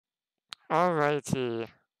Alrighty.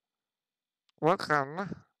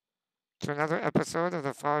 Welcome to another episode of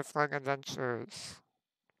the Far-Flung Adventures.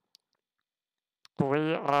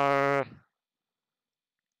 We are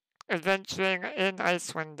adventuring in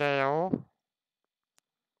Icewind Dale,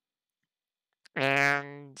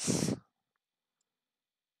 and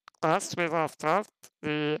last we left off,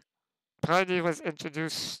 the party was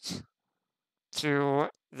introduced to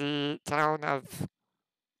the town of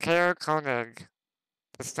Caer Konig,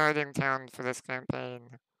 the starting town for this campaign,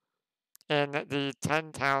 in the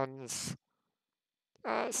 10 towns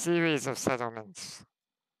series of settlements.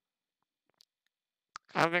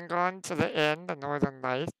 Having gone to the inn, the Northern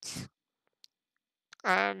Light,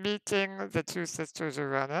 meeting the two sisters who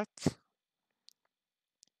run it,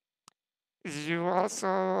 you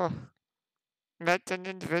also met an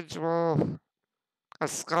individual, a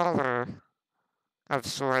scholar of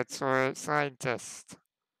sorts, or a scientist,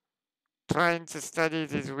 trying to study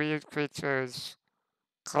these weird creatures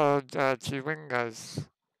called chiwingas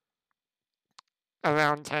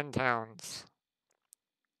around 10 towns.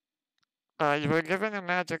 You were given a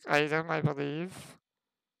magic item, I believe,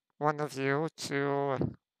 one of you,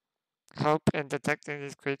 to help in detecting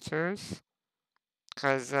these creatures,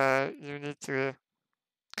 because you need to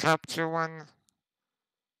capture one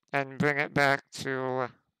and bring it back to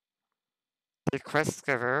the quest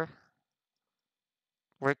giver,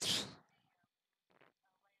 which,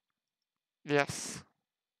 yes,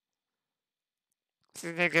 so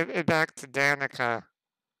you need to give it back to Danica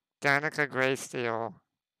Greysteel,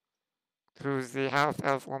 who's the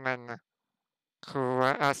half-elf woman who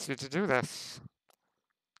asked you to do this.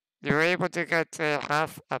 You were able to get a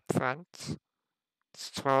half up front. It's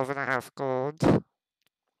 12.5 gold,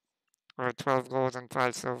 or 12 gold and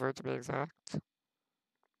 5 silver to be exact.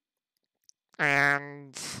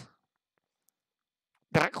 And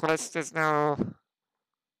that quest is now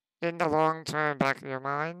in the long term back of your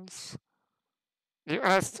minds. You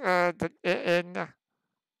asked the inn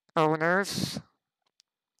owners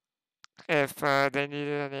if they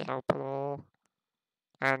needed any help at all.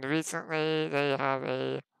 And recently they have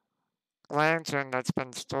a lantern that's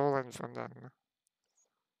been stolen from them.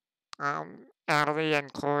 Allie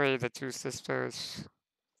and Corey, the two sisters.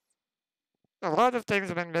 A lot of things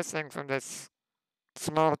have been missing from this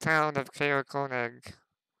small town of Caer Konig.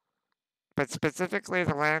 But specifically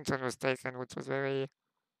the lantern was taken, which was very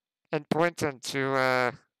important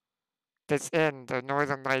to this inn, the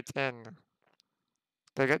Northern Light Inn.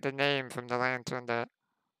 They get the name from the lantern that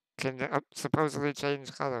can supposedly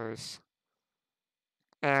change colors.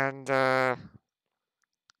 And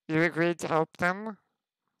you agreed to help them.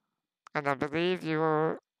 And I believe you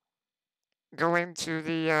were going to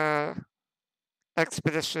the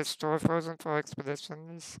expeditious store, Frozen for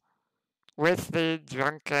expeditions, with the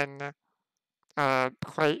drunken,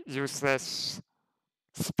 quite useless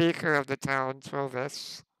speaker of the town,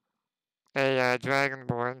 Trovis, a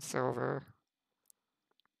dragonborn silver.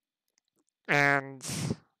 And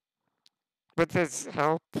with his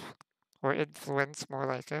help, or influence more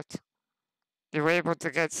like it, you were able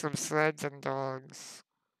to get some sleds and dogs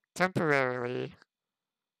temporarily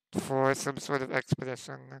for some sort of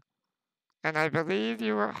expedition. And I believe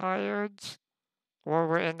you were hired, or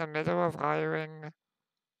were in the middle of hiring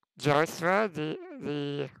Jarthra,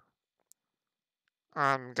 the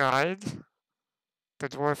guide, the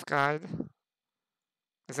dwarf guide.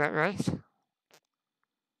 Is that right?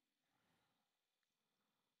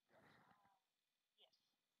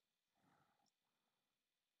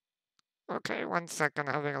 Okay, 1 second,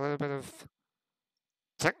 having a little bit of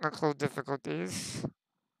technical difficulties,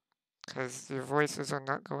 because your voices are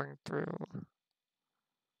not going through.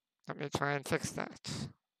 Let me try and fix that.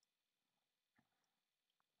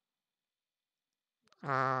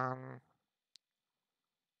 Um,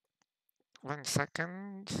 1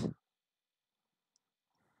 second.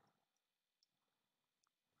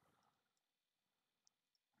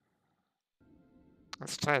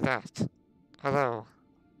 Let's try that. Hello.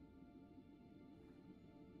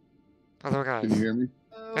 Hello, guys. Can you hear me?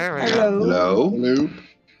 There we Hello. go. Hello? Hello?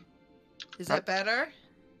 Is that better?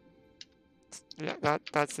 Yeah,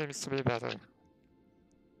 that seems to be better.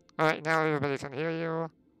 Alright, now everybody can hear you.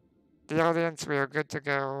 The audience, we are good to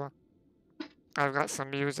go. I've got some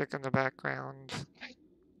music in the background.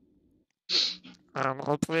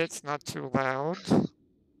 Hopefully it's not too loud.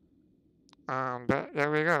 But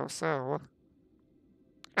there we go. So,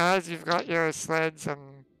 as you've got your sleds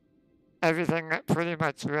and everything pretty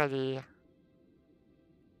much ready,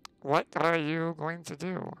 what are you going to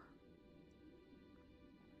do?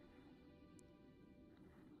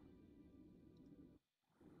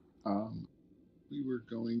 We were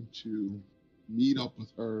going to meet up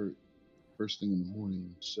with her first thing in the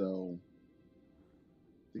morning, so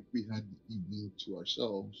I think we had the evening to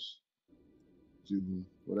ourselves to do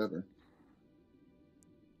whatever.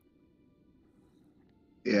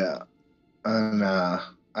 Yeah. And I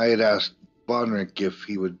had asked Vonrick if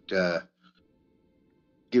he would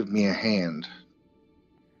give me a hand,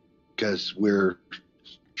 because we're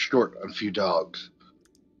short on a few dogs.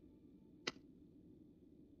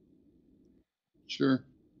 Sure.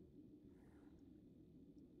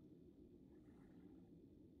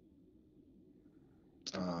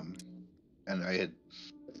 And I had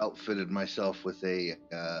outfitted myself with a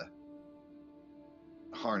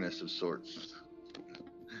harness of sorts.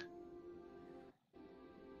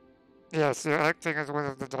 Yes, you're acting as one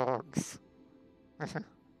of the dogs.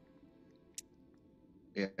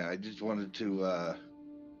 Yeah, I just wanted to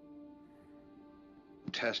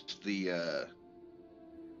test the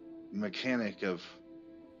mechanic of,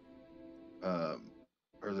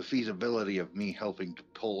 or the feasibility of me helping to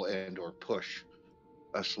pull and or push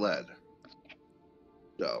a sled.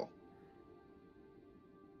 So.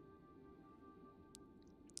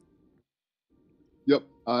 Yep.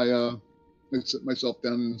 I sit myself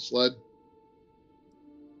down in the sled.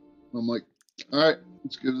 I'm like, all right,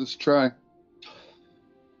 let's give this a try.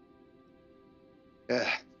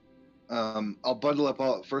 Yeah. I'll bundle up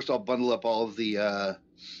all. First, I'll bundle up all of the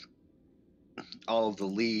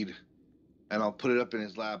lead, and I'll put it up in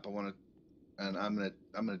his lap. I'm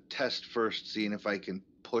gonna test first, seeing if I can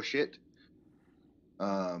push it.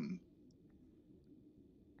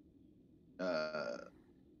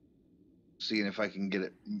 Seeing if I can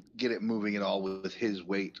get it moving at all with his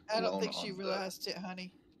weight. I don't alone think she on the- realized it,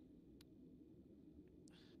 honey.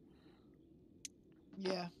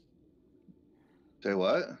 Yeah. Say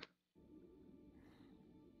what?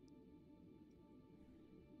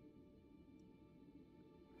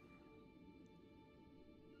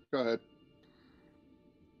 Go ahead.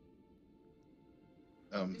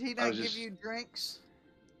 Did he I not was give just- you drinks?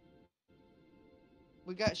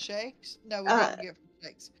 We got shakes? No, we didn't get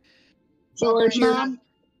shakes. George, Mom, Mom,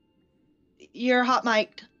 you're hot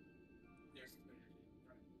mic'd.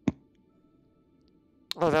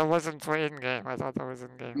 Oh, that wasn't for in-game. I thought that was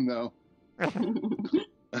in-game. No.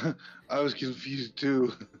 I was confused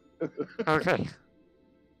too. Okay.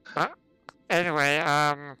 Anyway,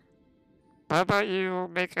 how about you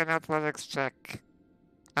make an athletics check,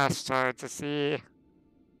 Ashtar, to see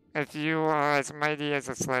if you are as mighty as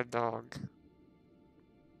a sled dog.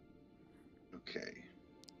 Okay.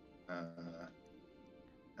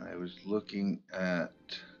 I was looking at.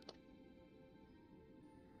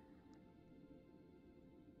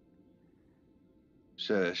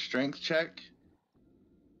 So, strength check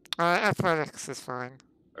Athletics is fine.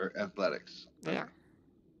 or athletics? Yeah.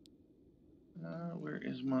 Where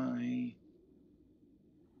is my?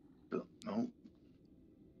 No.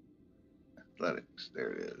 Athletics.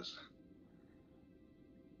 There it is.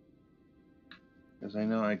 Because I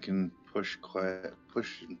know I can push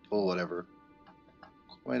and pull whatever.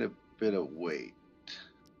 Quite a bit of weight.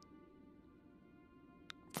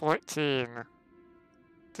 14.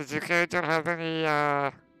 Did your character have any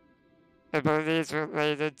abilities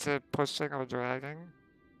related to pushing or dragging?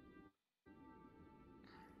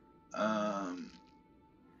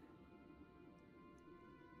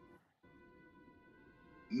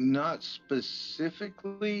 Not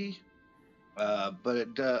specifically, but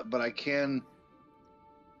I can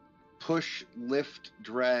push, lift,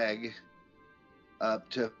 drag up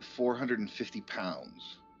to 450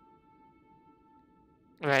 pounds.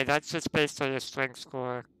 Right, that's just based on your strength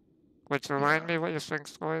score. Which remind me what your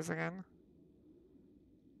strength score is again?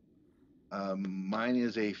 Mine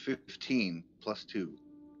is a 15 plus 2.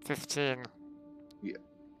 15. Yeah.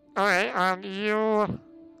 Alright, you're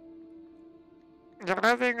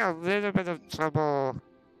having a little bit of trouble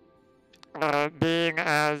being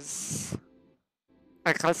as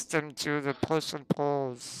accustomed to the push and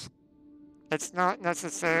pulls. It's not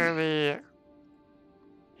necessarily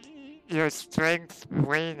your strength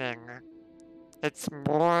waning. It's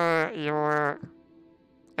more your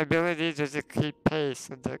ability to just keep pace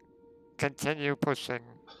and to continue pushing.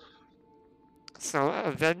 So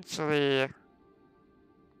eventually,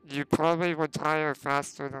 you probably would tire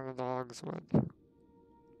faster than the dogs would.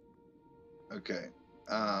 Okay.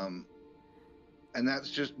 And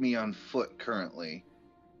that's just me on foot currently.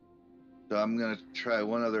 So I'm going to try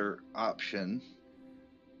one other option,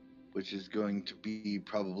 which is going to be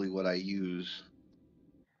probably what I use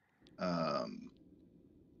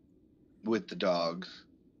with the dogs,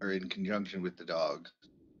 or in conjunction with the dogs.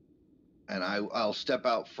 And I'll step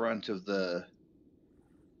out front of the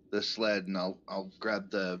sled, and I'll grab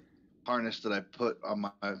the harness that I put on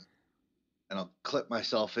and I'll clip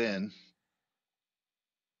myself in,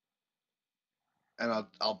 and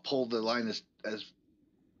I'll pull the line as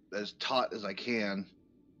taut as I can,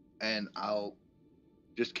 and I'll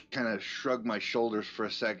just kind of shrug my shoulders for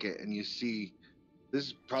a second, and you see, this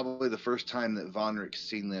is probably the first time that Vonrick's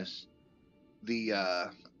seen this.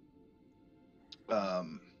 The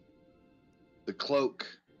cloak,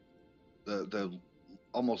 the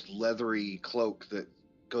almost leathery cloak that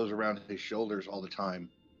goes around his shoulders all the time,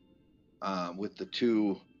 with the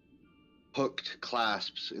two hooked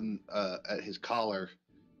clasps in at his collar,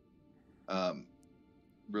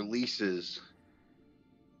 releases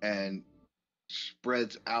and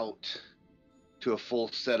spreads out to a full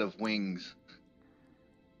set of wings,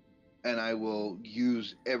 and I will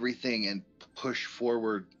use everything and push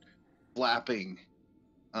forward, flapping,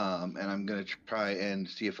 and I'm gonna try and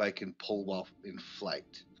see if I can pull while in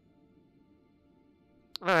flight.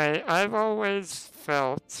 Right, I've always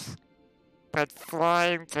felt that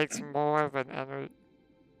flying takes more of an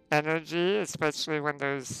energy, especially when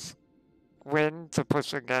there's wind to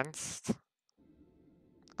push against.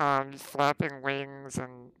 Flapping wings,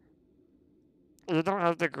 and you don't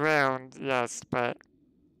have the ground, yes, but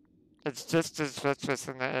it's just as treacherous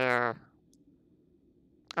in the air.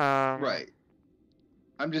 Right.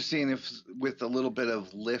 I'm just seeing if with a little bit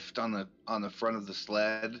of lift on the front of the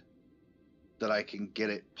sled that I can get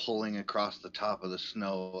it pulling across the top of the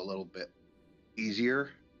snow a little bit easier.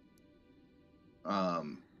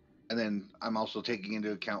 And then I'm also taking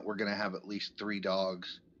into account we're going to have at least 3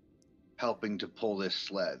 dogs helping to pull this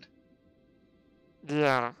sled.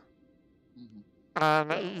 Yeah.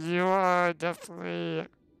 You are definitely...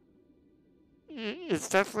 It's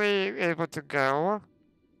definitely able to go,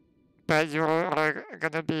 but you are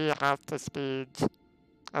gonna be half the speed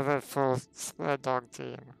of a full sled dog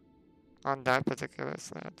team on that particular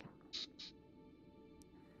sled.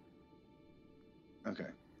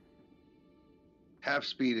 Okay. Half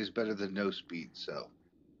speed is better than no speed, so.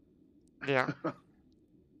 Yeah.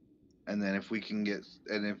 And then if we can get,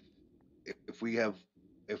 and if we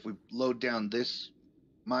load down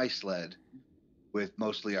my sled with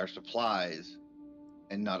mostly our supplies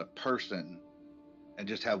and not a person, and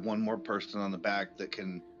just have one more person on the back that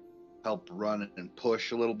can help run and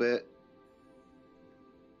push a little bit,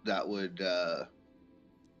 that would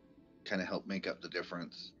kind of help make up the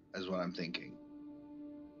difference, is what I'm thinking.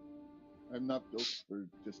 I'm not built for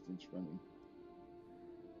distance running.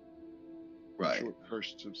 Right. Short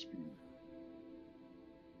bursts of speed.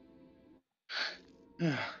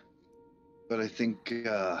 But I think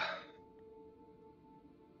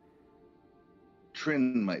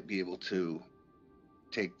Trin might be able to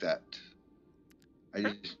take that.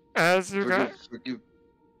 As you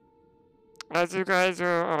guys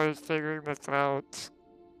are figuring this out,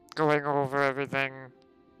 going over everything,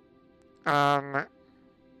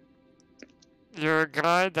 your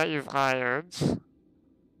guide that you've hired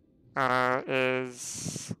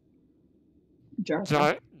is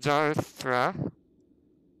Jarthra.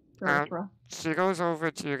 She goes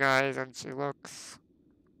over to you guys and she looks,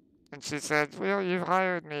 and she says, "Well, you've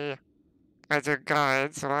hired me as a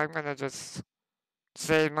guide, so I'm gonna just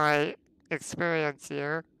say my experience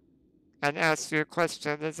here and ask you a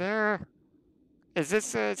question. Is this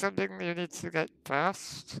something you need to get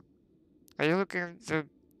past? Are you looking to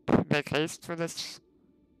make haste for this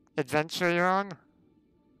adventure you're on?"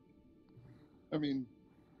 I mean,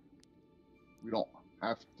 we don't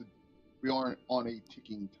have to. We aren't on a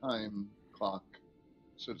ticking time clock,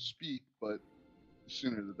 so to speak, but the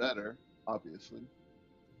sooner the better, obviously.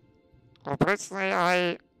 Well,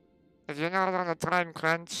 personally, if you're not on a time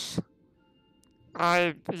crunch,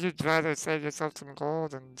 you'd rather save yourself some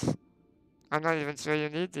gold, and I'm not even sure you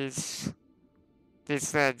need these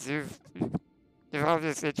sleds. You've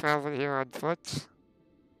obviously traveled here on foot.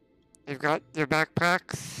 You've got your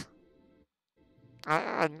backpacks.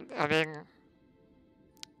 I mean,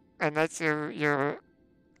 unless you're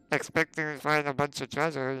expecting to find a bunch of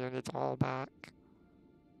treasure you need to haul back,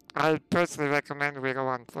 I personally recommend we go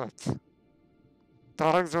on foot.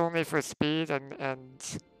 Dogs only for speed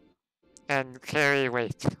and carry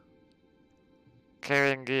weight.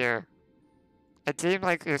 Carrying gear. A team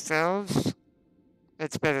like yourselves,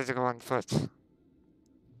 it's better to go on foot.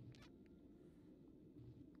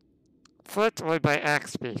 Foot or by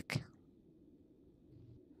axe speak.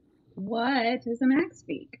 What is an axe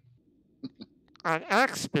speak? An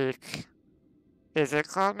axe speak is a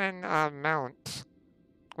common mount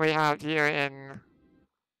we have here in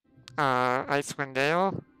Icewind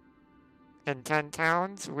Dale. In 10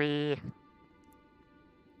 towns, I'm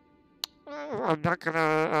not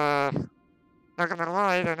gonna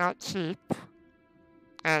lie, they're not cheap.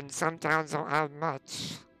 And some towns don't have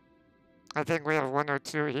much. I think we have one or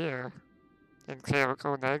two here in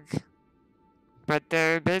Kaokoneg. But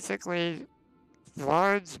they're basically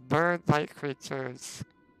large bird-like creatures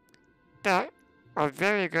that are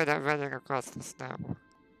very good at running across the snow.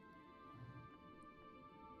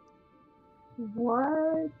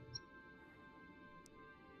 What?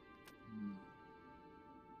 Hmm.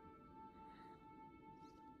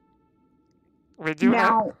 We do have,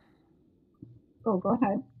 Now. Oh, go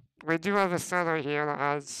ahead. we do have a cellar here that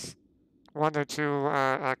has one or two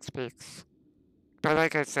axe peaks. But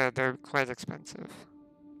like I said, they're quite expensive.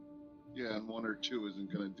 Yeah, and one or two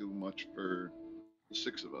isn't going to do much for the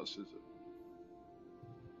 6 of us, is it?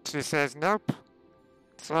 She says, nope.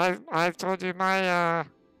 So I've told you my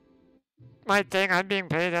thing. I'm being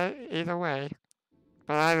paid either way.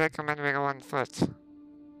 But I recommend we go on foot.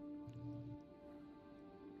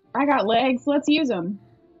 I got legs. Let's use them.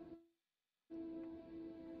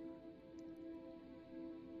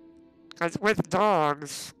 Because with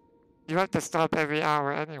dogs, you have to stop every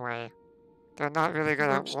hour anyway. They're not really good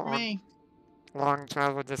at Works for me. long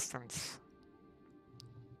travel distance.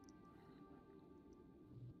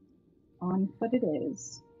 On foot it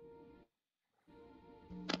is.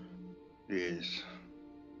 Yes.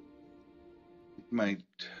 It might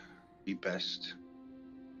be best.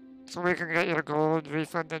 So we can get your gold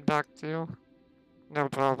refunded back to you. No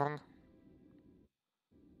problem.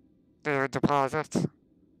 Your deposit,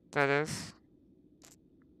 that is.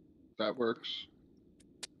 That works.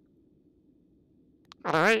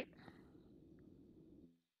 Alright.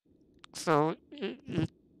 So,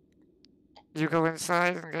 you go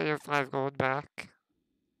inside and get your 5 gold back.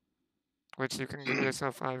 Which you can give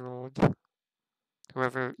yourself 5 gold.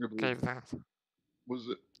 Whoever Yeah, but gave that. Was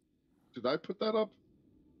it? Did I put that up?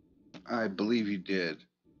 I believe you did.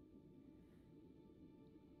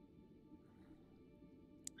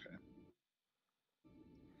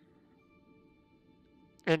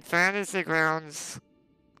 In Fantasy Grounds,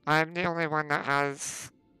 I'm the only one that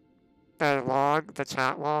has the log, the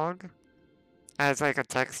chat log, as like a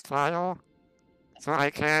text file. So I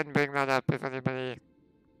can bring that up if anybody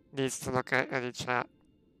needs to look at any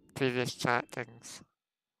previous chat things.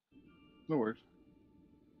 No worries.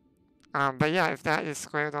 But yeah, if that is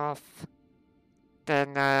squared off,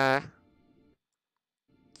 then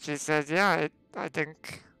she says, yeah, I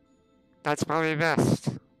think that's probably best.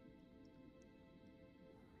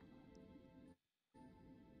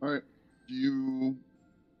 All right. Do you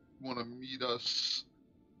want to meet us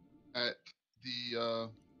at the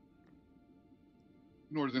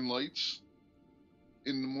Northern Lights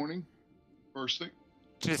in the morning? First thing?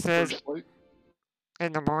 She says, First light?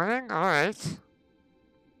 in the morning? Alright.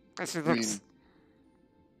 She looks,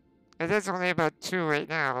 it is only about 2 right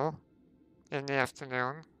now, in the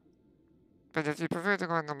afternoon. But if you prefer to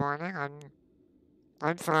go in the morning,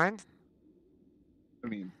 I'm fine. I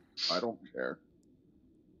mean, I don't care.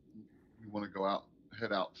 You want to go out,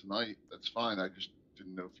 head out tonight? That's fine. I just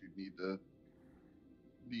didn't know if you'd need an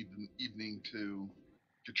evening to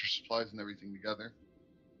get your supplies and everything together.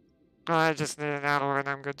 I just need an hour and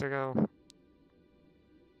I'm good to go.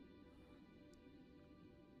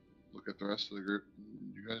 Look at the rest of the group.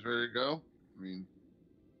 You guys ready to go? I mean,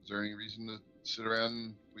 is there any reason to sit around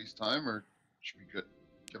and waste time, or should we get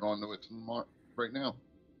on to it tomorrow, right now?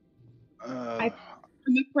 I'm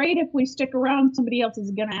afraid if we stick around, somebody else is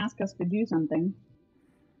going to ask us to do something.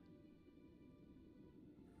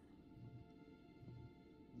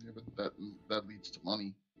 Yeah, but that leads to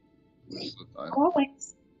money most of the time.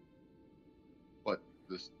 Always. But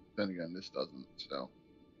then again, this doesn't. So,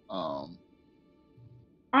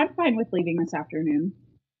 I'm fine with leaving this afternoon.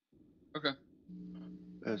 okay.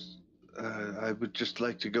 I would just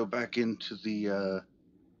like to go back into the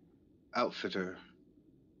outfitter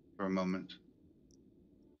for a moment.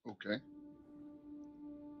 Okay.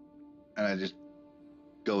 And I just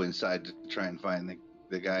go inside to try and find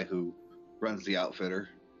the guy who runs the outfitter.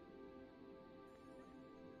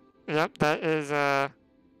 Yep, that is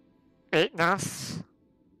Aetnas,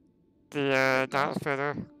 the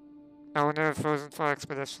outfitter, owner of Frozen Far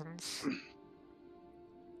Expeditions.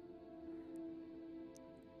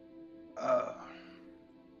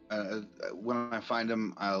 When I find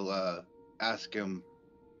him, I'll ask him.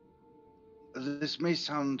 This may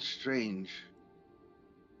sound strange,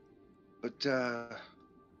 but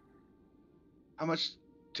how much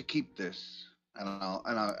to keep this? And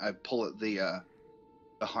I pull at the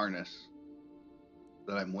harness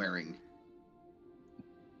that I'm wearing.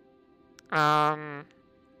 Aetnas,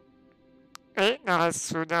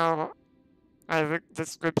 who now I look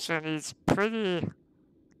description, he's pretty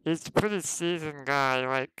seasoned guy,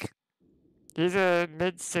 like He's a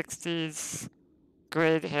mid-60s,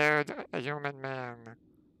 gray-haired human man.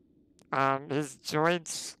 His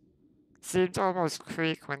joints seem to almost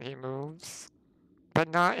creak when he moves, but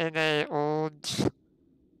not in a old,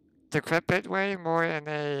 decrepit way, more in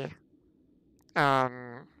a,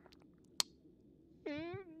 um,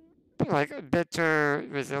 like a bitter,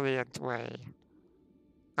 resilient way.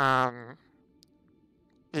 Um,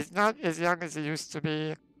 he's not as young as he used to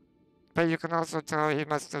be, but you can also tell he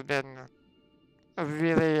must have been a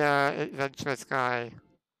really adventurous guy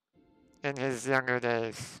in his younger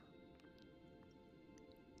days.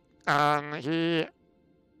 He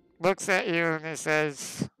looks at you and he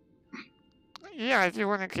says, "Yeah, if you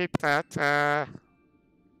want to keep that,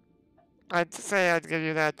 I'd say I'd give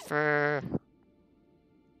you that for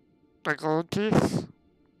a gold piece."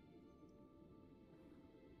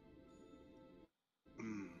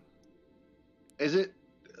 Is it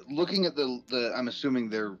looking at the? I'm assuming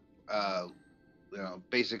they're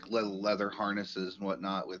basic leather harnesses and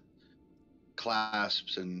whatnot with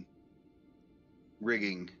clasps and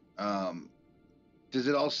rigging. Does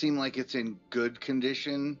it all seem like it's in good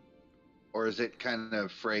condition, or is it kind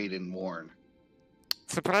of frayed and worn?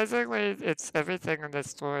 Surprisingly, it's everything in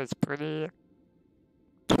this store is pretty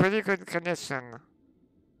good condition.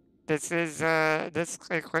 This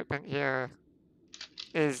equipment here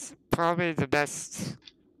is probably the best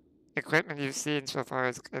equipment you've seen so far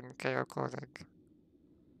in KO Koenig.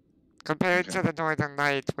 Compared to the Northern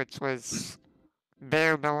Light, which was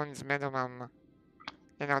bare bones minimum.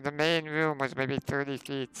 The main room was maybe 30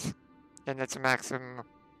 feet in its maximum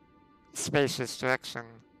spacious direction.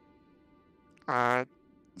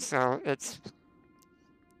 So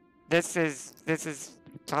this is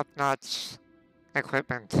top-notch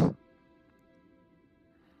equipment.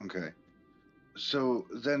 Okay. So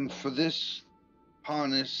then for this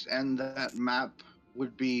harness and that map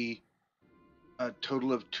would be a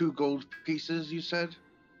total of 2 gold pieces, you said?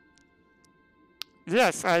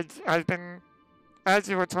 Yes, I've been, as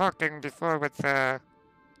you were talking before with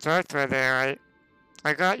Darthra there,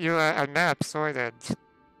 I got you a map sorted.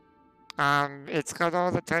 It's got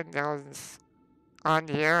all the 10 towns on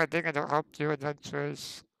here. I think it'll help you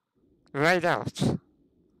adventurers right out.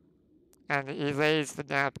 And he lays the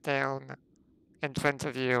map down in front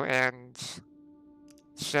of you and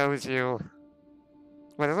shows you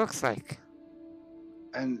what it looks like.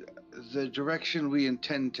 And the direction we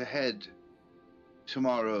intend to head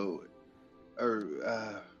tomorrow, or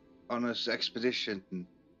on this expedition,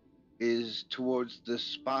 is towards the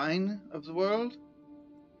spine of the world?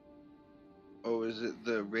 Or is it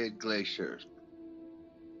the Red Glacier?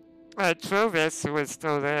 Trovis, who is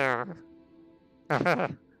still there,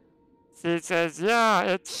 he says, "Yeah,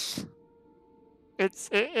 it's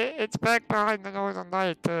back behind the Northern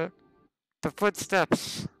Light, the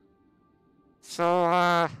footsteps. So,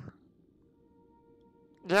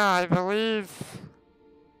 yeah, I believe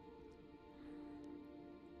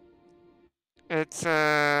it's,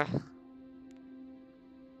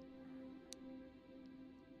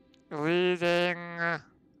 leading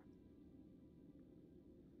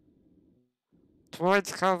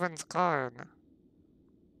towards Calvin's Cairn,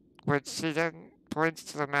 which he then points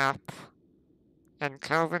to the map. And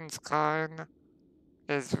Calvin's Cairn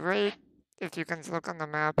is right, if you can look on the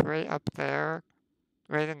map, right up there,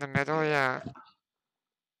 right in the middle, yeah.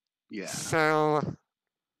 Yeah. So,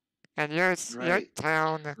 and your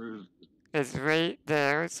town through. is right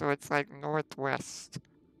there, so it's like northwest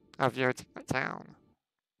of your town.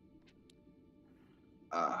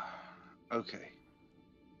 Okay.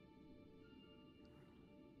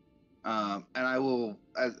 And I will,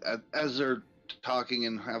 as they're talking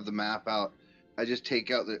and have the map out, I just take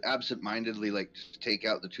out absent-mindedly, like, just take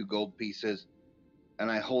out the 2 gold pieces, and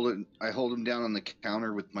I hold them down on the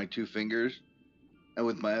counter with my 2 fingers, and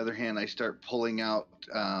with my other hand, I start pulling out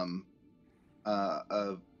a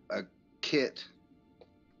kit,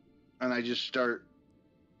 and I just start,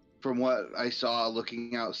 from what I saw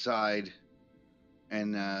looking outside,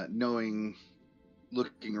 and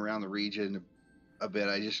looking around the region a bit,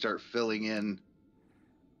 I just start filling in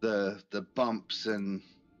the bumps and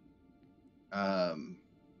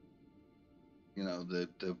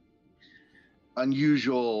the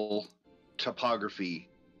unusual topography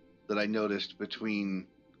that I noticed between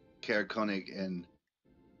Caer Konig and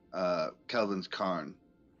Calvin's Cairn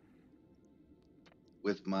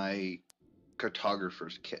with my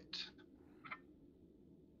cartographer's kit.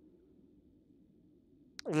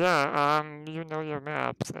 Yeah, you know your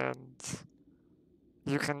maps, and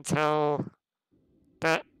you can tell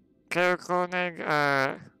that Caer Konig,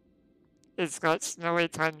 it's got snowy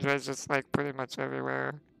tundras just like pretty much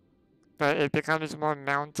everywhere, but it becomes more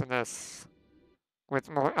mountainous with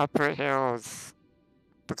more upper hills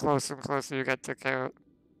the closer and closer you get to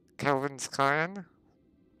Kelvin's Cairn.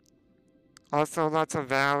 Also, lots of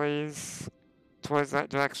valleys towards that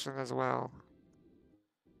direction as well.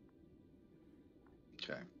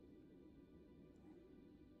 Okay.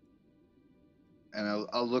 And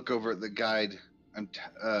I'll look over at the guide.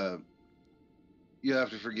 You have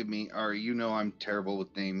to forgive me, Ari. You know I'm terrible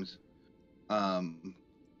with names. And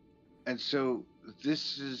so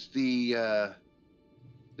this is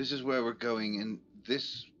where we're going, and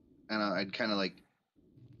I'd kind of like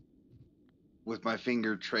with my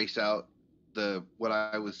finger trace out what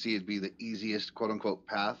I would see would be the easiest quote unquote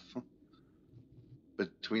path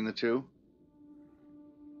between the two.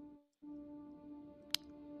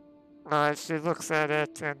 She looks at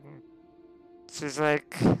it and she's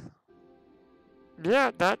like,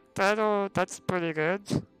 "Yeah, that's pretty good.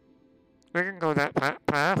 We can go that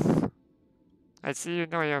path. I see you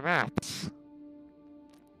know your maps."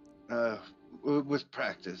 With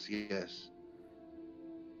practice, yes.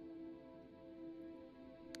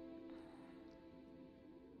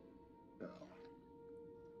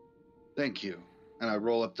 Thank you. And I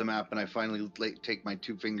roll up the map, and I finally take my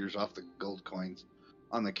 2 fingers off the gold coins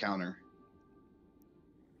on the counter.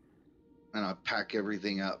 And I pack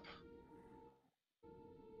everything up.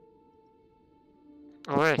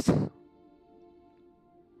 All right.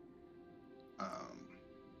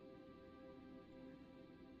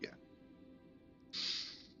 Yeah.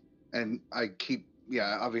 And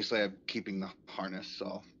obviously I'm keeping the harness,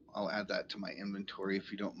 so I'll add that to my inventory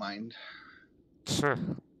if you don't mind. Sure.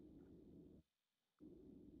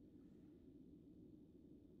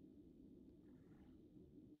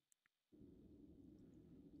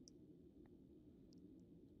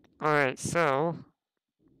 Alright, so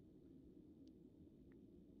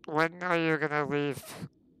when are you gonna leave?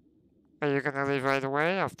 Are you gonna leave right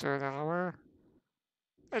away after an hour?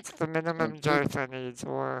 It's the minimum Jartha needs,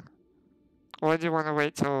 or do you want to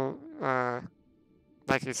wait till,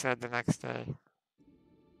 like you said, the next day?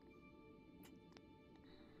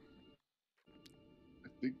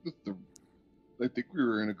 I think we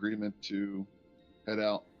were in agreement to head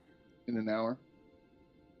out in an hour,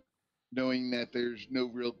 knowing that there's no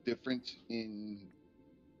real difference in,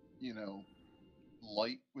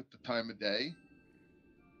 light with the time of day.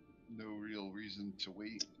 No real reason to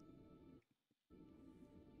wait.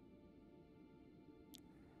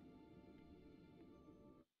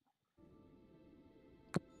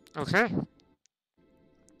 Okay.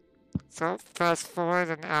 So fast forward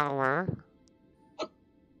an hour.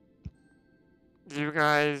 You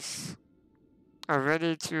guys are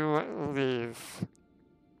ready to leave.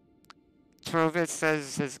 Trovis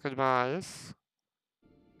says his goodbyes.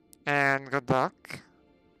 And good luck.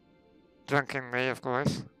 Drunkenly, of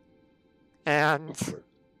course. And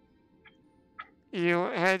you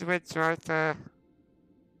head with Jartha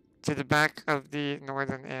to the back of the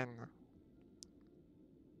Northern Inn.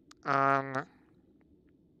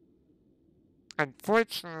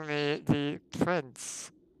 Unfortunately, the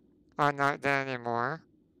prints are not there anymore.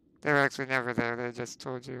 They were actually never there, they just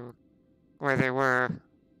told you where they were.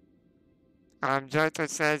 Jartha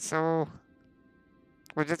said, so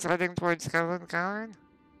we're just heading towards Kelvin Cairn?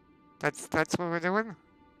 That's what we're doing?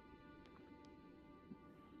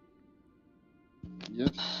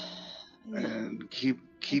 Yes. And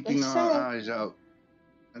keeping our eyes out.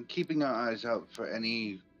 And keeping our eyes out for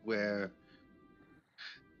anywhere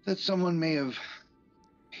that someone may have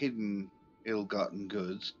hidden ill-gotten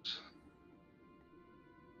goods.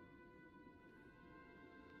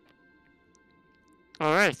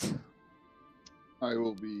 All right. I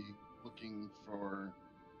will be looking for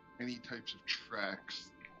any types of tracks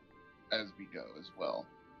as we go as well.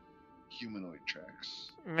 Humanoid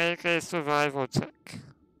tracks. Make a survival check.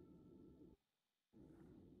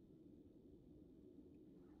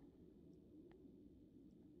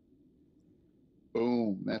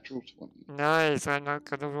 Boom, natural 20. Nice, I'm not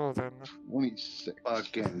gonna roll then. 26.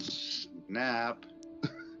 Fucking snap.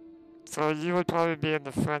 So you would probably be in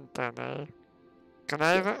the front then, eh? Can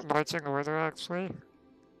I have a marching order, actually?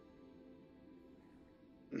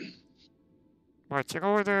 Marching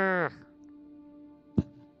order!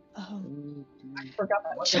 I forgot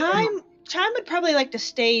that. Chime would probably like to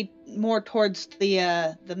stay more towards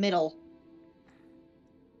the middle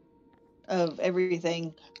of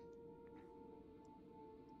everything.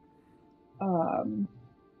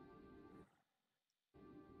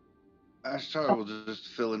 Ashtar will just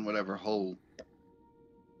fill in whatever hole.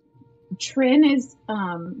 Trin is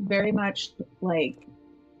very much like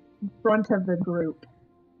front of the group.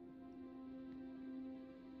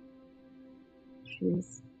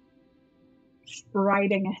 She's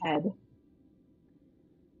striding ahead.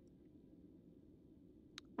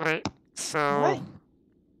 Right, so Alright.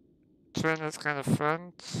 Trin is kind of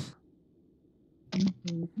front.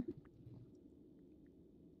 Mhm.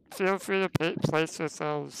 Feel free to place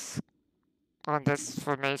yourselves on this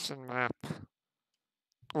formation map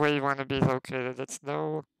where you want to be located. There's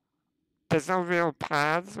no real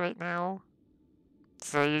paths right now,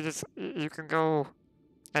 so you can go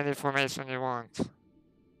any formation you want.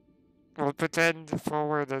 We'll pretend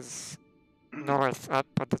forward is north up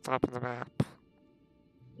at the top of the map.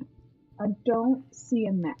 I don't see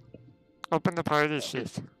a map Open the party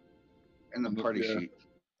sheet. And the party Yeah. sheet.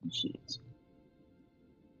 sheet.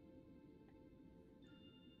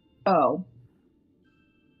 Oh.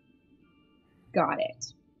 Got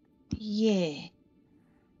it. Yeah.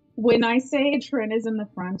 When I say Trin is in the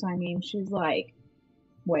front, I mean she's like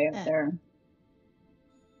way up Yeah. there.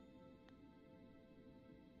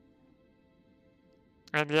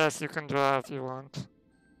 And yes, you can draw if you want.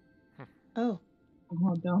 Oh.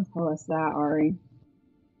 Oh, don't tell us that, Ari.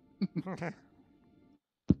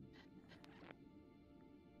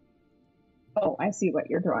 Oh, I see what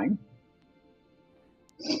you're drawing.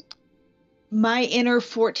 My inner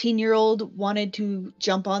 14-year-old wanted to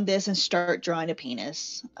jump on this and start drawing a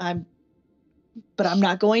penis. But I'm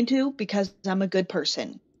not going to because I'm a good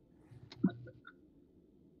person.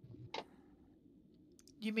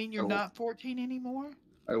 You mean you're Oh. not 14 anymore?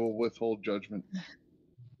 I will withhold judgment.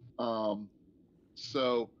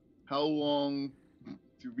 So how long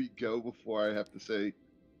do we go before I have to say,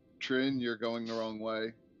 Trin, you're going the wrong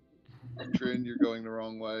way? Trin, you're going the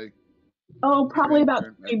wrong way. Oh, probably Trin, about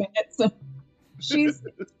turn 3 minutes.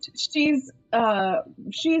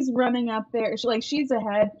 She's running up there. She's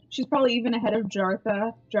ahead. She's probably even ahead of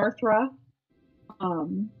Jarthra.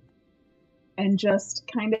 And just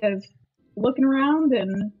kind of looking around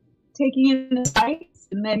and taking in the sights.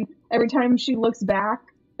 And then every time she looks back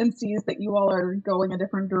and sees that you all are going a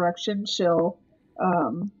different direction, she'll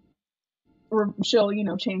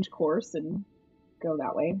change course and go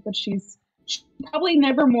that way. But she's probably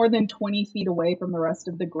never more than 20 feet away from the rest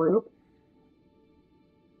of the group.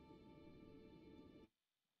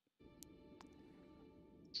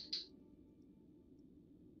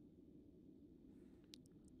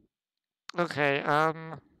 Okay,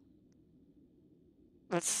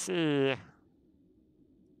 let's see.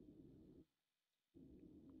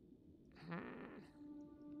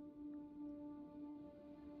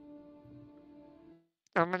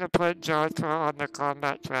 I'm gonna put Jarthra on the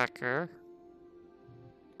combat tracker.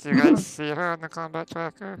 Do you guys see her on the combat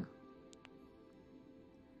tracker?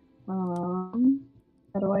 How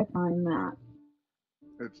do I find that?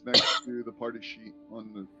 It's next to the party sheet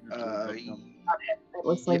on the. It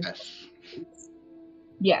looks like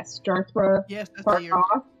Yes. Jarthra Yes, I part see her.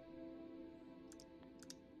 off.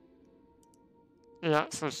 Yeah,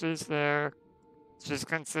 so she's there. She's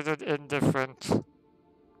considered indifferent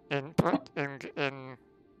in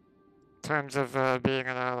terms of being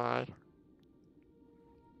an ally.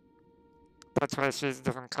 That's why she's a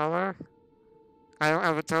different color. I don't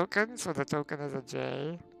have a token, so the token is a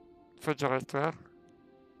J for Jarthra.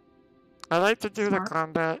 I like to do Smart. the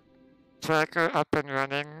combat tracker up and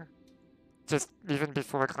running just even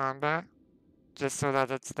before combat, just so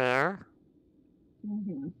that it's there.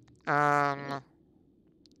 Mm-hmm.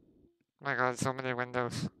 My god, so many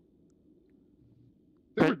windows.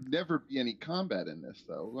 There would never be any combat in this,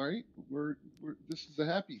 though, right? This is a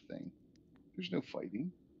happy thing. There's no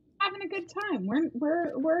fighting. Having a good time.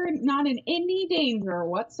 We're not in any danger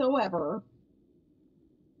whatsoever.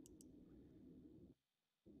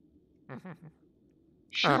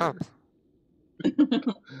 Sure.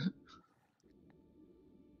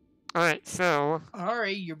 Alright, so.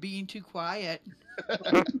 Ari, you're being too quiet.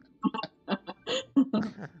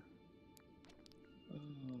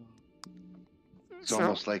 It's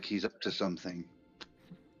almost like he's up to something.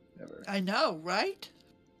 Never. I know, right?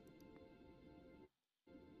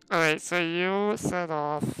 Alright, so you set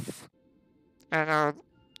off and are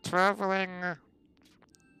traveling,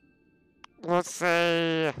 let's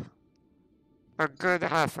say, a good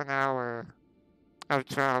half an hour of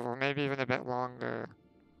travel, maybe even a bit longer.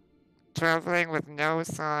 Traveling with no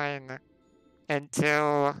sign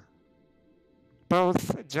until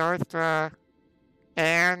both Jarthra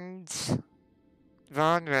and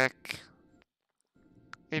Vonrick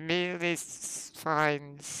immediately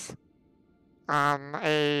finds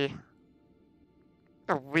a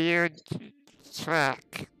weird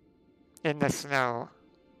track in the snow.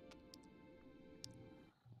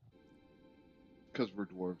 Because we're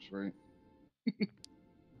dwarves, right?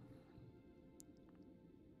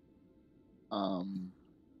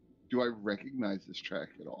 Do I recognize this track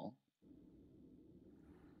at all?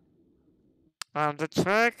 The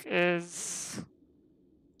track is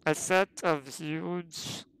a set of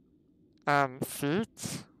huge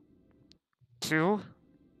feet, too,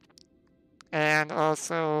 and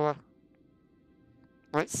also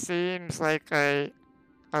what seems like a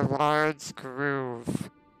large groove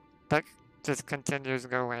that just continues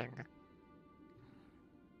going.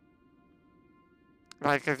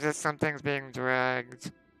 Like if just something's being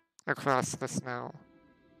dragged across the snow.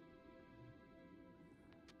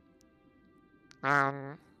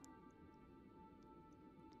 Go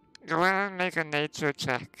ahead and make a nature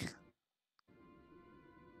check.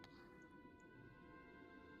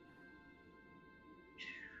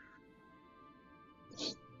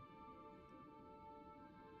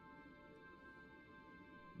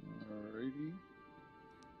 Alrighty.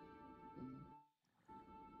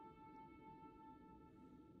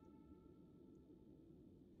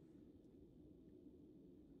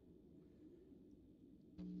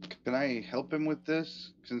 Can I help him with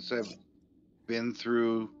this since I've been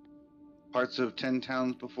through parts of 10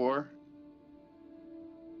 towns before?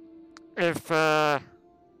 If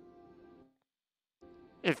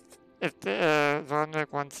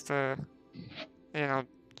Vonrick wants to, you know,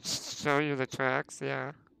 show you the tracks,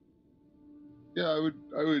 yeah. Yeah,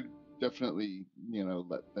 I would definitely,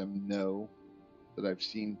 let them know that I've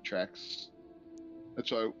seen tracks.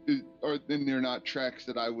 That's why, then they're not tracks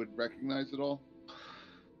that I would recognize at all.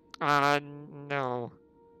 No.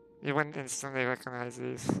 You wouldn't instantly recognize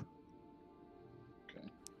these. Okay.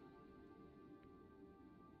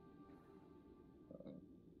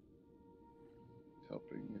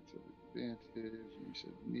 Helping, it's an advantage. You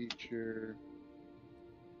said nature.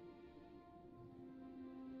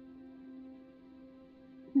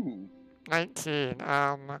 Ooh, 19.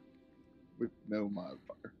 with no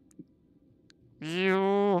modifier.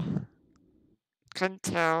 You can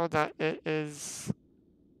tell that it is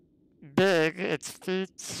big. Its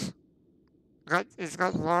feet, it's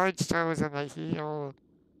got large toes and the heel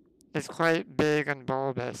is quite big and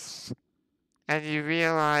bulbous. And you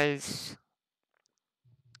realize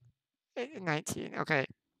 19. Okay.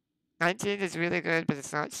 19 is really good, but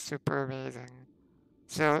it's not super amazing.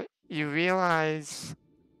 So you realize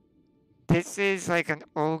this is like an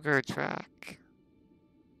ogre track.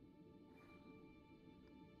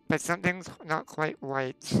 But something's not quite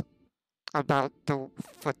right about the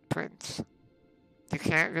footprint. You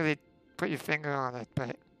can't really put your finger on it,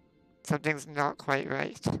 but something's not quite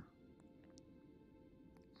right.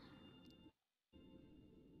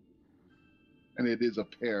 And it is a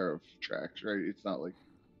pair of tracks, right? It's not like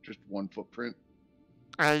just one footprint.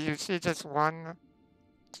 You see just one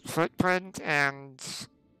footprint and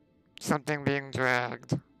something being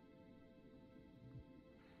dragged.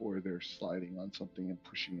 Or they're sliding on something and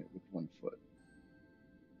pushing it with one foot.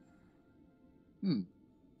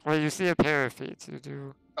 Well, you see a pair of feet. You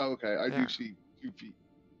do. Oh, okay. I Yeah. do see 2 feet,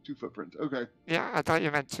 2 footprints. Okay. Yeah, I thought you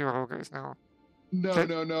meant 2 ogres. No.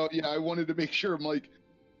 No. Yeah, I wanted to make sure. I'm like,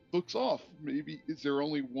 looks off. Maybe is there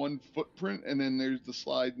only one footprint and then there's the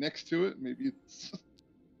slide next to it? Maybe it's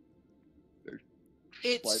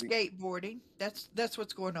It's sliding. skateboarding. That's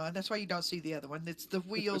what's going on. That's why you don't see the other one. It's the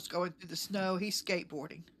wheels going through the snow. He's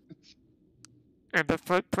skateboarding. And the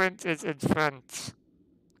footprint is in front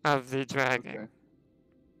of the dragging. Okay.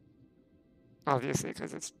 Obviously,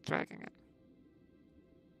 because it's dragging it.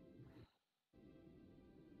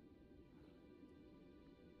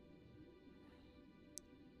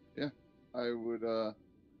 I would look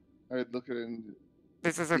at it and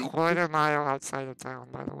This is a think quarter mile outside of town,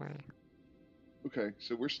 by the way. okay,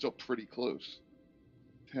 so we're still pretty close.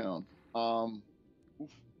 Town. Oof.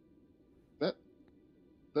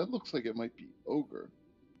 That looks like it might be ogre.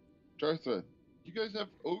 Jartha, you guys have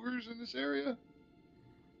ogres in this area?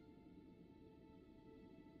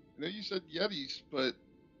 I know you said yetis, but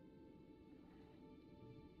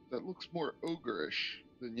that looks more ogre-ish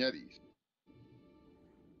than yetis.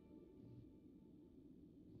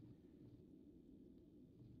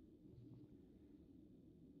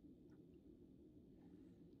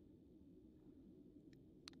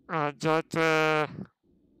 Jota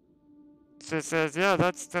just says, yeah,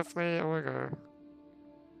 that's definitely ogre.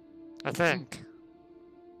 I think.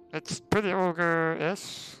 It's pretty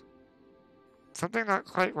ogre-ish. Something not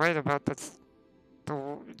quite right about the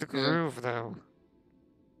groove, though.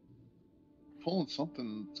 Pulling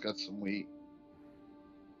something that's got some weight.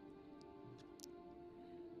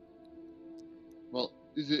 Well,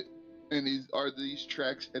 are these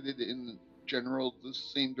tracks headed in general the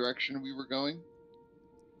same direction we were going?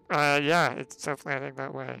 Yeah, it's definitely heading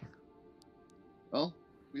that way. Well,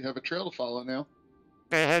 we have a trail to follow now.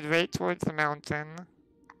 They head right towards the mountain.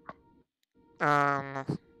 Yeah.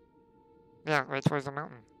 Yeah, right towards the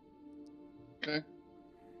mountain. Okay.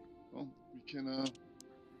 Well, we can.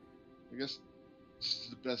 I guess this is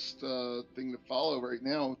the best thing to follow right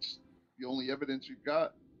now. It's the only evidence we've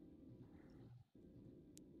got.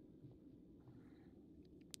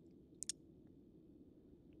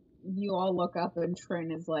 You all look up and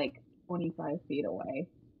Trin is like 25 feet away,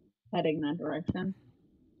 heading that direction.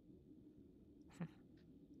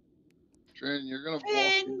 Trin, you're gonna walk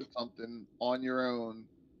Trin! into something on your own,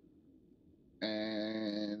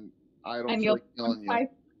 and I don't And feel you'll like killing you. 25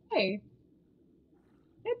 Hey,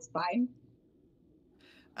 it's fine.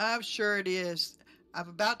 I'm sure it is. I'm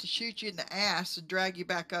about to shoot you in the ass and drag you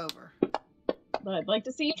back over. But I'd like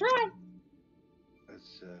to see you try.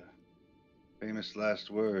 That's famous last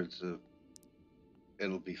words of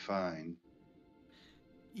 "it'll be fine."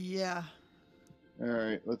 Yeah. All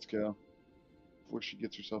right, let's go. Before she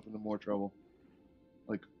gets herself into more trouble,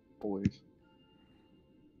 like always.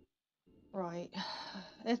 Right.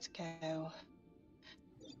 Let's go.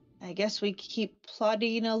 I guess we keep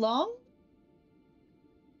plodding along.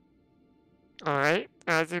 Alright,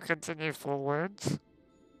 as you continue forwards,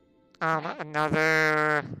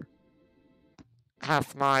 another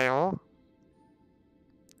half mile.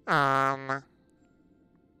 Oh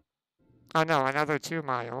no, another 2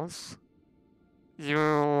 miles.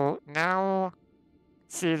 You now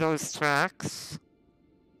see those tracks,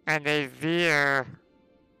 and they veer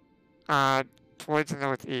towards the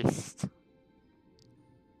northeast.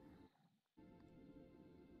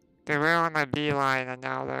 They were on a beeline, and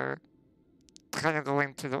now they're kind of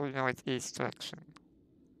going to the northeast direction.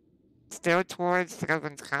 Still towards the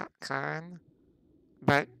Governor's Cairn,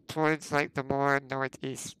 but towards like the more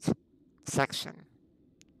northeast section.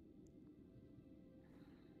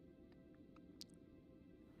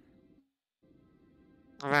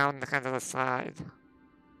 Around the kind of the side.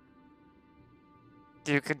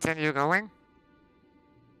 Do you continue going?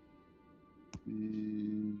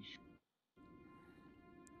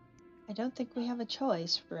 I don't think we have a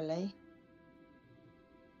choice, really.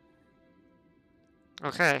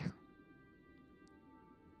 Okay.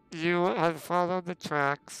 You have followed the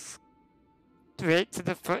tracks straight to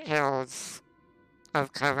the foothills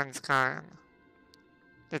of Cavern's Cairn.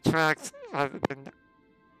 The tracks have been...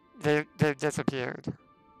 They've disappeared.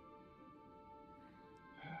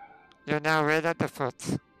 You're now right at the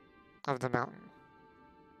foot of the mountain.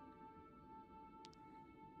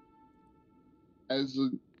 As I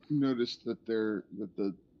noticed that the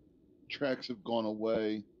tracks have gone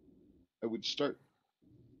away, I would start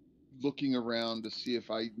looking around to see if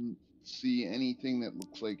I see anything that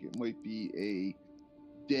looks like it might be a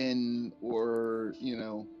den or,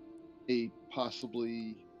 a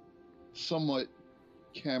possibly somewhat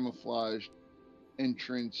camouflaged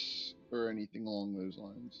entrance or anything along those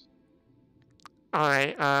lines.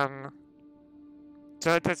 Alright,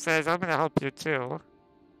 Jota says, I'm gonna help you too.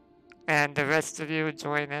 And the rest of you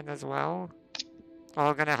join in as well?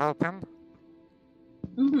 All gonna help him?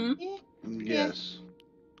 Mm-hmm. Yes.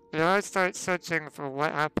 You all start searching for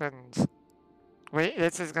what happened. Wait,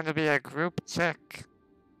 this is gonna be a group check.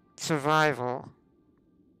 Survival.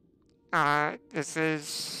 This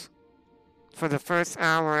is for the first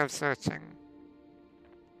hour of searching.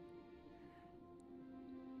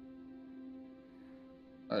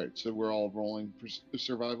 Alright, so we're all rolling for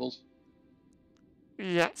survivals?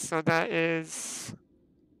 Yeah, so that is...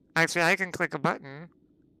 Actually, I can click a button,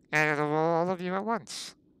 and it'll roll all of you at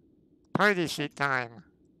once. Party sheet time.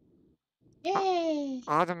 Yay!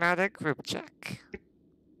 Automatic group check.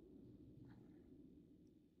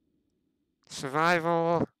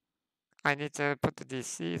 Survival. I need to put the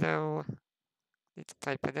DC though. Need to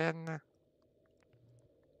type it in.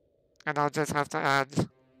 And I'll just have to add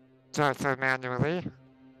Jartha manually.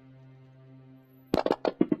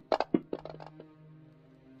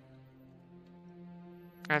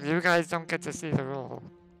 And you guys don't get to see the roll.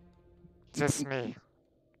 Just me.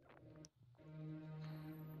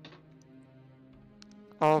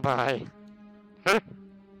 Oh bye.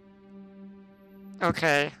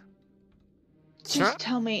 Okay. Just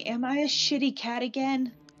tell me, am I a shitty cat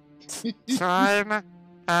again? Chime,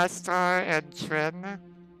 Ashtar, and Trin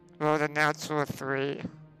rolled a natural 3.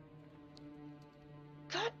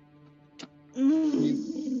 God. I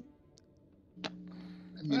mean,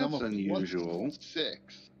 That's I'm a unusual.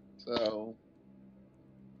 6, so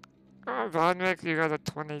Vonrick, you got a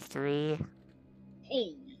 23.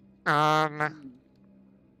 holy.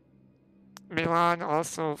 Mialin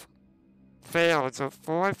also failed, so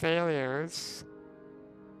 4 failures.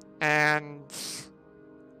 And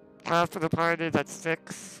half of the party that's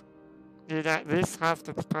 6, need at least half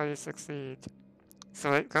of the party succeed.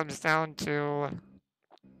 So it comes down to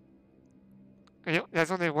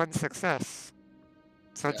There's only one success.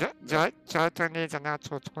 So Yeah, Jota needs a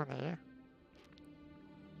natural 20.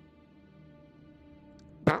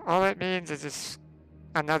 But all it means is just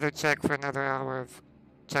another check for another hour of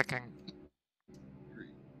checking. Agree.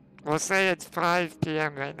 We'll say it's 5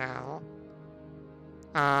 p.m. right now.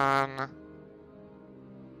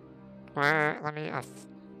 Let me,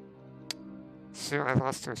 shoot, I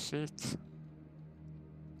lost her sheet.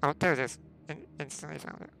 Oh, there it is. Instantly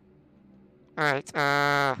found it. Alright,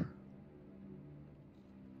 and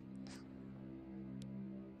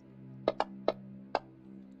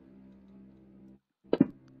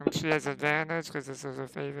she has advantage because this is her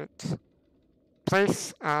favorite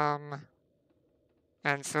place, and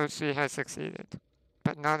so she has succeeded.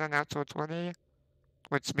 But not a natural 20,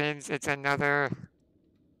 which means it's another,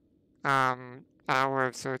 hour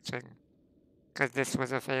of searching, because this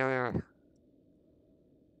was a failure.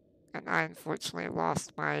 And I unfortunately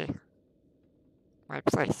lost my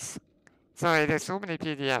place. Sorry, there's so many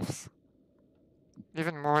PDFs.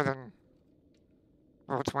 Even more than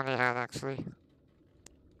Roll20 had, actually.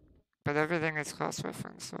 But everything is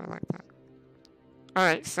cross-referenced, so I like that.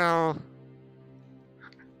 Alright, so...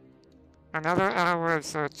 another hour of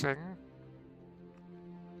searching.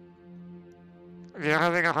 You're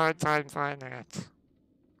having a hard time finding it.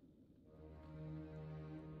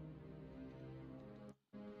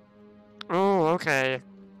 Oh, okay.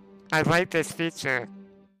 I like this feature.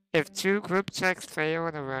 If 2 group checks fail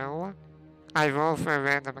in a row, I roll for a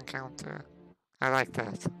random encounter. I like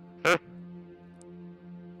that.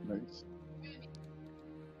 Nice.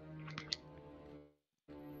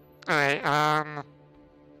 Alright,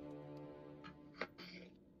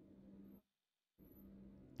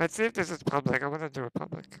 let's see if this is public. I want to do a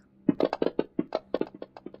public.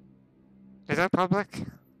 Is that public?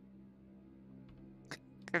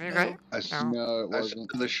 Can you No. guys? I, s- No. No, it I saw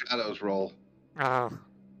wasn't. the shadows roll. Oh.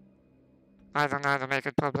 I don't know how to make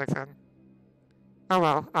it public then. Oh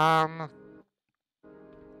well,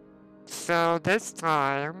 so this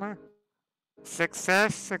time,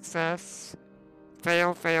 success, success,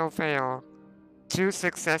 fail, fail, fail. 2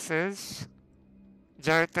 successes.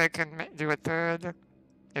 Jartha can do a third,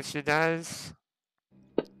 if she does.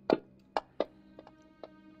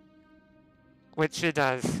 Which she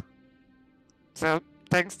does. So,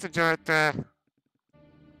 thanks to Jartha,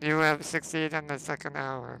 you have succeeded in the second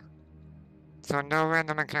hour. So no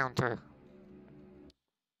random encounter.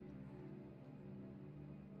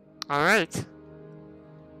 Alright.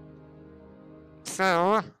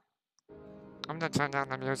 So, I'm gonna turn down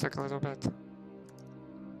the music a little bit.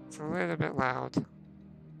 It's a little bit loud.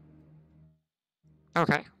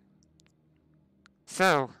 Okay.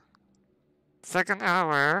 So, second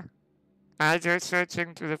hour, as you're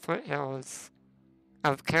searching through the foothills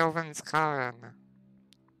of Kelvin's Cairn,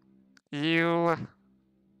 you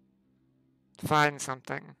find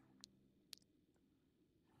something.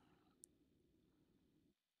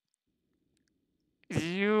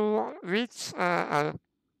 You reach a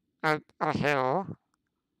hill,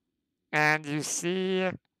 and you see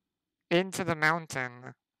into the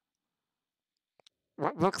mountain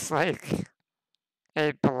what looks like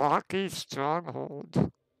a blocky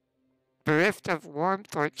stronghold, bereft of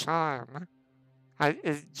warmth or charm.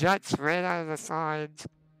 It juts right out of the sides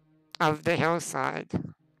of the hillside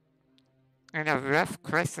in a rough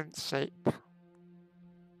crescent shape.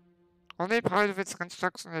 Only part of its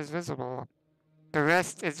construction is visible. The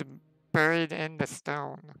rest is buried in the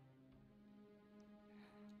stone.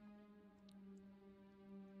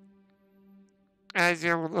 As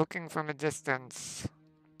you're looking from a distance,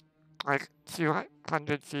 like a few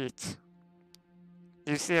hundred feet,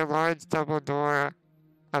 you see a large double door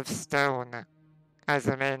of stone as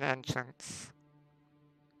the main entrance.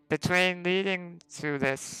 The train leading to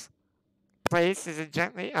this place is a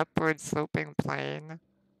gently upward sloping plain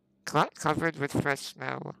covered with fresh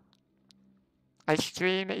snow. A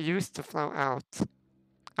stream used to flow out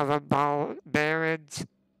of a buried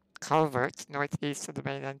culvert northeast of the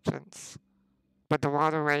main entrance, but the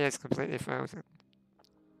waterway is completely frozen.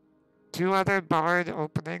 2 other barred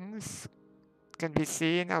openings can be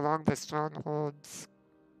seen along the stronghold's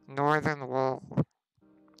northern wall.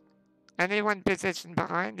 Anyone positioned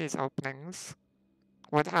behind these openings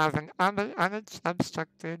would have an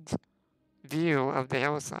unobstructed view of the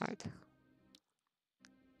hillside.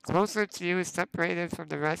 Closer to you, separated from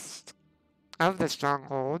the rest of the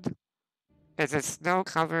stronghold, is a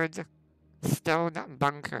snow-covered stone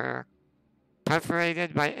bunker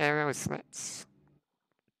perforated by arrow slits.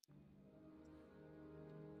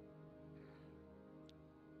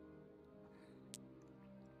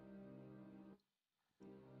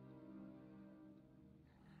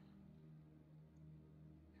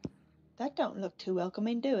 That don't look too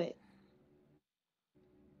welcoming, do it?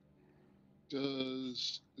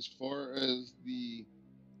 Does, as far as the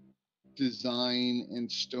design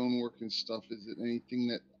and stonework and stuff, is it anything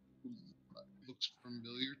that looks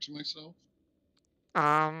familiar to myself?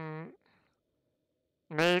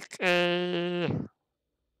 Make a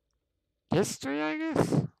history, I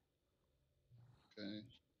guess. Okay.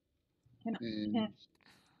 Can And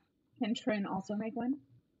can Trin also make one?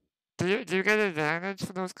 Do you get advantage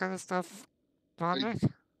for those kind of stuff, Vonrick?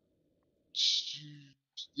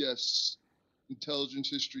 yes, intelligence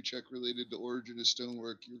history check related to origin of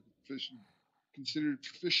stonework. You're considered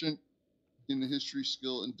proficient in the history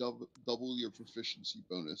skill and double your proficiency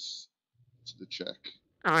bonus to the check.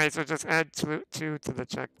 Alright, so just add two to the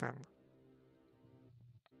check then.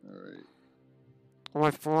 All right.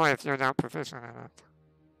 Or 4 if you're not proficient in it.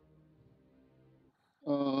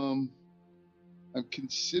 I'm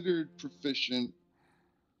considered proficient,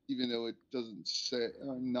 even though it doesn't say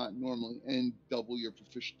not normally, and double your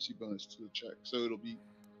proficiency bonus to the check, so it'll be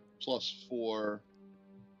 +4.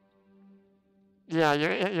 Yeah,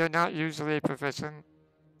 you're not usually proficient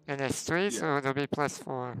in history, so it'll be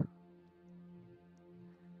 +4.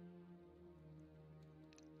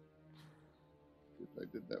 If I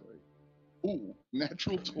did that right. Ooh,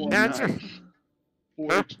 natural 20. Natural,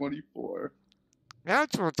 424.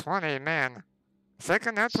 natural 20, man.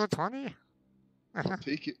 Second natural 20? I'll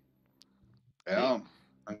take it. Yeah,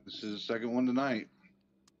 this is the second one tonight.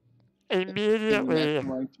 Immediately,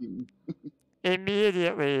 Natural 19.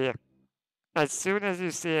 immediately, as soon as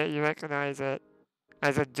you see it, you recognize it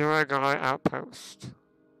as a Duragar outpost.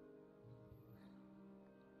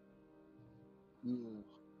 Ooh.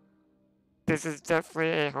 This is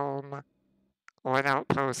definitely a home or an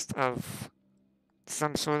outpost of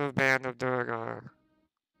some sort of band of Duragar.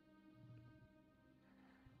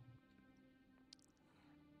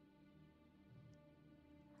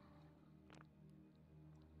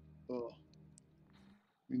 Oh.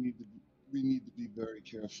 We need to be very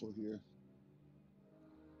careful here.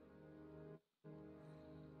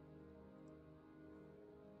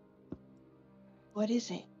 What is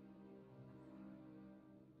it?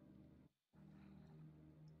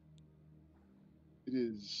 It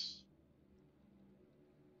is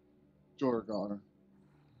Duragar.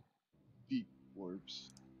 Deep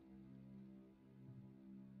orbs.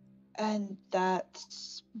 And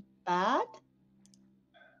that's bad?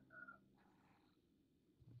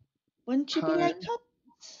 Wouldn't you be like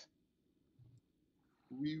cousins?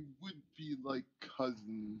 We would be like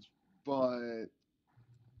cousins, but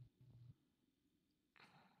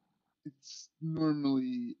it's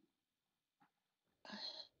normally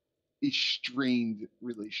a strained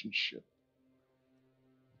relationship.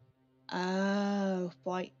 Oh,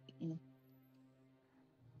 fighting.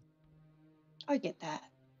 I get that.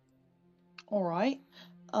 All right.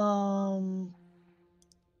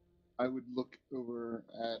 I would look over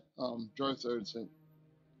at Jarthar and say,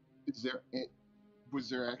 was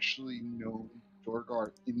there actually no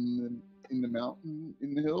Dorgar in the mountain,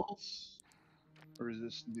 in the hills? Or is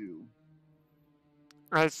this new?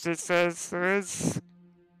 As it says, there is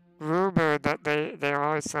rumor that there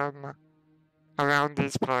are some around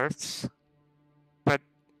these parts, but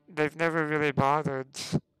they've never really bothered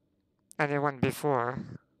anyone before.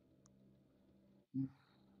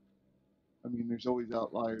 I mean, there's always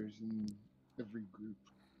outliers in every group.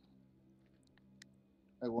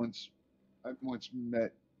 I once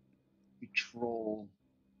met a troll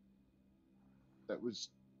that was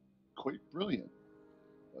quite brilliant,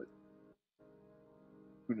 but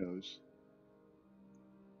who knows?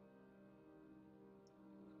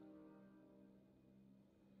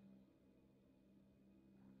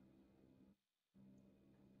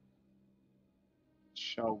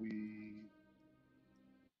 Shall we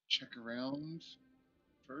check around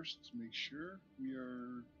first to make sure we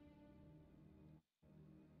are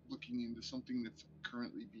looking into something that's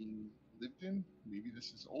currently being lived in? Maybe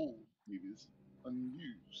this is old. Maybe this is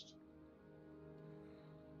unused.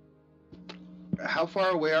 How far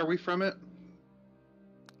away are we from it?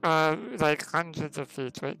 Like hundreds of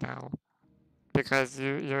feet right now, because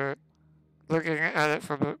you're looking at it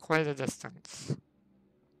from quite a distance.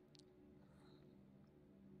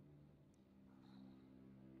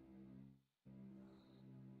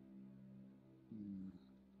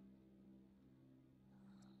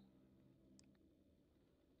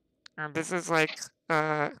 And this is like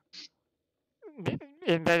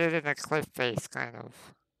embedded in a cliff face, kind of.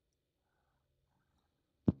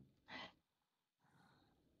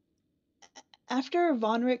 After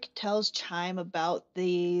Vonrick tells Chime about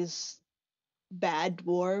these bad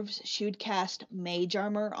dwarves, she would cast mage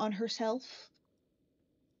armor on herself.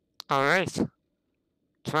 Alright.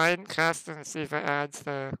 Try and cast and see if it adds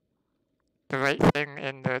the right thing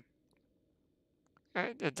in the...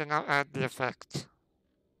 it did not add the effect.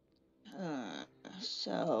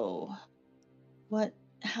 So, what?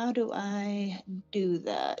 How do I do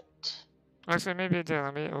that? Actually, maybe it did.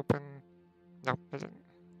 Let me open... Nope, it didn't.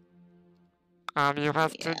 You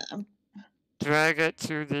have to drag it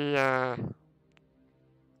to the,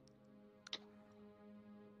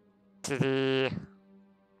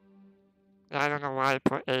 I don't know why I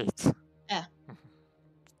put 8.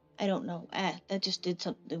 I don't know. That just did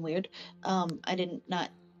something weird. I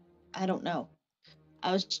don't know.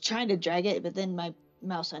 I was trying to drag it, but then my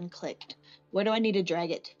mouse unclicked. Where do I need to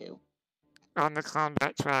drag it to? On the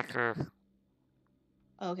combat tracker.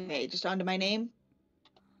 Okay, just onto my name?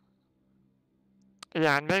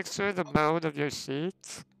 Yeah, and make sure the mode of your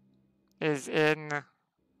sheet is in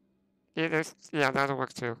either... Yeah, that'll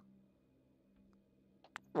work too.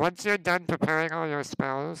 Once you're done preparing all your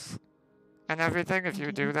spells and everything, if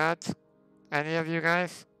you do that, any of you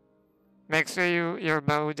guys, make sure your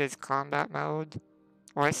mode is combat mode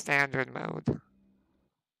or standard mode.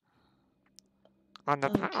 On the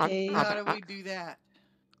Okay. How do we do that?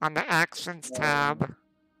 on the actions tab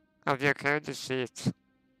of your character sheet,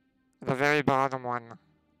 the very bottom one.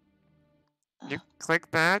 You click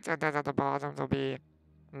that, and then at the bottom there'll be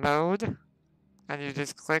mode, and you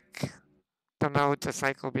just click the mode to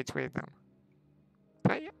cycle between them.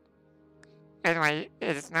 But anyway,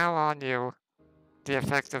 it is now on you, the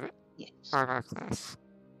effect of armor class.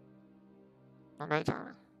 Alright,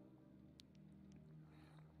 darling.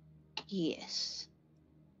 Yes.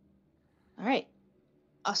 Alright.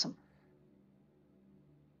 Awesome.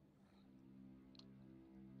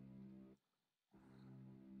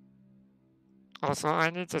 Also, I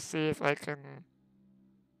need to see if I can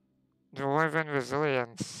Dwarven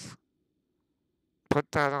Resilience.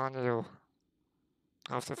 Put that on you.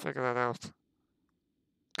 I'll have to figure that out.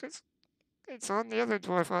 Because it's on the other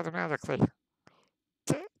dwarf automatically.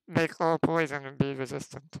 To make all poison and be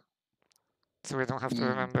resistant. So we don't have to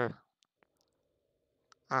remember.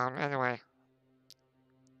 Anyway.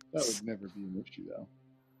 That would never be an issue, though.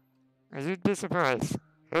 You'd be surprised.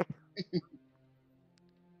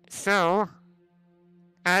 So,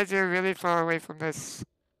 as you're really far away from this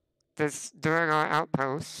Durgar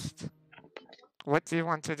outpost, what do you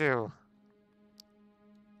want to do?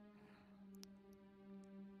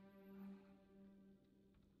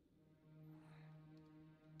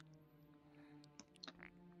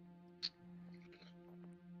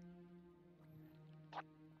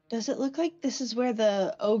 Does it look like this is where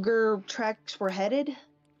the ogre tracks were headed?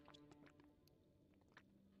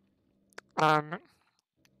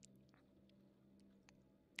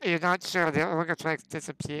 You're not sure. The ogre tracks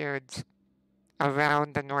disappeared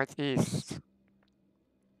around the northeast.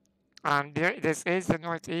 This is the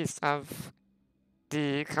northeast of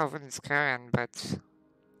the Covenant's Cairn, but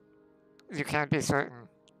you can't be certain.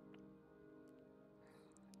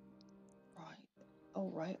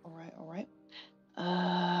 Right. All right.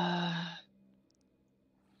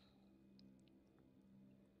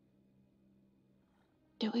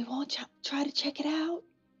 Do we want to try to check it out?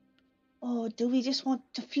 Or do we just want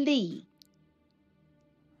to flee?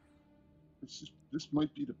 This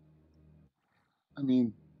might be the... I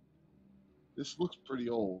mean, this looks pretty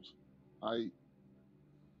old.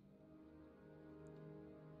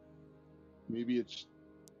 Maybe it's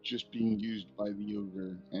just being used by the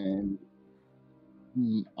ogre, and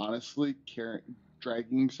honestly,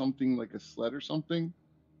 dragging something like a sled or something,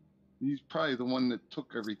 he's probably the one that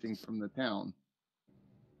took everything from the town.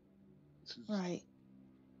 Right.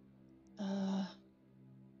 You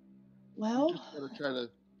Well, just gotta try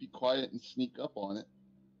to be quiet and sneak up on it.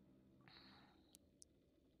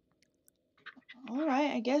 all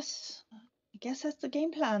right. I guess that's the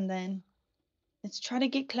game plan then. Let's try to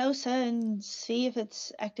get closer and see if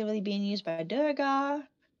it's actively being used by Durgar,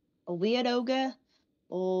 a weird ogre,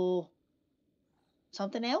 or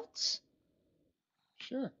something else.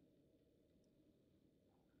 Sure.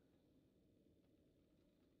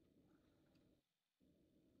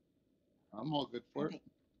 I'm all good for it.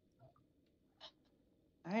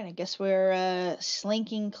 All right, I guess we're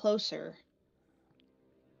slinking closer.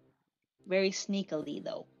 Very sneakily,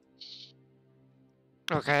 though.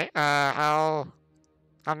 Okay, how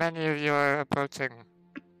many of you are approaching?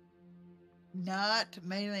 Not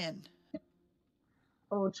Mialin.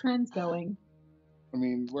 Oh, Trin's going. I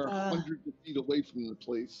mean, we're hundreds of feet away from the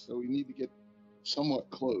place, so we need to get somewhat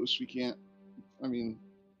close. We can't, I mean...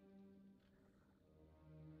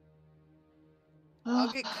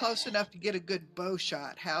 I'll get close enough to get a good bow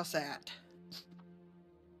shot. How's that?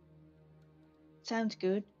 Sounds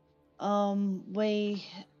good. We.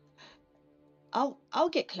 I'll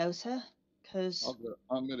get closer, cause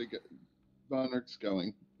I'm gonna get. Vonrick's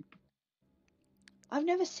going. I've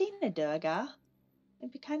never seen a Durgar.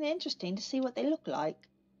 It'd be kind of interesting to see what they look like.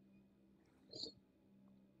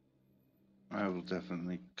 I will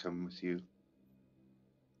definitely come with you.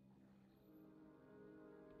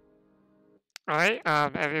 Alright,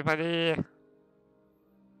 everybody.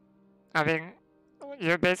 I mean,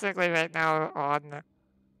 you're basically right now on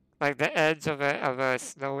like the edge of a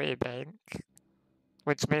snowy bank,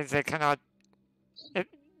 which means they cannot.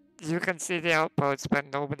 You can see the outposts, but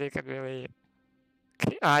nobody can really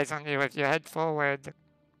keep eyes on you. If you head forward,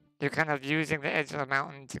 you're kind of using the edge of the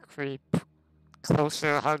mountain to creep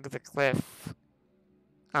closer, hug the cliff,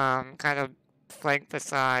 kind of flank the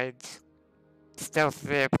sides,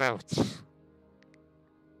 stealthily approach.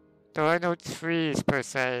 There are no trees per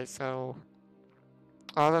se, so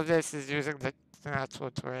all of this is using the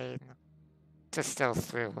natural terrain to stealth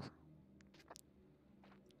through.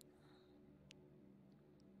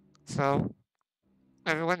 So,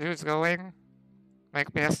 everyone who's going,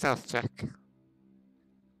 make me a stealth check.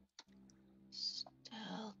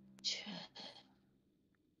 Stealth check.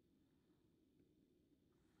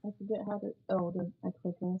 I forget how to. Oh, did I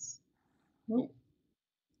click this? Nope.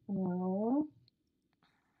 Oh.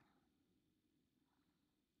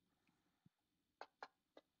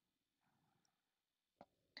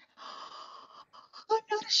 I'm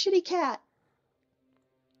not a shitty cat.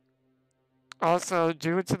 Also,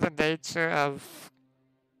 due to the nature of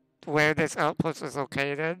where this outpost is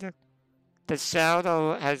located, the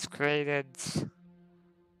shadow has created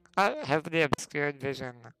a heavily obscured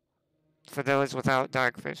vision for those without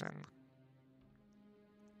dark vision.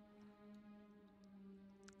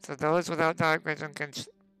 So those without dark vision can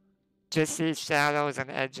just see shadows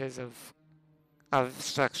and edges of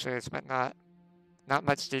structures, but not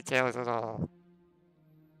much details at all.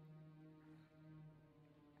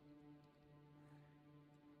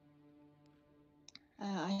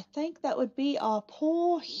 I think that would be our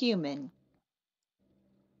poor human.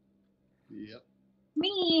 Yep.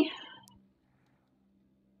 Me.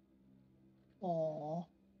 Aww.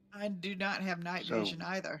 I do not have night So- vision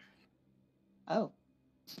either. Oh,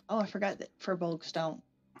 I forgot that furbolgs don't.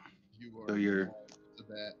 You are. So you're to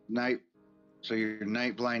that. night. So you're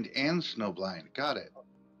night blind and snow blind. Got it.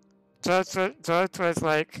 George was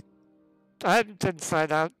like, I didn't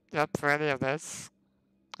sign up for any of this.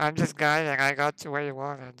 I'm just guiding. I got you where you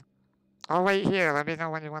wanted. I'll wait here. Let me know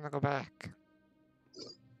when you want to go back.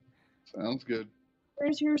 Sounds good.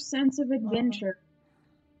 Where's your sense of adventure?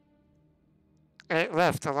 It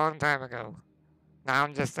left a long time ago. Now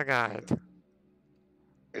I'm just a guide.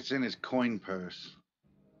 It's in his coin purse.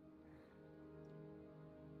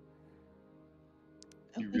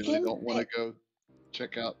 You We really can don't want to pay- go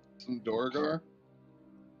check out some Dorgar?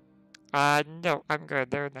 No, I'm good.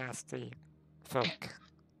 They're nasty folk.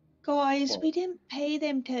 Guys, Well- we didn't pay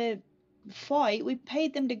them to fight. We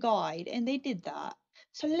paid them to guide, and they did that.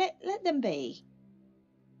 So let them be.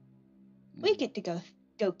 We get to go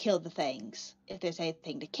kill the things if there's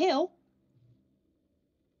anything to kill.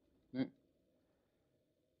 It's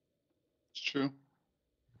true.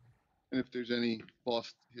 And if there's any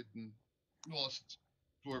lost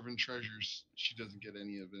dwarven treasures, she doesn't get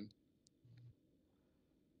any of them.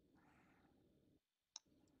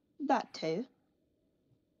 That too.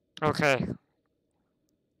 Okay.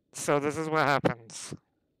 So this is what happens.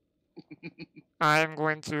 I'm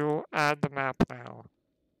going to add the map now.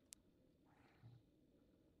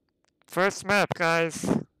 First map, guys.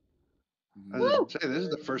 I was gonna say, this is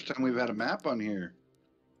the first time we've had a map on here.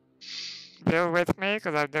 Bear with me,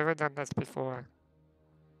 because I've never done this before.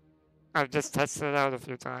 I've just tested it out a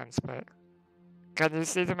few times, but... Can you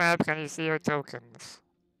see the map? Can you see your tokens?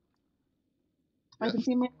 I can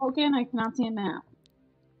see my token. I cannot see a map.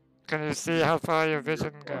 Can you see how far your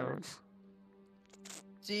vision goes?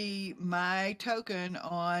 See my token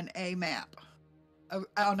on a map.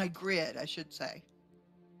 On a grid, I should say.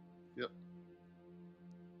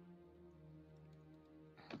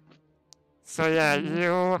 So yeah,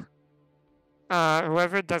 you...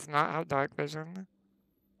 whoever does not have dark vision,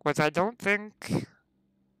 which I don't think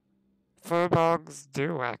furbolgs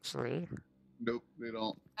do, actually. Nope, they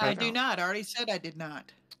don't. I don't. do not. I already said I did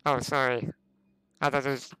not. Oh, sorry. I thought it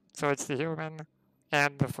was... So it's the human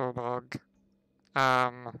and the furbolg.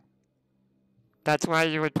 That's why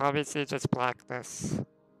you would probably see just blackness.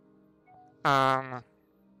 And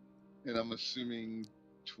I'm assuming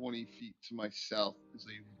 20 feet to my south is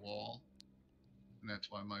a wall. And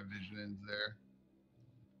that's why my vision ends there.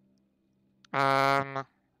 I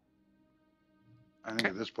think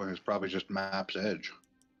at this point it's probably just map's edge.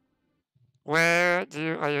 Where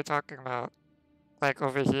are you talking about? Like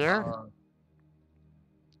over here?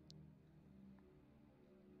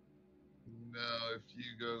 No, if you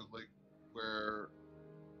go like where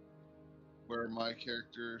my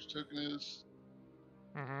character's token is,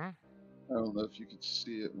 Mm-hmm. I don't know if you can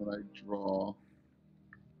see it when I draw,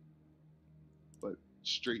 but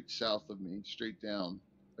straight south of me, straight down.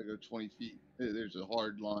 I go 20 feet. There's a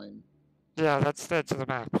hard line. Yeah, that's the edge of the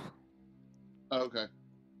map. Oh, okay.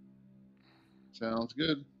 Sounds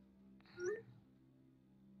good.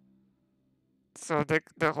 So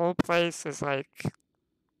the whole place is like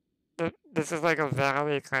this is like a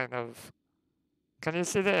valley kind of. Can you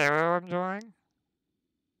see the arrow I'm drawing?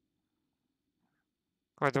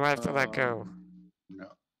 Or do I have to let go? No.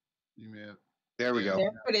 You may have. There we go.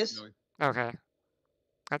 There it is. Okay.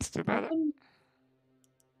 That's too bad.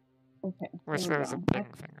 Okay, Wish there there we was a go. ping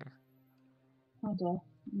finger. Had to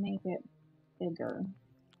make it bigger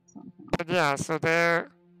somehow. But yeah, so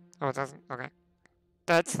there. Oh, it doesn't. Okay.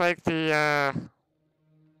 That's like the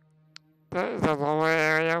lower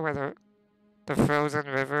area where the frozen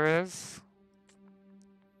river is.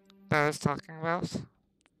 That I was talking about.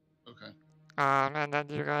 Okay. And then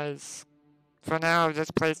you guys, for now, I've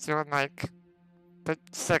just placed you on like the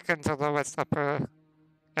second to lowest upper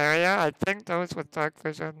area. I think those with dark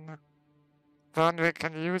vision. Vonrick,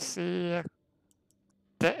 can you see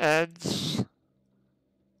the edge,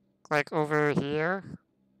 like over here?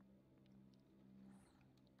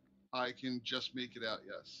 I can just make it out,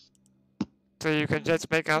 yes. So you can just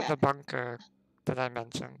make out Yeah. the bunker that I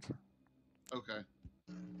mentioned. Okay.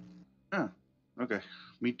 Oh, okay.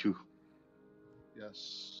 Me too.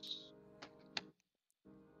 Yes.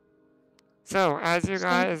 So as you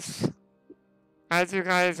guys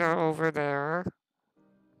are over there,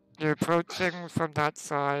 you're approaching from that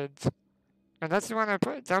side. Unless you want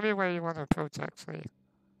to tell me where you want to approach. Actually,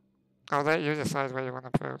 I'll let you decide where you want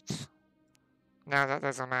to approach. Now that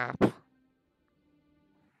there's a map.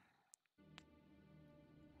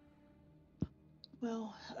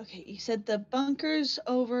 Well, okay, you said the bunker's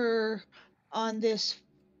over on this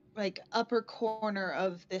like upper corner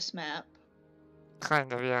of this map.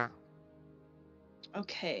 Kind of, yeah.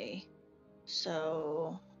 Okay.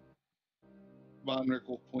 So Vonrick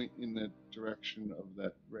will point in the direction of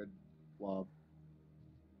that red blob.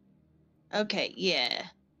 okay, yeah.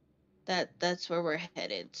 That's where we're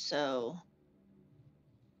headed. So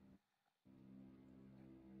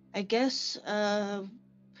I guess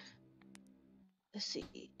let's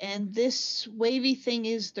see. And this wavy thing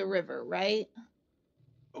is the river, right?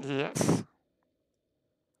 Yes.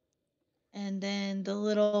 And then the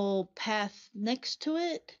little path next to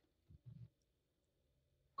it,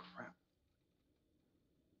 Crap.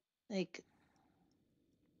 like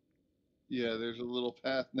Yeah, there's a little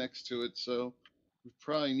path next to it, so we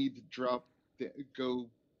probably need to go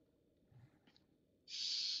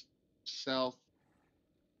southeast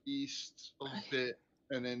a bit,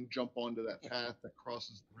 and then jump onto that path that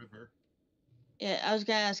crosses the river. yeah, I was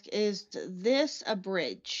gonna ask, is this a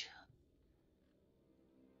bridge?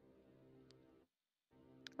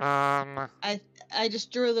 I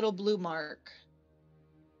just drew a little blue mark.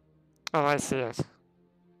 Oh, I see it.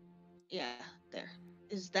 Yeah, there.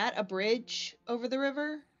 Is that a bridge over the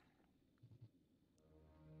river?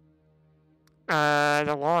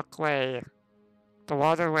 The walkway. The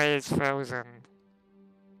waterway is frozen.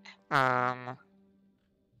 I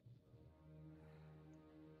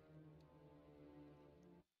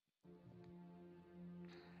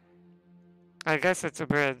guess it's a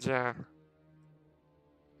bridge, yeah.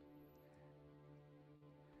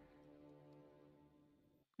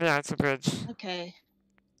 Yeah, it's a bridge. Okay.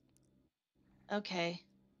 Okay.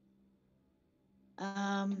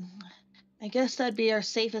 I guess that'd be our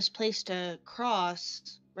safest place to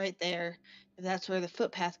cross, right there. If that's where the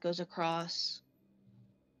footpath goes across.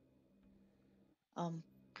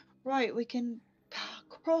 Right, we can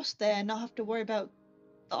cross there and not have to worry about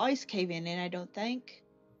the ice caving in, I don't think.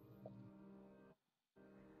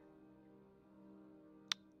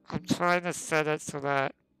 I'm trying to set it so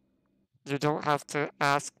that you don't have to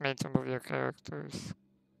ask me to move your characters.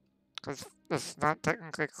 Because it's not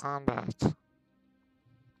technically combat.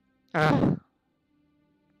 Ugh.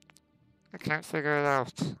 I can't figure it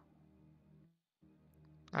out.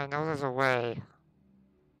 I know there's a way.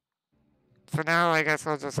 For now, I guess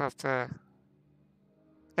I'll just have to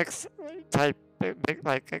type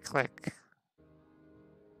like a click.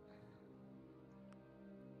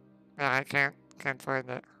 Yeah, I can't find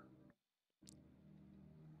it.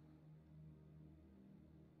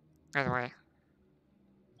 Anyway.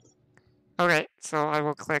 Okay, so I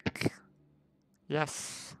will click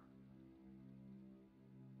yes.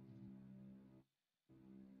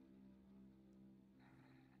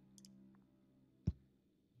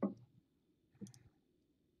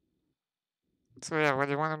 So yeah, when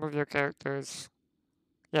you want to move your characters,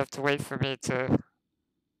 you have to wait for me to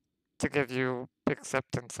give you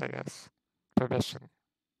acceptance, I guess. Permission.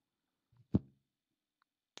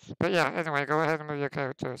 But yeah, anyway, go ahead and move your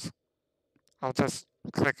characters. I'll just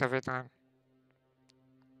click every time.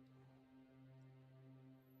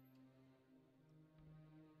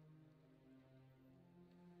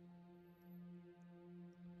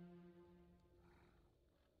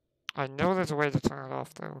 I know there's a way to turn it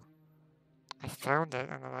off though. I found it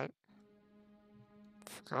and then I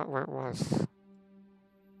forgot where it was.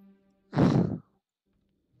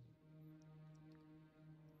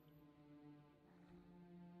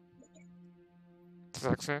 It's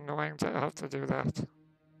actually annoying to have to do that.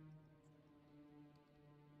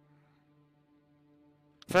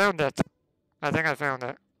 Found it! I think I found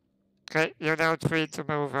it. Okay, you're now free to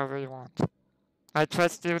move however you want. I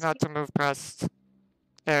trust you not to move past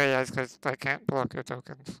areas because I can't block your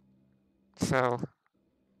tokens. So,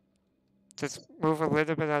 just move a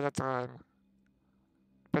little bit at a time.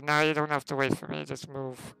 But now you don't have to wait for me, just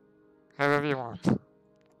move however you want.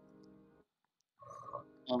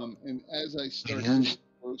 And as I start to And get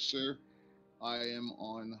closer, I am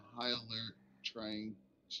on high alert, trying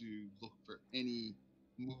to look for any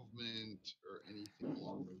movement or anything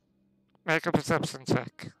along those. Make a perception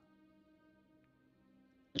check.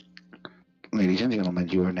 ladies and gentlemen,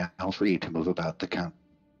 you are now free to move about the camp.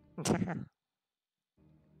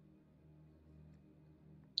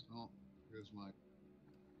 Oh, here's my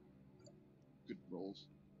good rolls.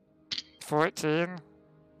 14.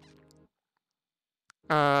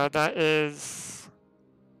 That is...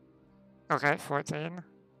 Okay, 14.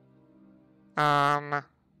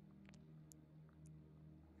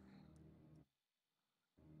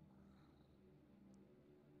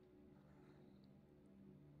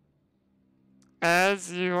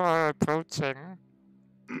 As you are approaching,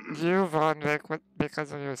 you, Vonrick,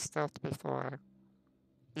 because of your stealth before,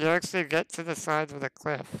 you actually get to the side of the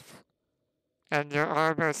cliff, and your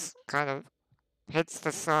armor kind of hits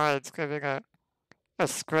the sides, giving a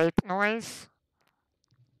scrape noise.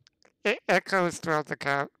 It echoes throughout the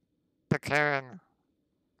cairn,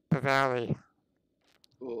 the valley.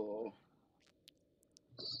 Oh.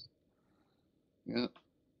 Yeah.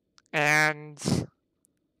 And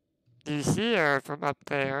you hear from up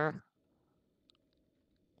there,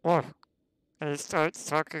 Dwarf, and he starts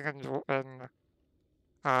talking in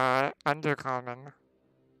Undercommon.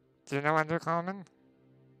 Do you know Undercommon?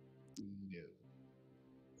 No.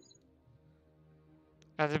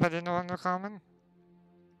 Anybody know Undercommon?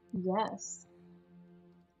 Yes.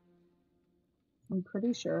 I'm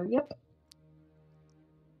pretty sure. Yep.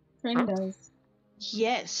 Trin Oh. does.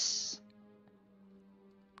 Yes.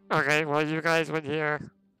 Okay, well, you guys would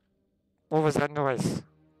hear. What was that noise?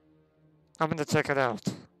 I'm gonna check it out.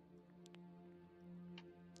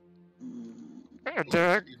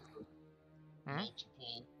 Derek? Hmm?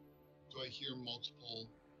 Multiple. Do I hear multiple,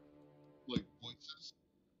 like, voices,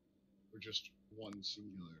 or just one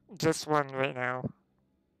singular? Just one right now.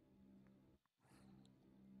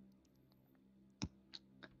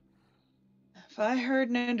 If I heard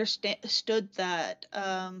and understood that,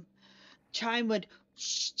 Chime would.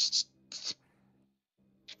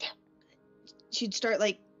 She'd start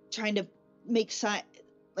like trying to make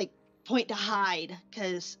like point to hide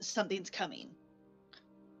because something's coming.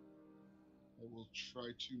 I will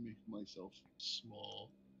try to make myself small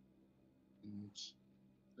and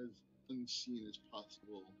as unseen as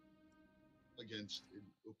possible against an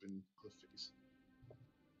open cliff face.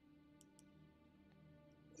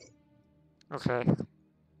 Okay.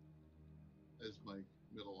 As my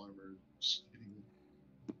metal armor is hitting.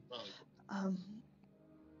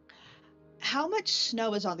 How much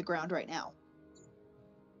snow is on the ground right now?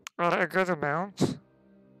 A good amount.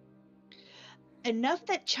 Enough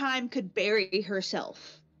that Chime could bury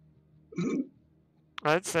herself.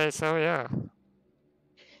 I'd say so, yeah.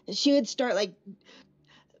 She would start like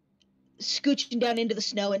scooching down into the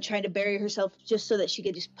snow and trying to bury herself just so that she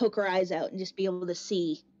could just poke her eyes out and just be able to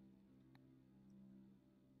see.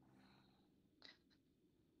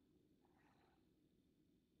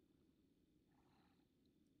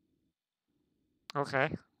 Okay.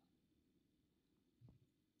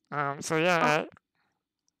 So yeah,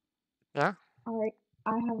 yeah? I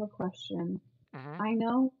have a question. Mm-hmm. I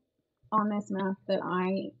know on this map that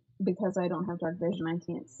because I don't have dark vision, I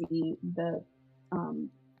can't see the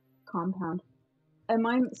compound. Am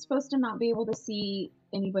I supposed to not be able to see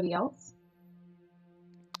anybody else?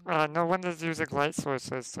 No one is using light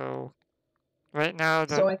sources, so right now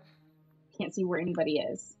So I can't see where anybody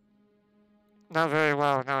is. not very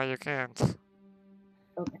well. No, you can't.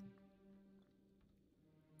 Okay.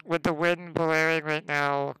 with the wind blaring right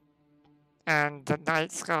now, and the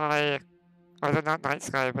night sky, or the not night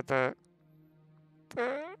sky, but the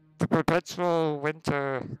perpetual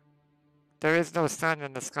winter. There is no sun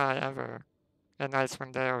in the sky ever in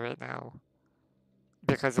Icewind Dale right now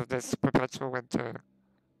because of this perpetual winter.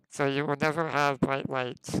 So you will never have bright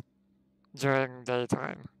lights during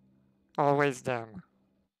daytime. Always dim.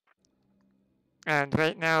 And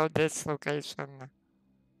right now, this location,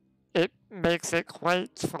 it makes it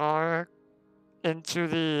quite far into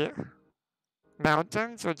the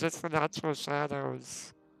mountains, or just the natural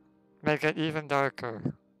shadows make it even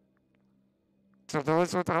darker. So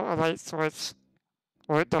those without a light source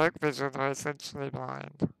or dark vision are essentially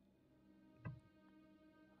blind.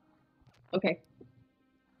 Okay.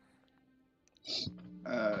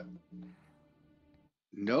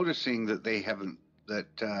 Noticing that they haven't, that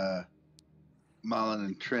Mialin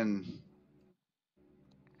and Trin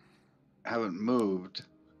haven't moved,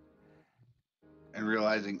 and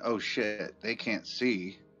realizing, oh shit, they can't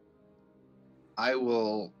see, I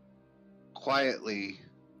will quietly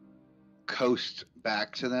coast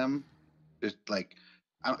back to them, just like,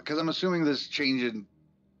 because I'm assuming this change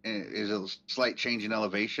is a slight change in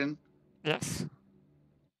elevation. Yes.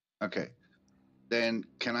 Okay. Then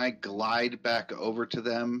can I glide back over to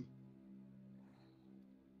them?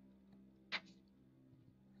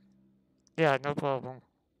 Yeah, no problem.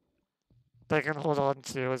 They can hold on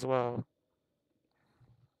to you as well.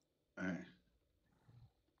 All right.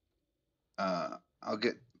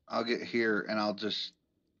 I'll get here, and I'll just.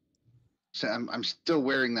 I'm still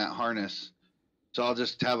wearing that harness, so I'll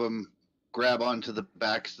just have them grab onto the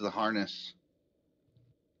backs of the harness,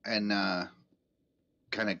 and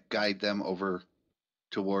kind of guide them over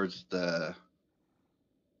towards the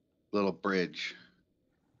little bridge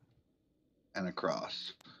and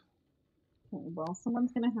across. Okay, well,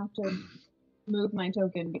 someone's gonna have to move my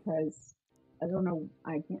token because I don't know.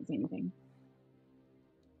 I can't see anything.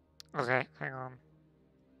 Okay, hang on.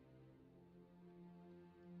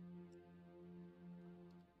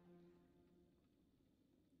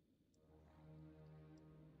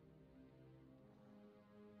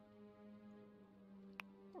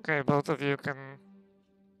 Okay, both of you can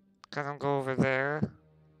kind of go over there.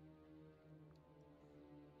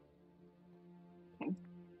 Okay.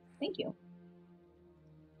 Thank you.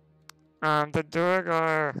 The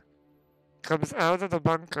Durgar comes out of the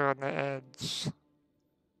bunker on the edge.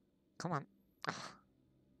 Come on. Ugh.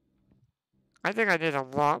 I think I need a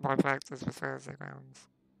lot more practice with fantasy grounds.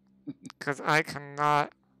 Because I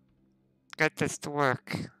cannot get this to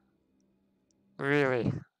work.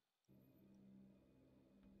 Really.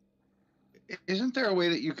 Isn't there a way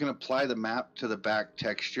that you can apply the map to the back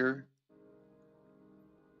texture?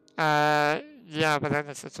 Yeah, but then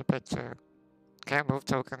it's just a picture. Can't move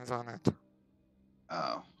tokens on it.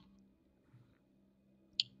 Oh.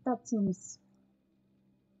 That seems.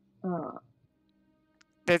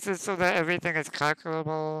 This is so that everything is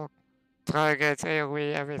calculable, targets,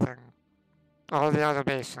 AoE, everything. All the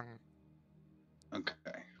automation.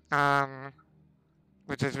 Okay.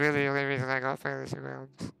 Which is really the only reason I got fantasy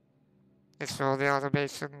grounds. It's for all the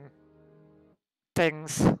automation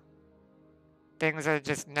things. Things I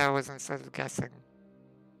just knows instead of guessing.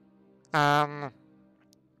 But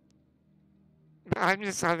I'm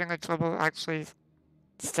just having a trouble actually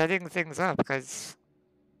setting things up because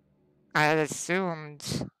I had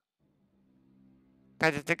assumed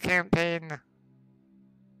that if the campaign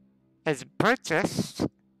is purchased,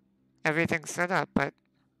 everything's set up, but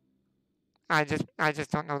I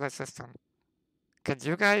just don't know the system. Could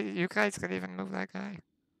you guys could even move that guy?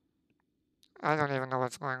 I don't even know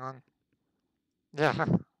what's going on. Yeah.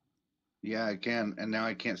 Yeah, I can, and now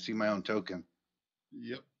I can't see my own token.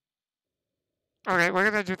 Yep. Okay, we're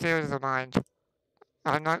gonna do Theories of the Mind.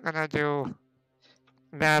 I'm not gonna do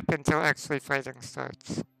map until actually fighting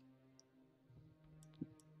starts.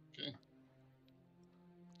 Okay.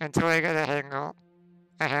 Until I get a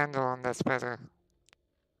handle on this better.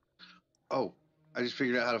 Oh, I just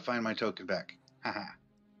figured out how to find my token back. Haha.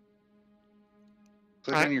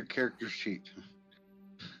 Click I- on your character sheet.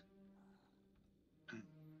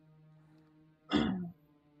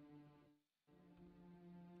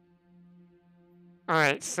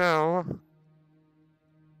 Alright, so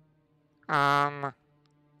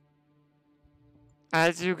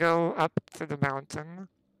as you go up to the mountain,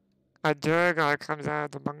 a Durgar comes out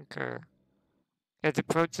of the bunker. It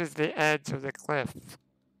approaches the edge of the cliff,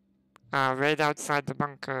 right outside the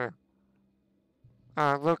bunker.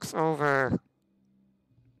 Looks over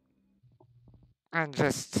and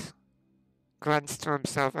just grunts to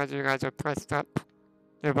himself as you guys are pressed up,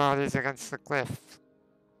 your bodies against the cliff.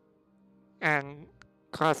 And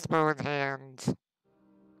crossbow in hand.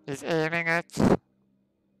 He's aiming it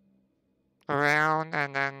around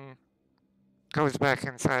and then goes back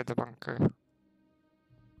inside the bunker.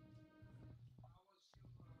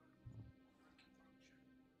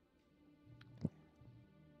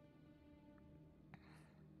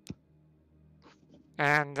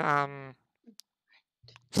 And,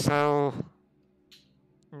 so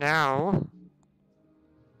now,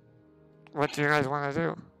 what do you guys want to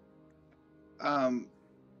do?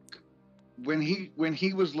 When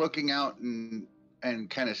he was looking out and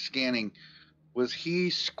kind of scanning, was he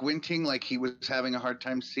squinting like he was having a hard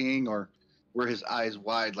time seeing, or were his eyes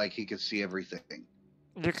wide like he could see everything?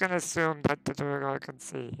 You can assume that the Duergar can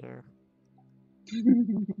see you.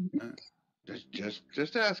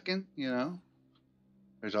 Just asking, you know.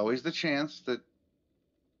 There's always the chance that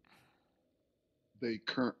They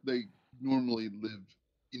normally live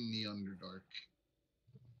in the Underdark.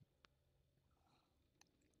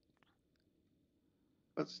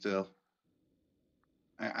 but still.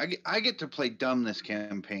 I get to play dumb this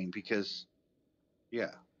campaign because,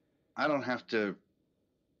 yeah, I don't have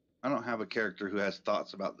a character who has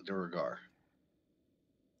thoughts about the Duergar.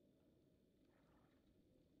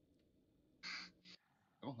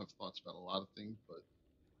 I don't have thoughts about a lot of things, but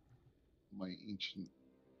my ancient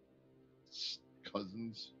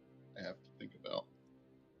cousins I have to think about.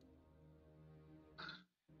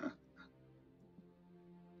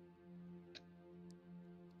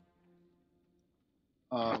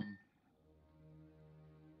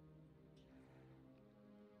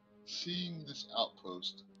 Seeing this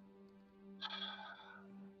outpost,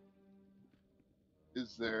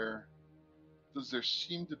 does there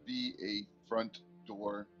seem to be a front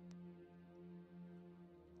door?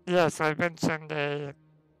 Yes, I mentioned a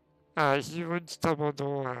huge double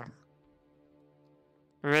door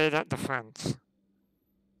right at the front.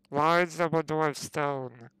 Large double door of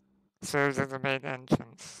stone serves as the main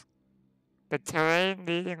entrance. The terrain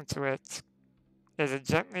leading to it is a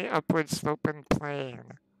gently upward sloping plain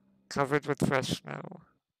covered with fresh snow.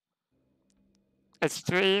 A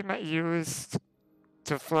stream used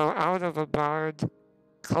to flow out of a barred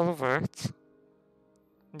culvert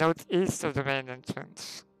northeast of the main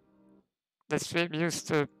entrance. The stream used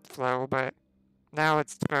to flow, but now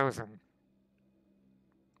it's frozen.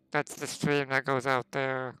 That's the stream that goes out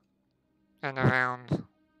there and around.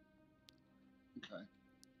 Okay.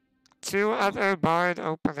 Two other barred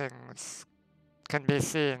openings can be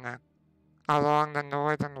seen along the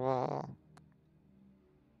northern wall.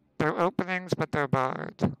 They're openings, but they're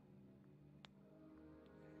barred.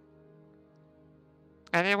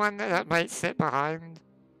 Anyone that might sit behind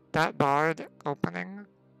that barred opening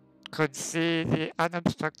could see the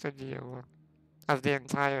unobstructed view of the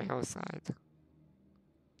entire hillside.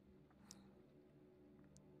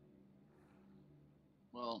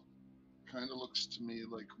 Well, kind of looks to me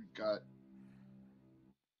like we've got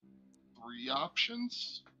 3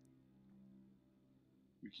 options.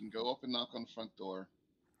 We can go up and knock on the front door.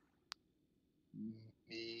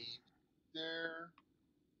 Maybe they're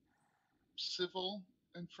civil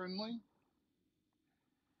and friendly.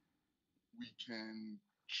 We can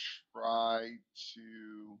try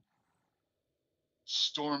to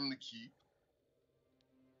storm the keep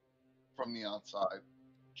from the outside.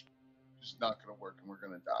 It's not going to work and we're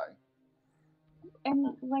going to die.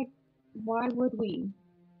 And, like, why would we?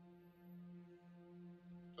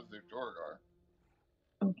 Because they're Dorgar.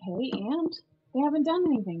 Okay, and they haven't done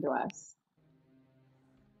anything to us.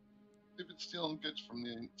 They've been stealing goods from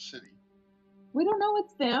the city. We don't know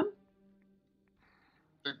it's them.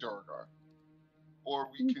 They're Dorgar. Or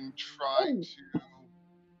we can try to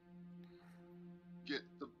get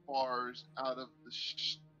the bars out of the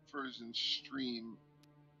frozen stream,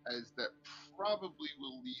 as that probably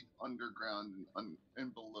will lead underground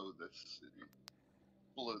and below the city,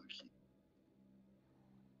 below the keep.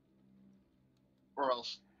 Or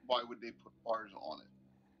else, why would they put bars on it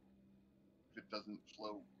if it doesn't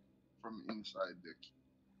flow from inside the keep?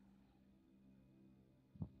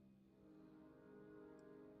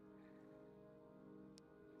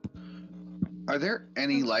 Are there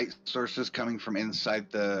any light sources coming from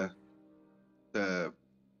inside the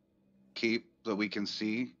keep that we can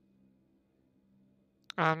see?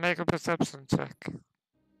 Make a perception check.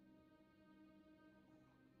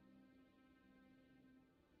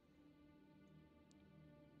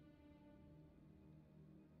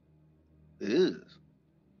 Ew.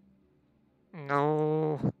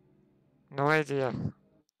 No idea.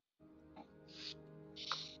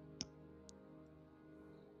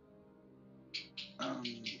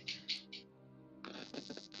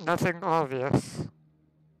 Nothing obvious.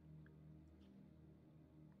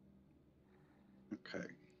 Okay.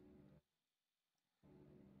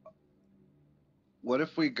 What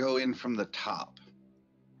if we go in from the top?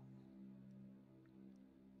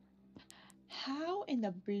 How in the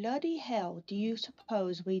bloody hell do you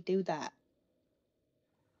suppose we do that?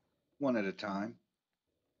 One at a time.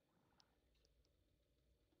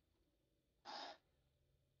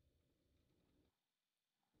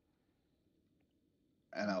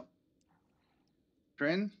 And I'll...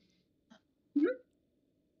 Trin? Mhm.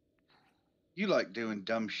 You like doing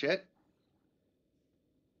dumb shit.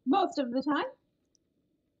 Most of the time,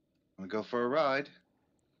 Wanna go for a ride?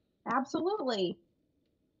 absolutely.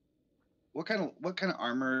 What kind of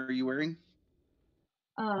armor are you wearing?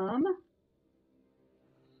 I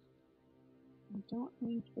don't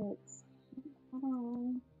think it's.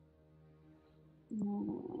 Hold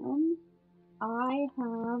on. I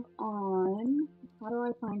have on. How do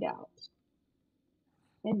I find out?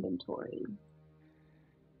 Inventory.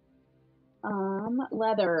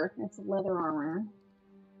 Leather. It's leather armor.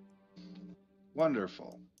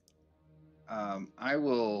 Wonderful. I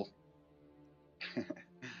will.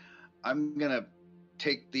 I'm gonna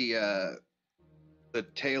take the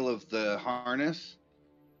tail of the harness,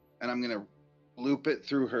 and I'm gonna loop it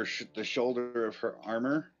through her the shoulder of her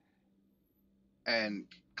armor, and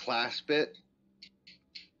clasp it.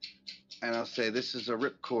 And I'll say, "This is a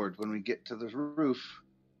ripcord. When we get to the roof,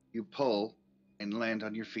 you pull and land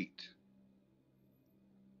on your feet."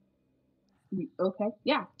 Okay.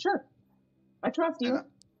 Yeah. Sure. I trust you.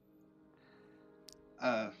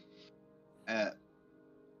 And,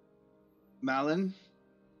 Mialin,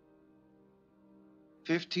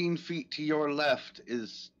 15 feet to your left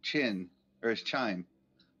is Chime.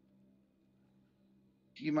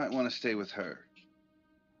 You might want to stay with her.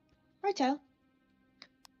 Righto.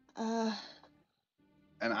 And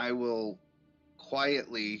I will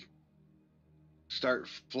quietly start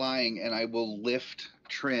flying, and I will lift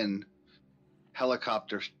Trin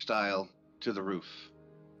helicopter style to the roof.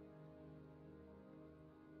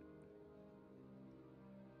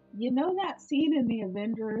 You know that scene in the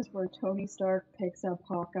Avengers where Tony Stark picks up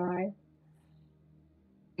Hawkeye?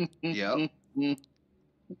 Yep.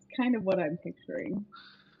 It's kind of what I'm picturing.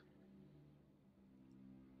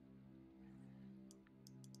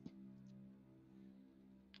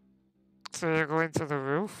 So you're going to the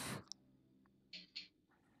roof?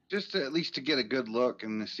 Just at least to get a good look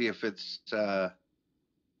and to see if it's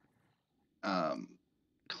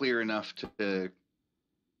clear enough to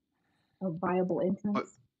A viable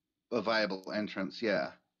entrance. a viable entrance.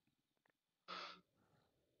 Yeah.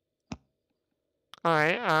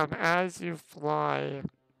 Alright, as you fly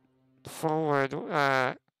forward,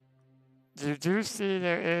 you do see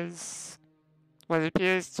there is what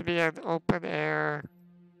appears to be an open air,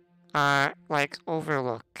 like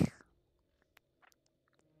overlook.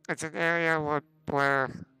 It's an area where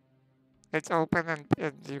it's open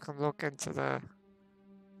and you can look into the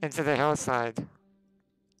hillside.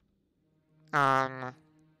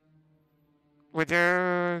 With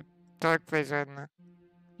your dark vision,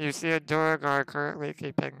 you see a Duergar currently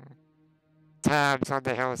keeping tabs on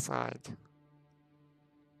the hillside.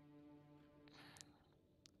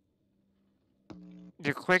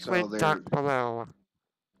 You quickly duck below,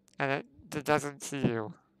 and it doesn't see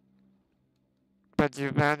you. But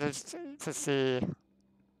you managed to see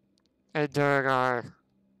a Duergar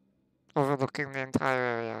overlooking the entire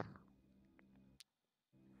area.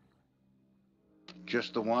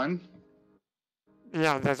 Just the one?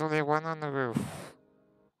 Yeah, there's only one on the roof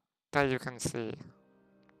that you can see.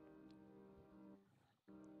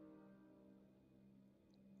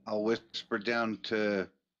 I'll whisper down to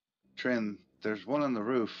Trin, "There's one on the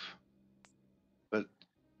roof, but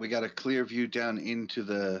we got a clear view down into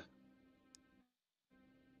the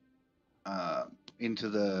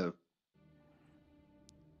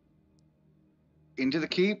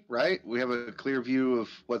keep, right? We have a clear view of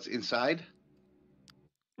what's inside."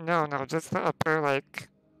 No, just the upper,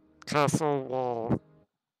 castle wall.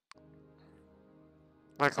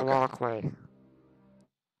 Like a walkway.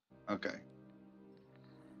 Okay.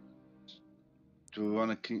 Do we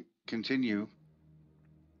want to continue,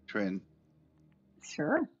 Trin?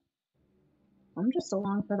 Sure. I'm just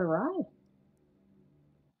along for the ride.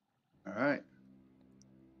 All right.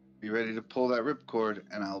 Be ready to pull that ripcord,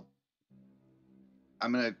 and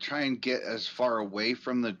I'm gonna try and get as far away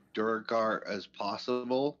from the Duergar as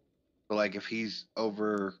possible. But like if he's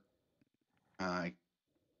over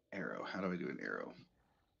arrow, how do I do an arrow?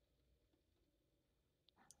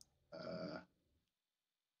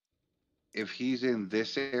 If he's in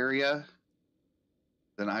this area,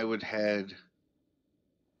 then I would head.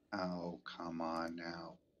 Oh, come on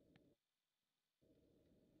now.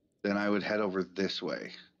 Then I would head over this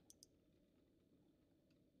way.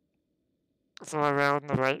 So around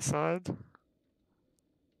the right side?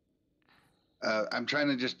 I'm trying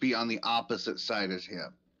to just be on the opposite side as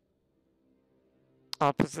him.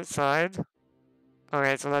 Opposite side?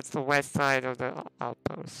 Okay, so that's the west side of the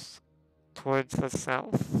outpost. Towards the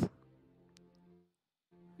south.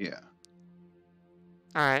 Yeah.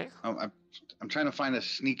 Alright. I'm trying to find a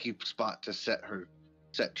sneaky spot to set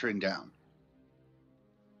Trin down.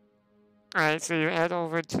 Alright, so you head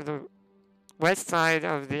over to the west side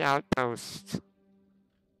of the outpost.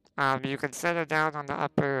 You can set her down on the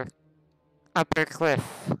upper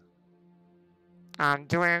cliff.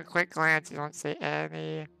 Doing a quick glance, you don't see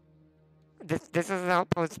any. This is an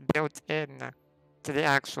outpost built in to the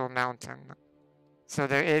actual mountain. So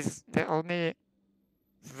there is the only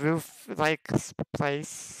roof-like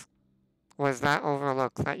place was that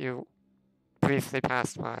overlook that you briefly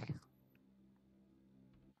passed by.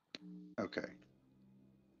 Okay.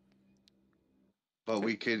 But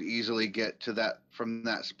we could easily get to that from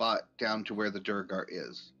that spot down to where the Durgar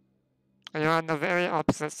is. You're on the very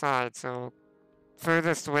opposite side, so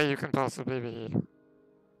furthest away you can possibly be.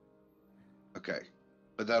 Okay.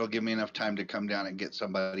 But that'll give me enough time to come down and get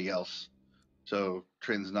somebody else. So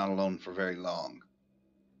Trin's not alone for very long.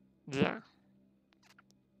 Yeah.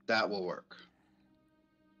 That will work.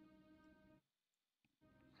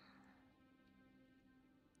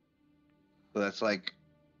 So that's like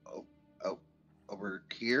over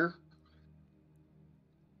here.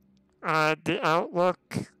 The outlook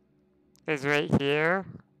is right here.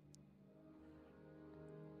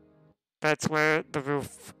 That's where the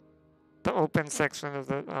roof, the open section of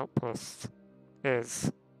the outpost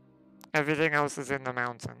is. Everything else is in the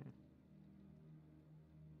mountain.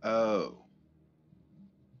 Oh.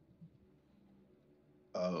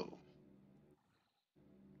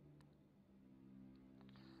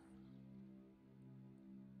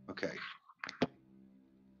 Okay.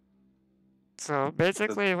 So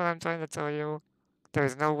basically what I'm trying to tell you,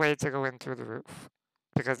 there's no way to go in through the roof.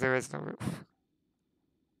 Because there is no roof.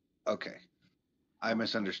 Okay. I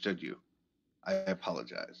misunderstood you. I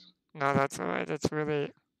apologize. No, that's alright. It's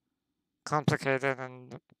really complicated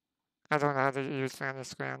and I don't know how to use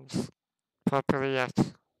Fantasgrams properly yet.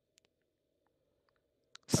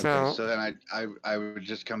 So, Okay, so then I would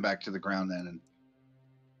just come back to the ground then and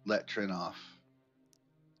let Trin off.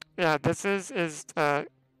 yeah, this is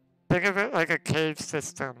think of it like a cave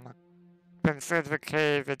system. But instead of a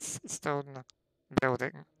cave, it's a stone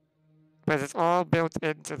building. But it's all built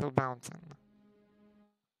into the mountain.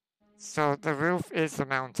 So the roof is the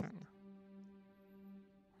mountain.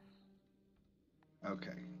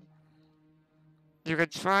 Okay. You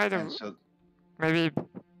could try to And so maybe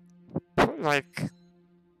like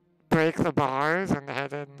break the bars and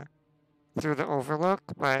head in through the overlook,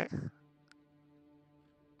 but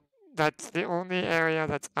that's the only area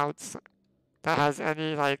that's outside that has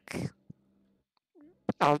any like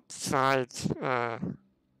outside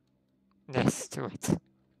ness to it.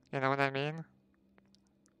 You know what I mean?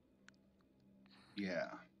 yeah.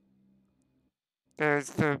 There's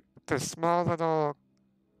the small little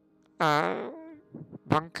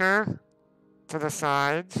bunker to the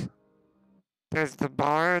side. There's the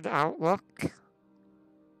barred outlook.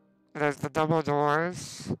 There's the double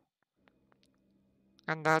doors.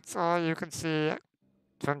 And that's all you can see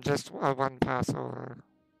from just a one pass over.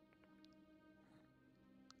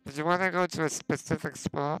 If you want to go to a specific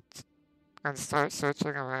spot and start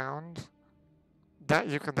searching around, that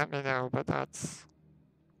you can let me know, but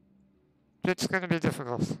it's going to be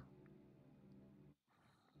difficult.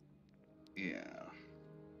 Yeah.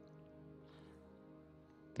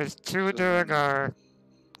 There's two So then- Duragar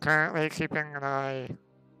currently keeping an eye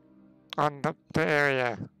on the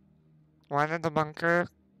area. One in the bunker,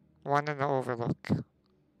 one in the overlook.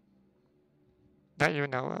 That you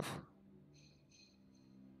know of.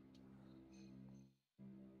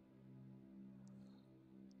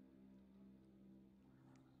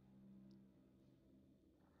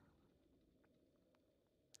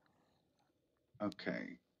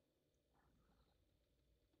 Okay.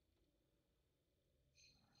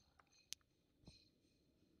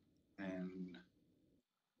 And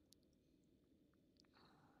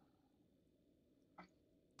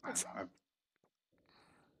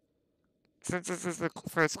Since this is the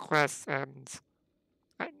first quest and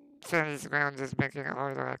Sanity's Ground is making it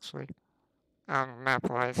harder actually,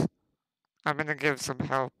 map-wise, I'm gonna give some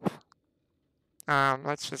help.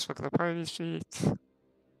 Let's just look at the party sheet.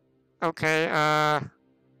 Okay,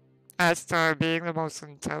 Ashtar being the most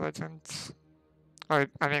intelligent,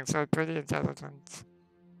 pretty intelligent.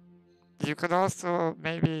 You could also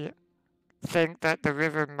maybe think that the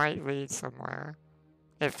river might lead somewhere,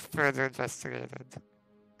 if further investigated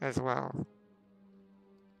as well.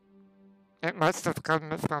 It must have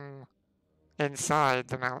come from inside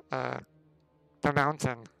the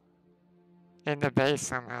mountain, in the base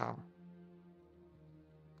somehow.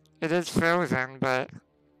 It is frozen, but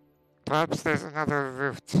perhaps there's another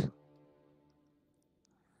route.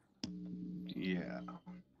 Yeah.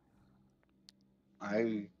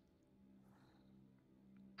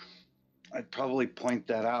 I'd probably point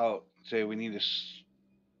that out, say we need to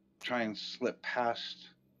try and slip past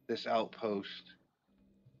this outpost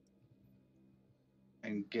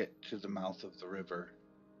and get to the mouth of the river,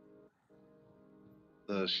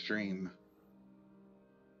 the stream.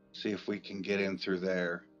 See if we can get in through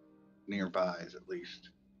there, nearby at least.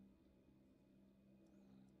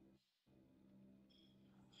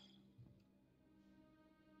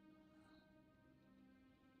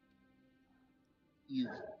 You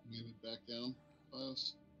made it back down,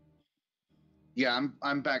 Miles? Yeah,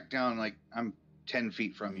 I'm back down, like I'm 10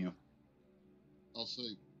 feet from you. I'll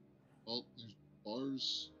say, well, there's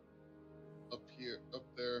bars up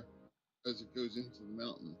there, as it goes into the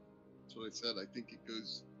mountain. That's what I said. I think it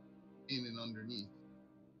goes in and underneath.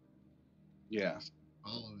 Yeah.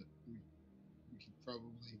 Follow it. We could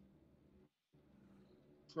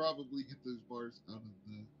probably get those bars out of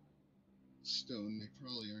the stone. They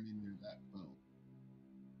probably aren't in there that well.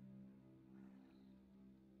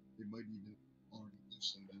 They might even already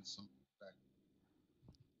loosened as something back.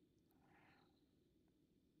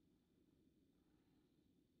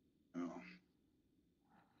 Oh.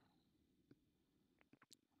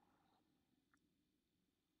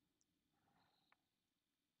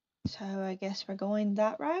 So I guess we're going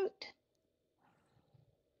that route.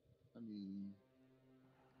 I mean,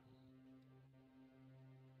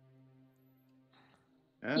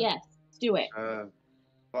 Yeah. Yes, do it.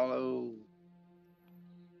 Follow.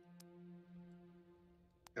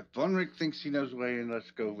 If Vonrick thinks he knows the way in,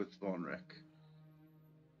 let's go with Vonrick.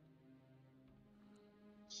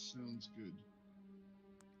 sounds good.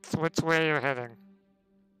 So which way you're heading?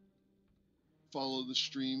 Follow the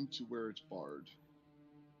stream to where it's barred.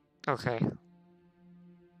 Okay.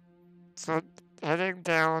 So heading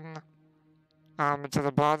down to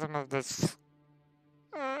the bottom of this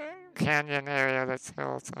canyon area that's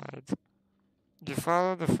hillside. You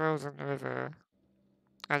follow the frozen river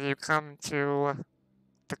and you come to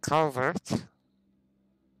the culvert,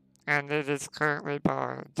 and it is currently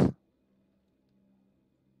barred.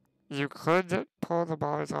 You could pull the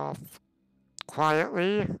bars off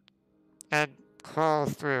quietly and crawl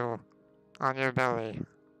through on your belly.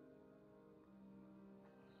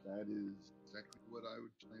 That is exactly what I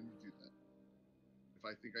would plan to do then. If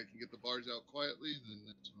I think I can get the bars out quietly, then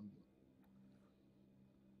that's what I'm doing.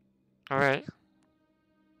 Alright.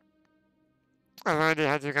 I've already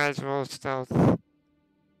had you guys roll stealth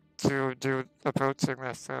to do approaching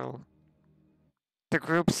this, so the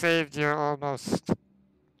group saved your almost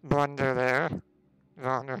blunder there,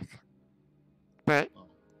 Vonrick. But Oh,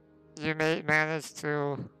 you may manage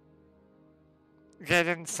to get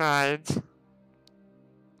inside,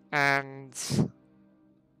 and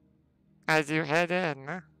as you head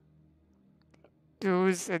in,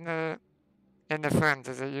 who's in the front?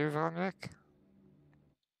 Is it you, Vonrick?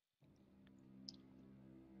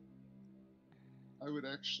 I would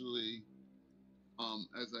actually,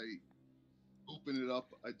 as I open it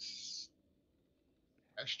up,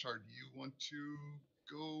 Ashtar, do you want to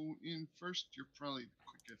go in first? You're probably the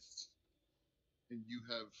quickest, and you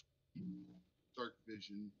have dark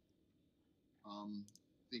vision.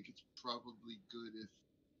 Think it's probably good if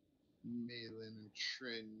Mialin and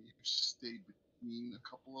Trin, you stay between a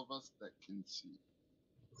couple of us that can see.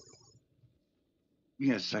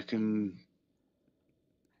 Yes, I can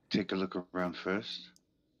take a look around first.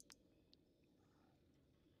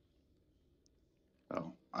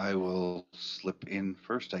 Oh, I will slip in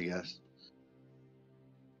first, I guess.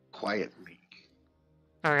 Quietly.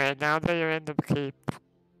 Okay, now that you're in the keep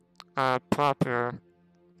proper,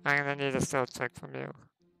 I'm gonna need a stealth check from you.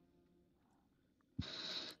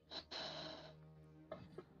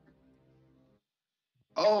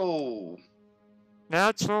 Oh!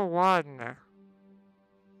 Natural 1.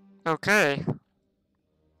 Okay.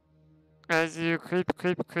 As you creep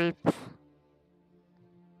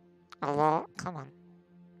along. Come on.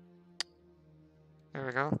 There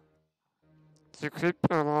we go. You creep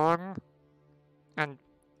along and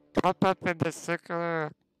pop up in this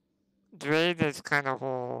circular drainage kind of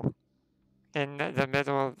hole in the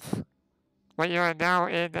middle of what you are now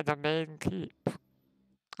in the main keep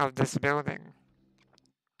of this building.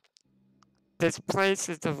 This place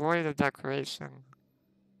is devoid of decoration.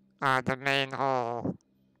 The main hall.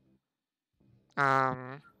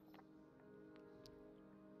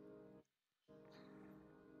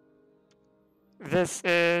 This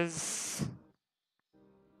is...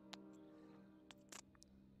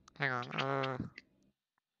 Hang on,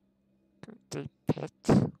 deep pit.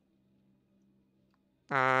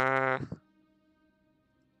 Yeah.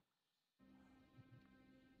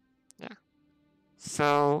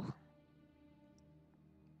 So,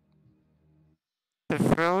 the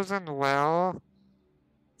frozen well,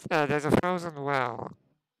 there's a frozen well,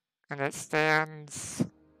 and it stands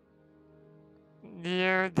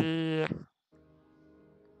near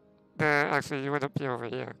actually you wouldn't be over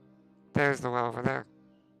here. There's the well over there.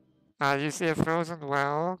 You see a frozen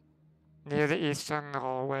well near the eastern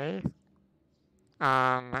hallway.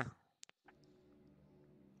 Those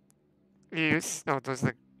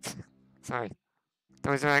are sorry.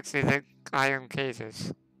 Those are actually the iron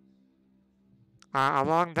cages.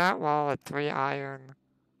 Along that wall are 3 iron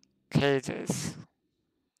cages.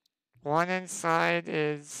 One inside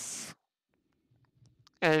is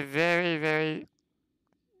a very, very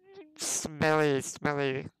smelly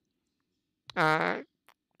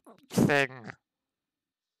thing.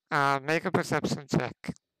 Make a perception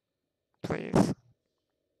check, please.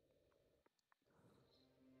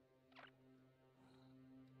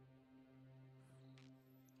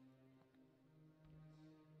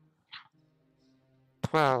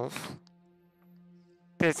 "12.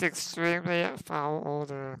 This extremely foul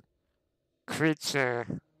odor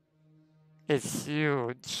creature is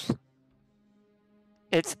huge.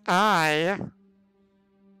 Its eye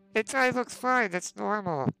looks fine, it's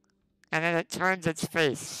normal. And then it turns its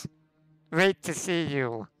face right to see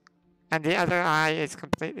you. And the other eye is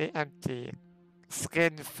completely empty,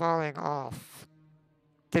 skin falling off.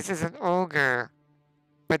 This is an ogre,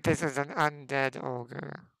 but this is an undead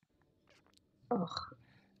ogre. Ugh.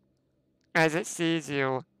 As it sees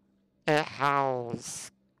you, it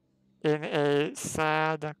howls in a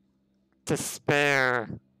sad despair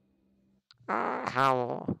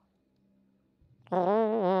howl.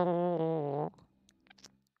 Oh.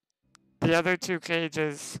 The other 2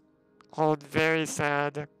 cages hold very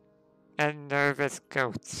sad and nervous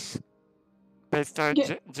goats. They start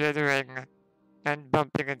jittering and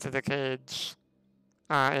bumping into the cage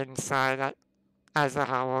inside as the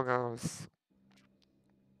howl goes.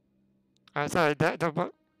 Sorry,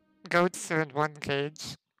 the goats are in 1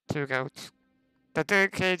 cage, 2 goats. The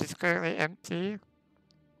 3rd cage is currently empty.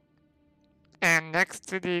 And next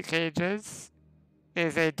to the cages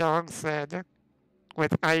is a dog sled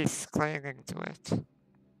with ice clinging to it.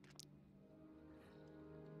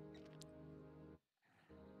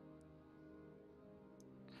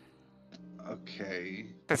 Okay.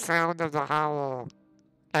 The sound of the howl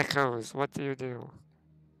echoes. What do you do?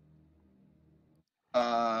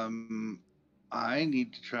 I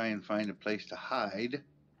need to try and find a place to hide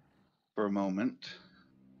for a moment.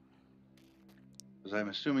 Because I'm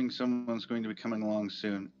assuming someone's going to be coming along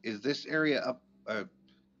soon. Is this area up?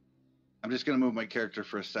 I'm just going to move my character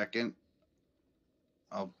for a second.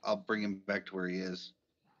 I'll bring him back to where he is.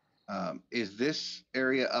 Is this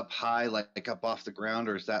area up high, like up off the ground,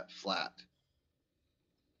 or is that flat?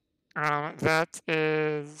 That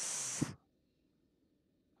is...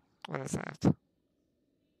 What is that?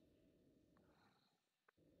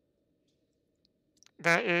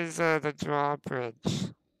 That is the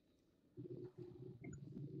drawbridge.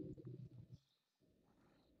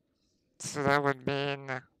 So that would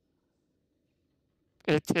mean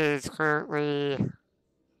it is currently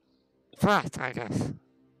flat, I guess.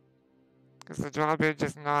 Because the drawbridge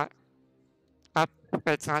is not up,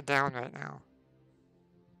 it's not down right now.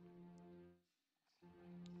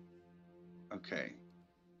 Okay.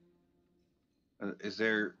 Is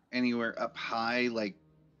there anywhere up high, like,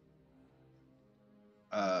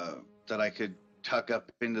 that I could tuck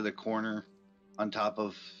up into the corner on top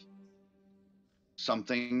of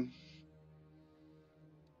something?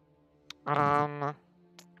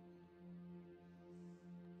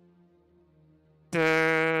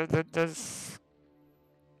 There's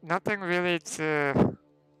nothing really to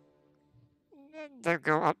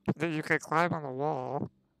go up that you could climb on the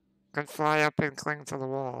wall. You can fly up and cling to the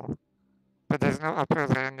wall. But there's no upper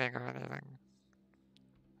landing or anything.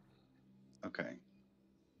 Okay.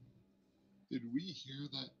 Did we hear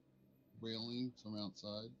that wailing from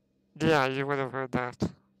outside? Yeah, you would have heard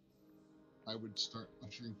that. I would start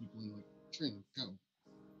ushering people in, like, Trin, go.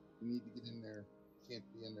 We need to get in there. Can't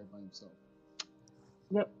be in there by himself.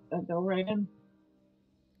 Yep, I'll go right in.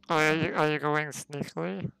 Oh, are you going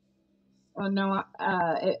sneakily? Oh no,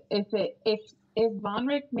 if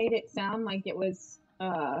Vonrick made it sound like it was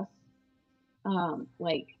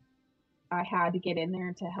like I had to get in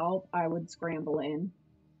there to help, I would scramble in.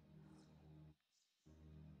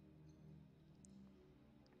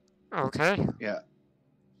 Okay. Yeah.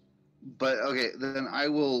 But okay, then I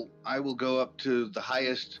will go up to the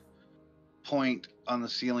highest point on the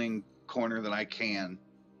ceiling corner that I can,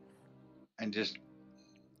 and just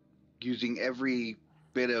using every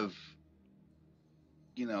bit of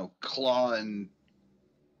claw and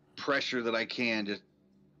pressure that I can, just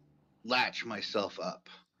latch myself up.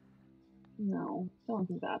 No, don't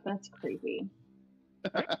do that. That's creepy.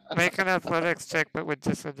 Make an athletics check, but with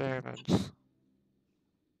disadvantage.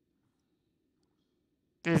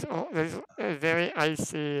 These are very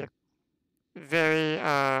icy, very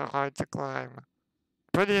hard to climb.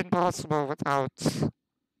 Pretty impossible without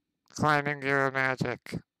climbing your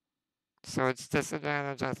magic. So it's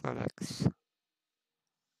disadvantage athletics.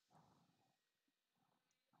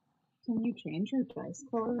 Can you change your dice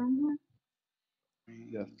color on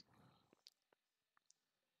Yes.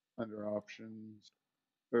 Under options.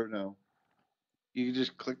 Or no. You can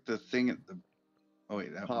just click the thing at the. Oh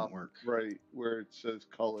wait, that Top won't work. right where it says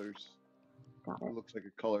colors. here? Got It it. looks like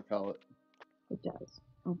a color palette. It does.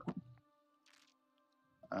 Okay.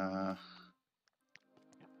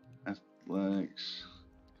 Athletics.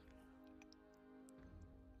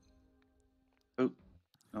 Oh,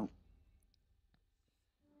 no.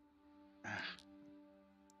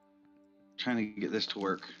 Trying to get this to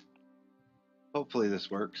work. Hopefully this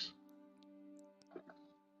works.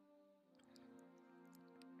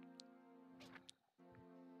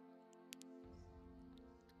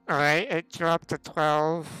 Alright, it dropped to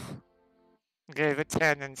 12. Gave it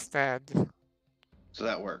 10 instead. So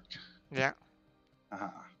that worked. Yeah. Uh-huh.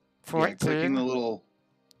 14. Yeah,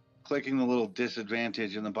 clicking the little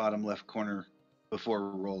disadvantage in the bottom left corner before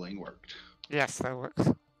rolling worked. Yes, that works.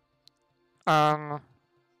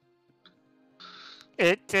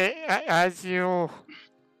 As you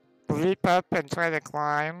leap up and try to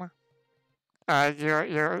climb,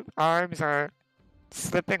 your arms are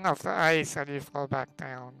slipping off the ice and you fall back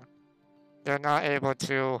down. You're not able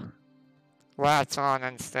to latch on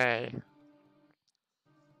and stay.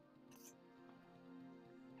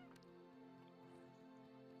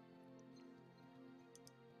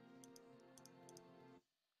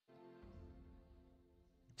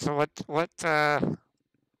 So what are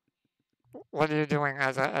you doing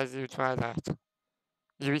as you try that?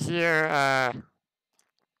 You hear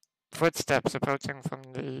footsteps approaching from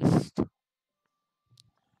the east.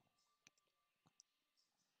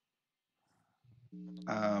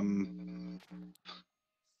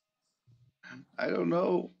 I don't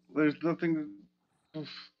know. There's nothing. I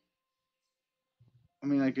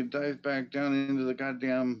mean, I could dive back down into the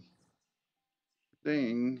goddamn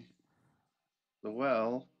thing, the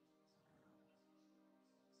well.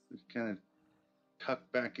 Just kind of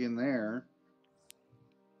tuck back in there.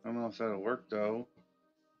 I don't know if that'll work though.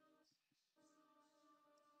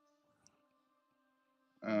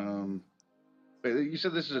 Wait, you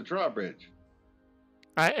said this is a drawbridge,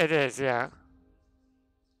 It is, yeah.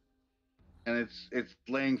 and it's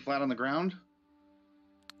laying flat on the ground.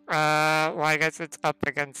 Well, I guess it's up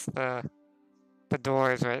against the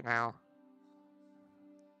doors right now.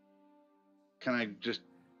 Can I just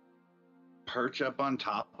perch up on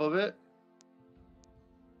top of it?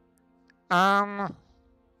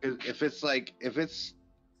 If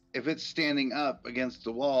it's standing up against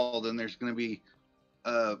the wall, then there's going to be,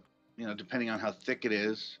 depending on how thick it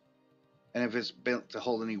is, and if it's built to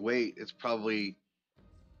hold any weight, it's probably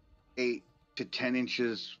 8 to 10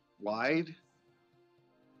 inches wide,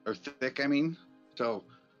 or thick. I mean, so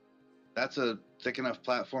that's a thick enough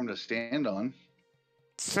platform to stand on.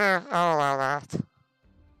 Sure, I'll allow that.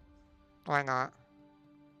 Why not?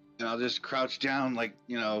 And I'll just crouch down like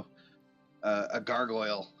a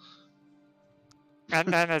gargoyle. And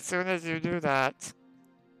then as soon as you do that,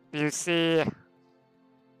 you see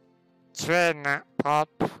Trin pop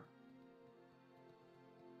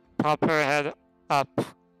her head up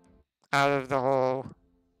out of the hole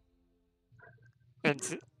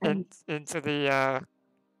into the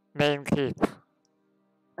main keep.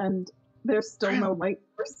 And there's still no light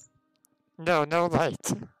source. No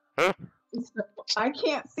light. I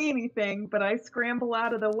can't see anything, but I scramble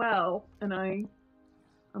out of the well, and I'm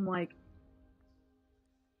like,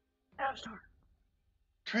 Ashtar,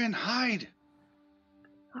 Trin, hide!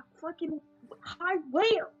 fucking hide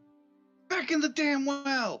where? Back in the damn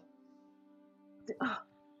well!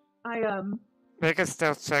 Make a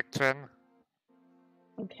stealth check, Trin.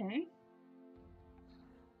 Okay.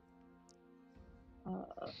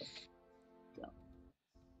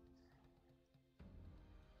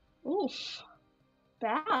 Oof.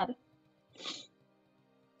 Bad.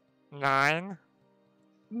 9.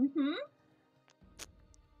 Mm-hmm.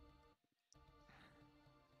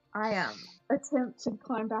 I am. attempt to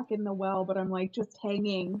climb back in the well, but I'm like just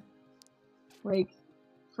hanging, like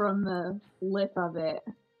from the lip of it,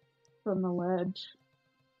 from the ledge.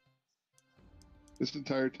 This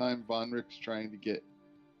entire time, Vonrick's trying to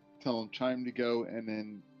telling Chime to go, and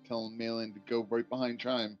then telling Mialin to go right behind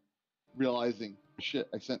Chime, realizing, shit,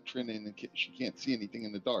 I sent Trin in and she can't see anything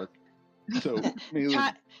in the dark. So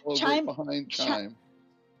Mialin right behind Chime.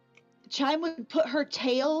 Chime would put her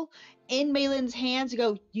tail in Malin's hands and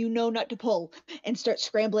go, "You know not to pull," and start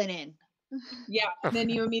scrambling in. Yeah, and then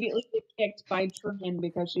you immediately get kicked by Trin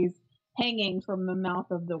because she's hanging from the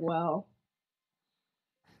mouth of the well.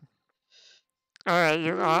 Alright,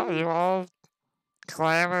 you all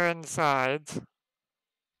clamber inside.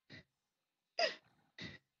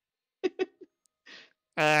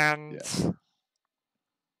 And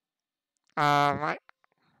I'm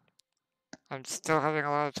still having a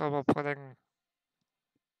lot of trouble putting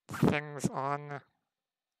things on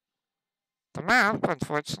the map,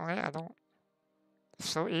 unfortunately. It's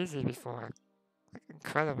so easy before. Like,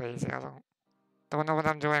 incredibly easy. I don't know what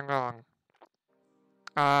I'm doing wrong.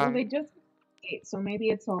 Well, they just ate, so maybe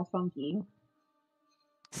it's all funky.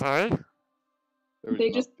 Sorry?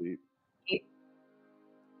 They just ate.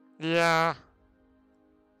 Yeah.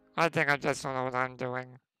 I think I just don't know what I'm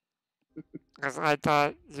doing. Because I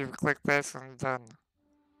thought you click this and done.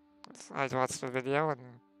 So I watched the video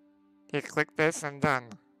and you click this and done.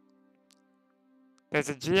 There's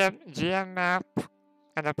a GM map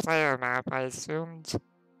and a player map. I assumed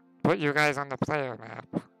put you guys on the player map.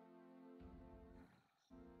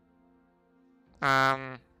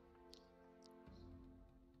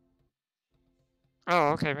 Oh,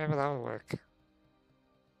 okay, maybe that'll work.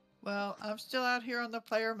 Well, I'm still out here on the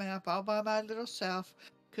player map all by my little self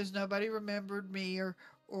because nobody remembered me and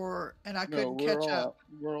I couldn't catch up.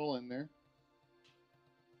 We're all in there.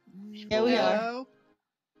 Yeah, we are.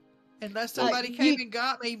 Unless somebody came and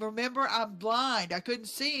got me. Remember, I'm blind. I couldn't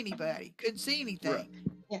see anybody. Couldn't see anything.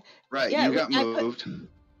 Right. You got moved.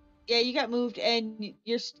 Yeah, you got moved, and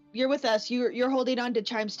you're with us. You're holding on to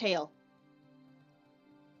Chime's tail.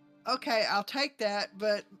 Okay, I'll take that,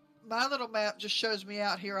 but my little map just shows me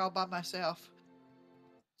out here all by myself.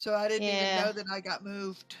 So I didn't even know that I got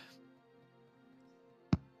moved.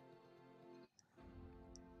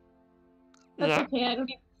 That's okay, I don't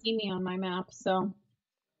even see me on my map, so.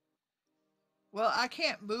 Well, I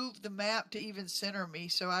can't move the map to even center me,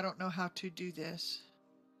 so I don't know how to do this.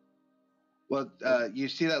 Well, you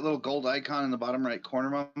see that little gold icon in the bottom right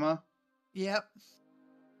corner, Mama? Yep.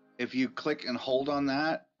 If you click and hold on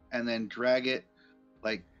that, and then drag it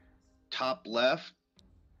like top left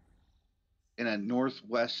in a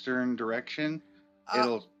northwestern direction,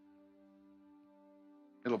 it'll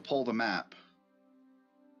pull the map.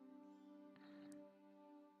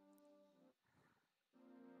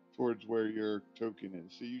 Towards where your token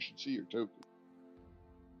is. So you should see your token.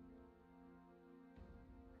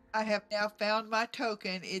 I have now found my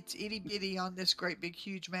token. It's itty bitty on this great big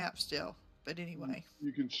huge map still. But anyway.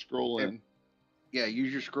 You can scroll in. Yeah,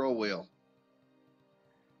 use your scroll wheel.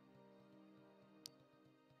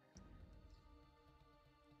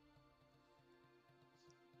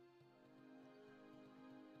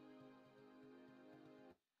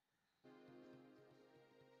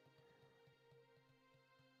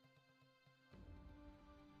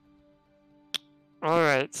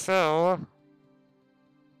 Alright, so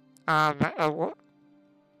a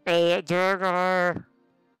Durgar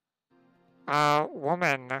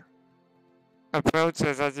woman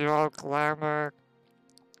approaches as you all clamber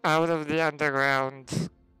out of the underground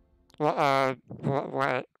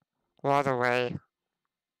waterway,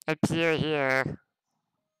 appear here,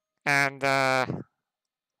 and the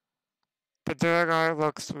Durgar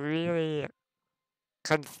looks really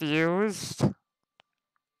confused,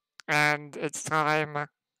 and it's time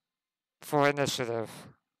for initiative.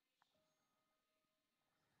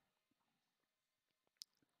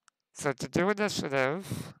 So to do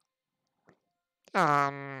initiative,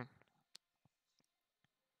 oh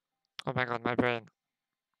my god, my brain.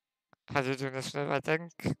 How do you do initiative? I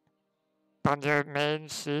think on your main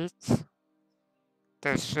sheet,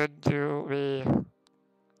 there should be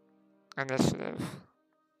initiative.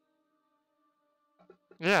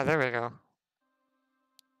 Yeah, there we go.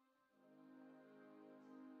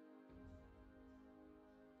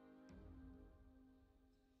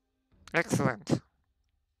 Excellent.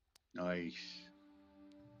 Nice.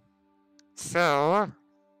 So,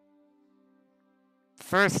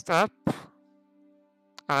 first up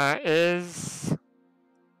is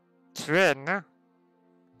Trin.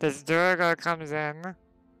 This Durgar comes in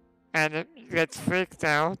and it gets freaked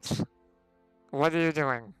out. What are you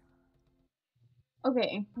doing?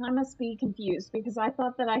 Okay, I must be confused because I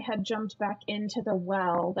thought that I had jumped back into the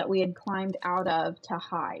well that we had climbed out of to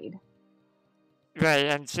hide. Right,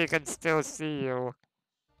 and she can still see you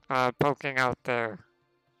poking out there.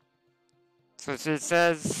 So she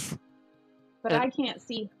says, But I can't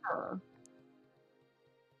see her.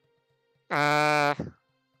 Because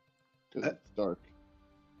it's dark.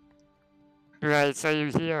 Right, so you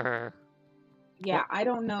hear her. Yeah, I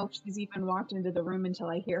don't know if she's even walked into the room until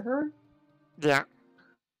I hear her. Yeah.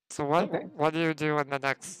 So what Okay. what do you do in the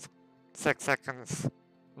next 6 seconds,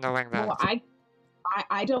 knowing that? Well,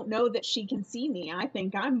 I don't know that she can see me. I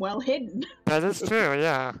think I'm well hidden. That is true,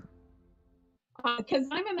 yeah. Because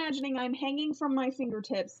I'm imagining I'm hanging from my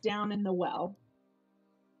fingertips down in the well.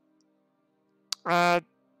 Kind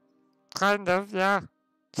of, yeah.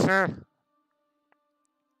 Sure.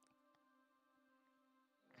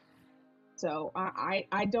 So I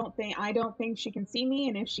don't think she can see me,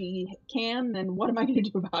 and if she can, then what am I going to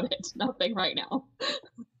do about it? Nothing right now.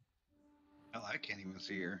 Hell, I can't even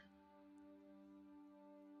see her.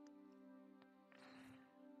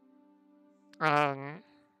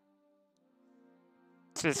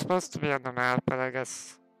 She's supposed to be on the map, but I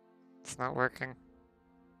guess it's not working.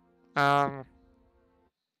 Can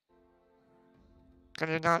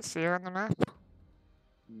you not see her on the map?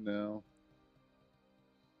 No.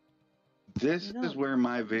 This is where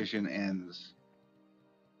my vision ends.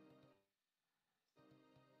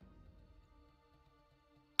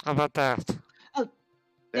 How about that? Oh,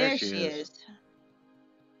 there she is.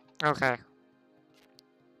 Okay.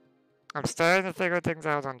 I'm starting to figure things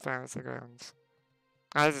out on Fantasy Grounds.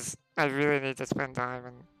 I really need to spend time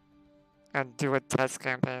and do a test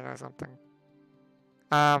campaign or something.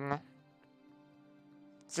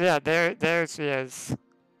 So yeah, there she is.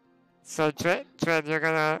 So Trin, you're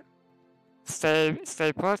gonna stay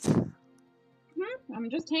put? I'm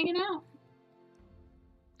just hanging out.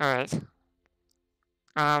 Alright.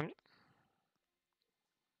 Can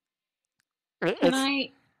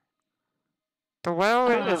I? The well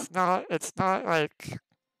is not, it's not like,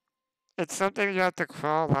 it's something you have to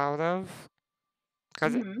crawl out of.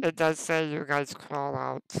 Because it does say you guys crawl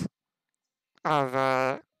out of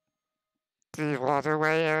the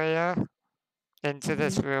waterway area into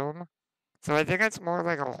this room. So I think it's more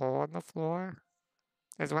like a hole in the floor,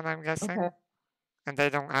 is what I'm guessing. Okay. And they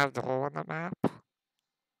don't have the hole in the map.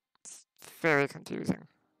 It's very confusing.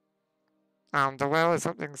 The well is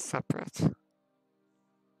something separate.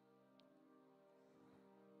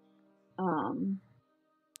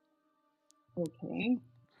 Okay.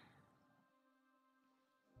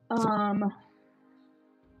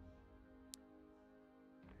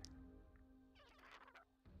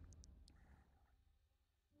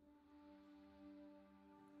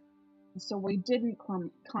 So we didn't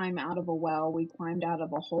climb out of a well, we climbed out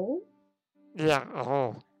of a hole? Yeah, a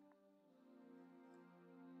hole.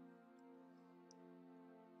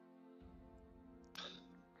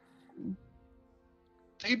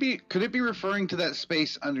 Maybe, could it be referring to that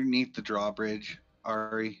space underneath the drawbridge,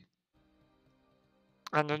 Ari?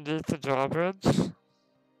 Underneath the drawbridge?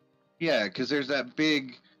 Yeah, because there's that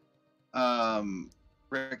big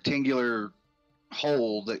rectangular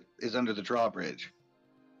hole that is under the drawbridge.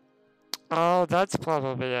 Oh, that's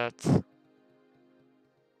probably it.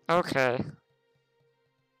 Okay.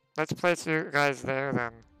 Let's place you guys there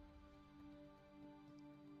then.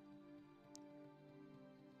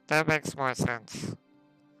 That makes more sense.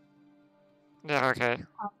 Yeah, okay.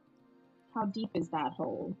 How deep is that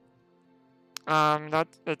hole?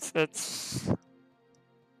 Let's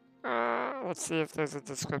see if there's a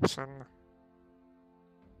description.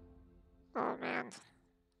 Oh man.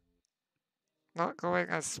 Not going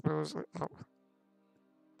as smoothly. Oh.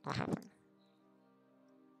 What happened?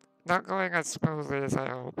 Not going as smoothly as I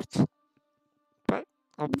hoped. But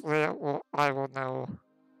hopefully I will know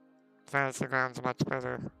Fantasy Grounds much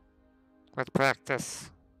better with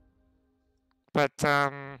practice. But,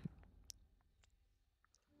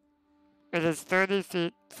 it is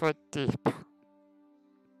 30 foot deep.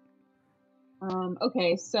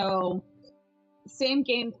 Okay, so same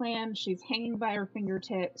game plan. She's hanging by her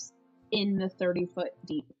fingertips in the 30-foot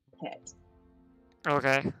deep pit.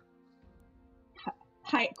 Okay.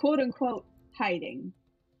 Quote unquote hiding.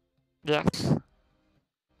 Yes.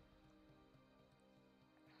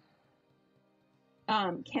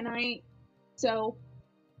 So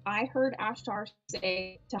I heard Ashtar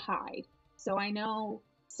say to hide. So I know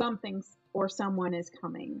something or someone is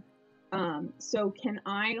coming. So can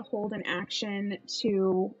I hold an action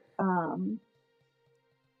to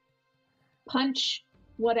punch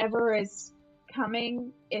whatever is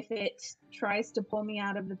coming if it tries to pull me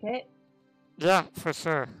out of the pit? Yeah, for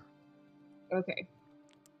sure. Okay.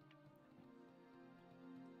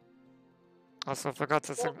 Also, forgot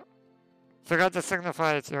to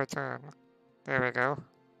signify it's your turn. There we go.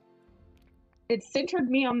 It centered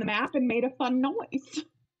me on the map and made a fun noise.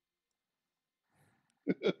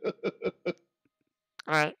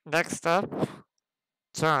 Alright, next up,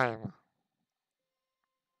 Chime.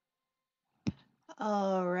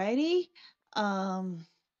 Alrighty.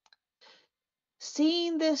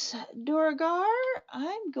 Seeing this Durgar,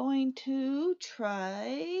 I'm going to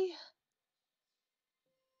try.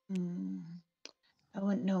 I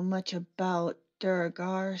wouldn't know much about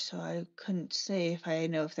Durgar, so I couldn't say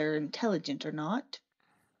if they're intelligent or not.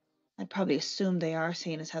 I'd probably assume they are,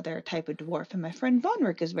 seeing as how they're a type of dwarf, and my friend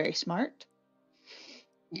Vonrick is very smart.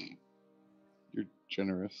 You're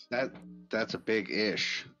generous. That's a big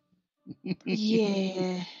ish.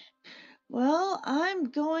 Yeah. Well, I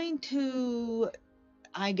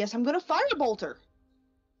guess I'm going to firebolt her.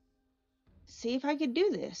 See if I can do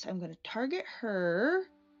this. I'm going to target her.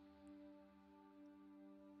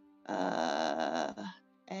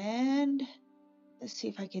 And let's see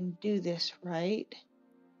if I can do this right.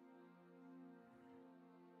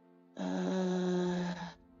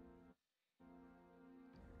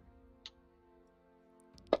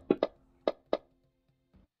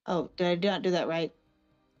 Oh, did I not do that right?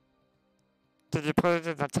 Did you put it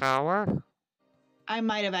in the tower? I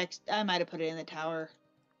might have put it in the tower.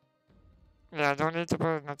 Yeah, don't need to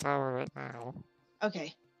put it in the tower right now.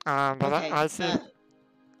 Okay. But Okay.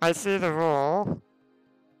 I see the roll,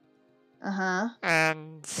 Uh-huh.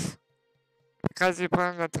 and because you put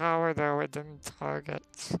it in the tower, though, it didn't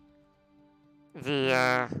target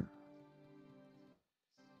the,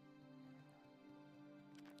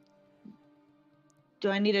 Do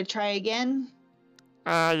I need to try again?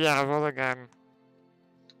 yeah, roll again.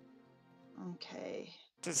 Okay.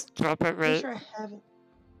 Just drop it Pretty right. sure I have it.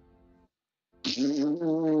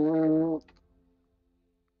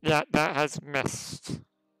 Yeah, that has missed.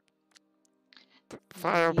 The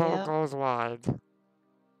fireball Yep. goes wide.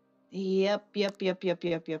 Yep.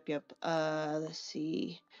 Let's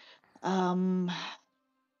see.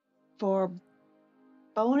 For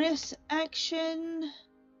bonus action,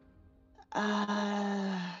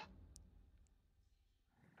 I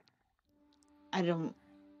don't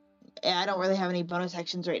really have any bonus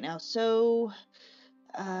actions right now, so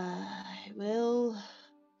I will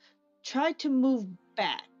try to move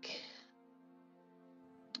back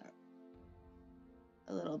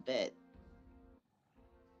a little bit.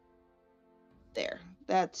 There.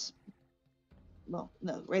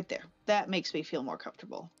 Right there. That makes me feel more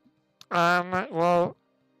comfortable. Well,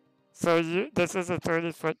 so this is a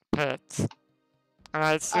 30-foot pit, and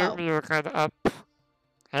I assume you were kind of up,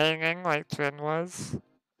 hanging like Trin was.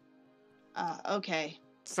 Okay.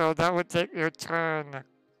 So that would take your turn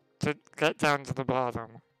to get down to the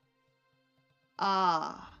bottom.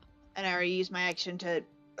 And I already used my action to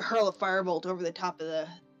hurl a firebolt over the top of the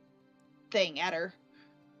thing at her.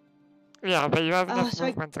 Yeah, but you have enough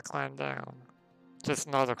movement to climb down, just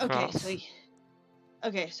not across.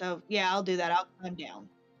 Okay, so yeah, I'll do that. I'll climb down.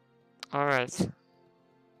 All right.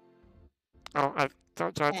 Oh,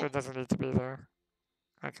 Doctor doesn't need to be there.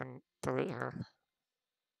 I can delete her.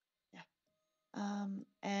 Yeah.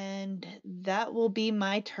 And that will be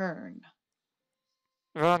my turn.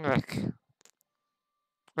 Vonrick.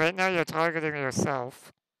 Right now you're targeting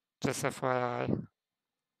yourself, just FYI.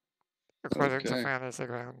 According to Fantasy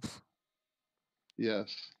Grounds.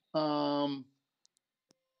 Yes.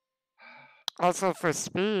 Also, for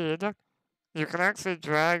speed, you can actually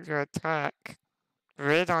drag your attack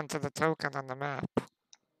right onto the token on the map,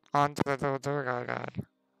 onto the little Durgar guy,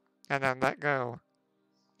 and then let go,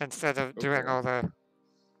 instead of doing all the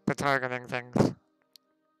targeting things.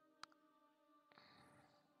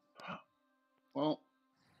 Well,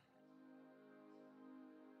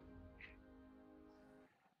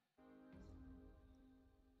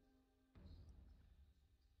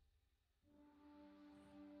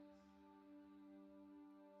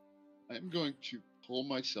 I'm going to pull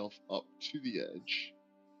myself up to the edge,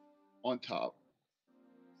 on top,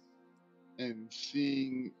 and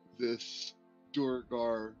seeing this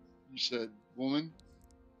Durgar, you said woman?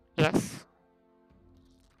 Yes.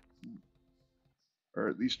 Or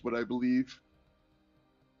at least what I believe.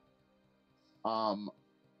 I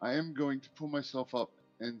am going to pull myself up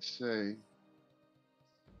and say,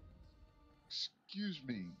 excuse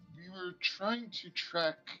me, we were trying to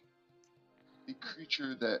track a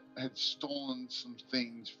creature that had stolen some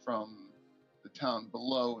things from the town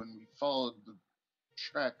below, and we followed the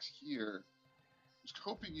tracks here. I was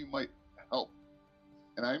hoping you might help.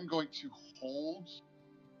 And I'm going to hold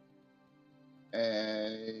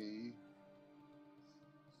a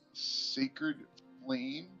sacred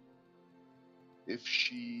flame if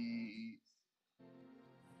she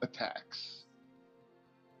attacks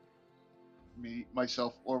me,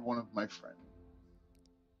 myself, or one of my friends.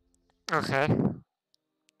 Okay.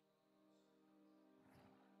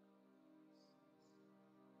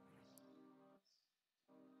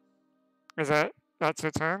 That's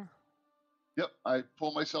your turn? Yep, I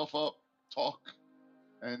pull myself up, talk,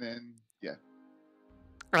 and then, yeah.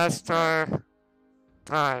 Ashtar,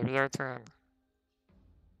 time, your turn.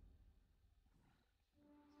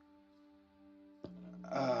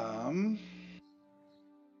 Oh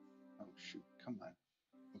shoot! Come on,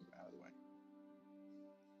 move out of the way.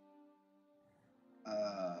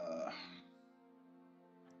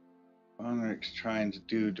 Vonrick's trying to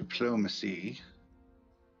do diplomacy.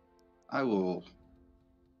 I will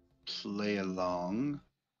play along.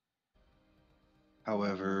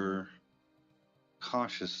 However,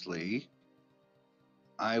 cautiously,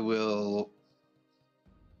 I will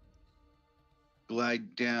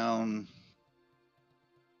glide down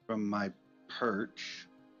from my perch.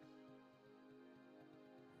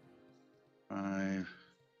 5,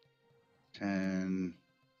 10.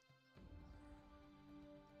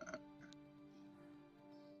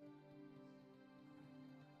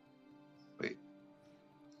 Wait,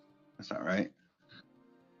 that's not right.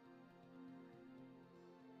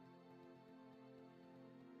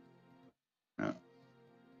 No.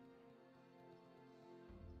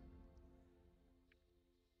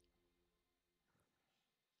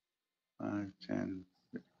 Five, 10,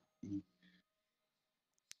 15.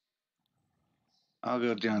 I'll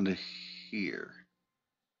go down to here.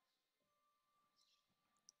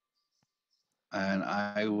 And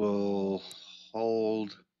I will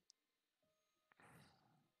hold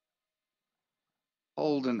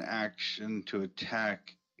an action to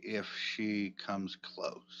attack if she comes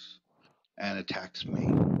close and attacks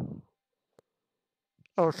me.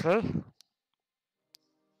 Okay.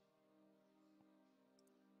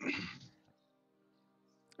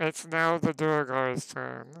 It's now the Durgar's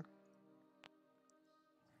turn.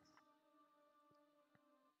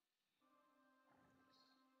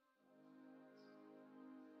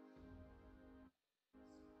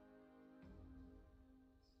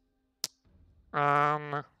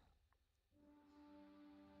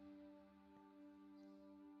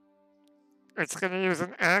 It's gonna use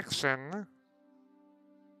an action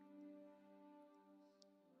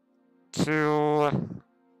to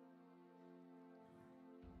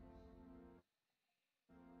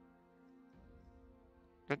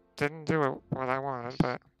it didn't do what I wanted,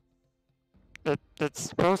 but it's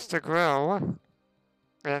supposed to grow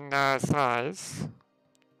in size.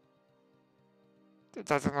 It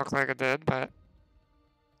doesn't look like it did, but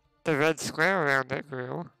the red square around it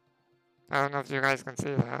grew. I don't know if you guys can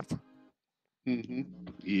see that. Mm-hmm.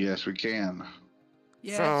 Yes, we can.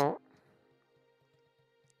 Yes. So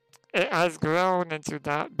it has grown into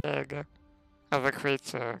that big of a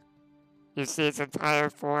creature. You see its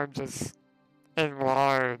entire form just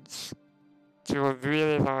enlarge to a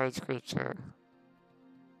really large creature.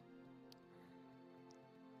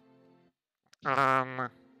 And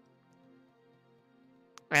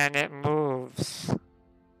it moves.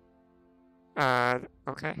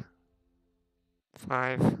 Okay.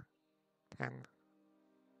 5, 10,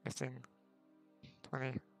 15,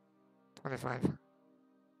 20, 25,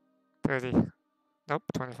 30. Nope,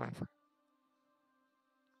 25.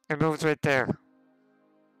 It moves right there.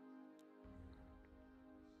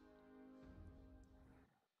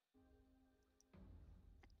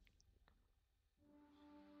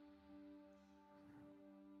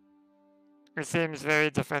 It seems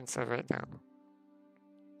very defensive right now.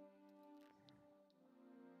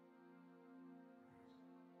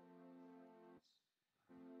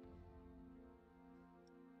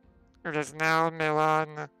 It is now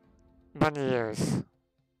Mialin bunny ears.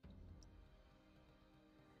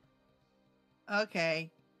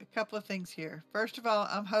 Okay, a couple of things here. First of all,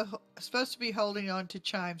 I'm supposed to be holding on to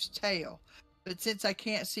Chime's tail, but since I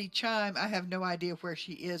can't see Chime, I have no idea where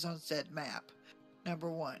she is on said map.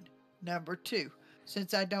 Number one. Number two,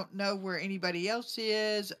 since I don't know where anybody else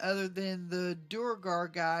is other than the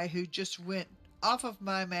Durgar guy who just went off of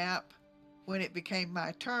my map when it became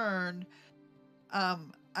my turn,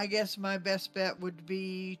 I guess my best bet would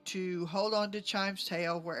be to hold on to Chime's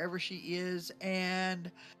tail wherever she is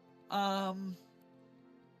and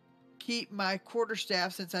keep my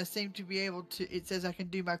quarterstaff, since I seem to be able to. It says I can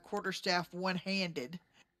do my quarterstaff one-handed.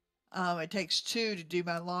 It takes 2 to do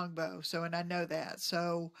my longbow, and I know that.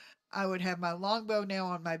 So I would have my longbow now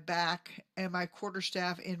on my back and my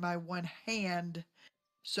quarterstaff in my one hand.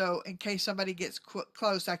 So in case somebody gets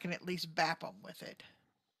close, I can at least bap them with it.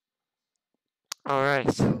 All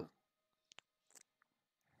right. So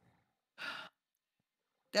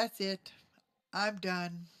that's it. I'm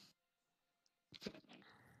done.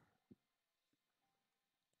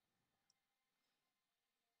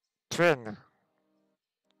 Trin.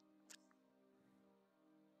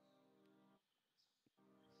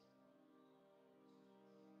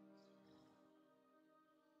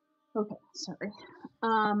 Okay, sorry.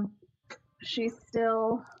 She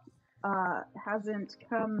still hasn't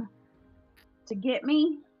come to get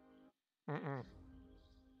me. Mm-mm.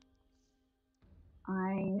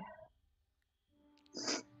 I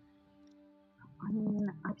mean,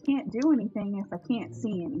 I can't do anything if I can't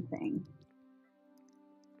see anything.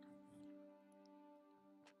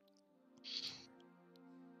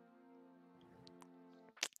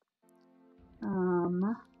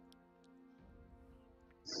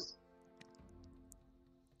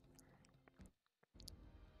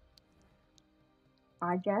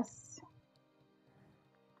 I guess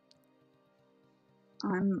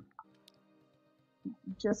I'm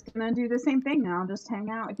just gonna do the same thing. I'll just hang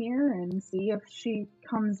out here and see if she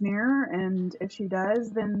comes near, and if she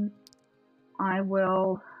does, then I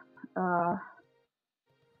will, I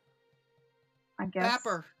guess,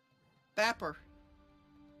 Bapper.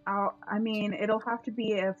 I mean, it'll have to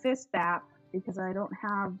be a fist bap because I don't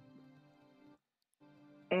have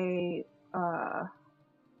a,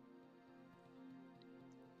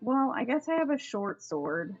 well, I guess I have a short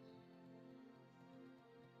sword.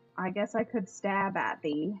 I guess I could stab at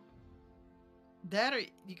thee. That or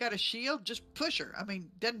you got a shield, just push her. I mean,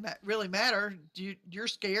 doesn't really matter. You're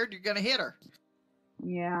scared, you're gonna hit her.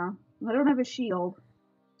 Yeah, I don't have a shield,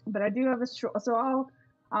 but I do have a so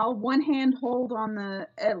I'll one hand hold on the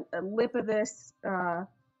lip of this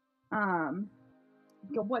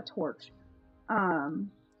what torch?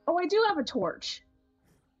 Oh, I do have a torch.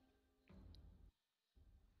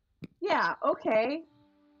 Yeah, okay.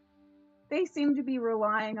 They seem to be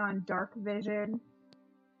relying on dark vision.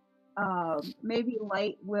 Maybe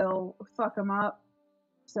light will fuck them up.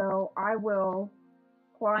 So I will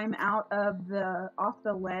climb out of off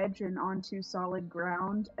the ledge and onto solid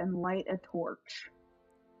ground and light a torch.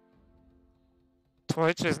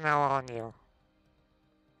 Torch is now on you.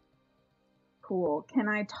 Cool. Can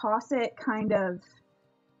I toss it kind of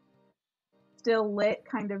still lit,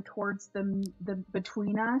 kind of towards the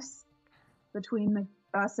between us,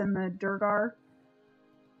 us and the Durgar?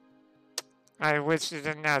 I wish you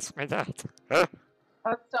didn't ask me that. Oh,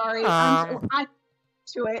 sorry. I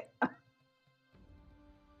to it.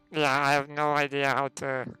 Yeah, I have no idea how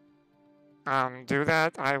to do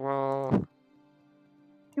that. I will.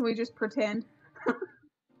 Can we just pretend?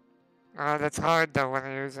 That's hard though when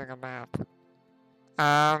you're using a map.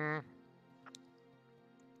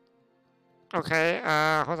 Okay,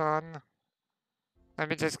 hold on. Let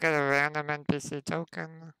me just get a random NPC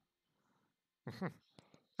token.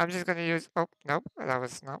 I'm just gonna use. Oh, nope, that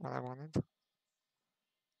was not what I wanted.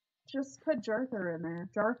 Just put Jarthra in there.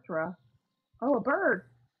 Jarthra. Oh, a bird.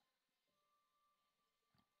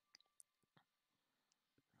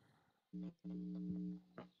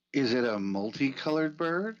 Is it a multicolored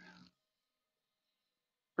bird?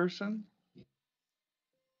 Person?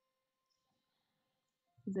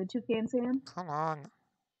 Is it toucan Sam? Come on.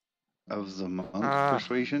 Of the monk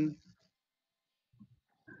persuasion?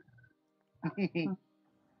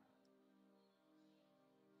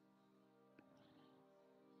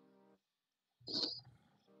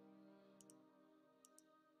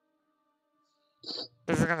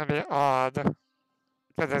 This is gonna be odd.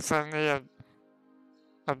 But there's suddenly a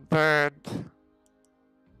bird.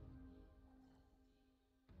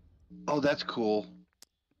 Oh, that's cool.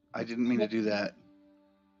 I didn't mean to do that.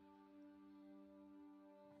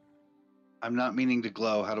 I'm not meaning to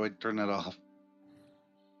glow. How do I turn that off?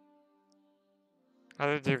 How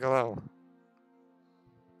did you glow?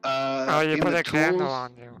 Oh, You put a candle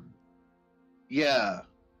on you. Yeah.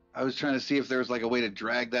 I was trying to see if there was like a way to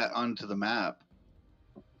drag that onto the map.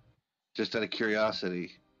 Just out of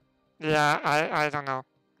curiosity. Yeah, I don't know.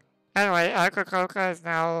 Anyway, Akakoka is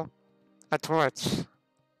now a torch.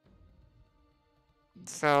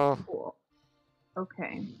 So. Cool.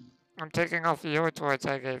 Okay. I'm taking off your torch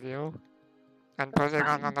I gave you. And That's putting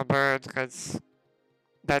fine. on the bird, because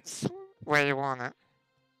that's where you want it.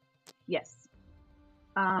 Yes.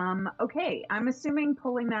 Okay. I'm assuming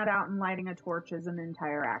pulling that out and lighting a torch is an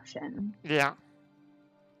entire action. Yeah.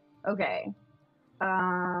 Okay.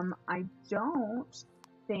 I don't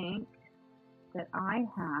think that I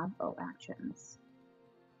have actions.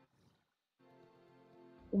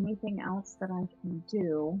 Anything else that I can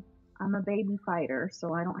do? I'm a baby fighter,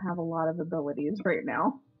 so I don't have a lot of abilities right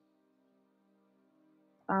now.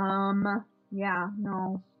 Yeah,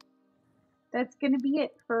 no. That's gonna be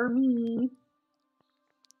it for me.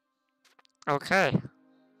 Okay.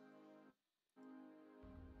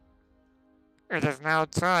 It is now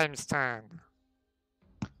Chime's turn.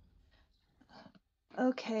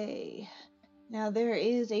 Okay. Now there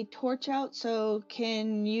is a torch out, so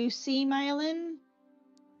can you see Mialin?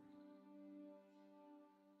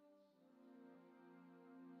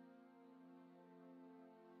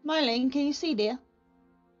 Mialin, can you see, dear?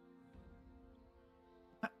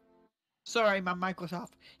 Sorry, my mic was off.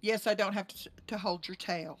 Yes, I don't have to hold your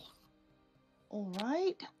tail. All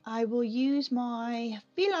right. I will use my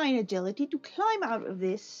feline agility to climb out of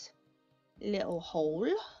this little hole.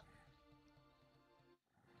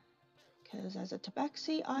 Because as a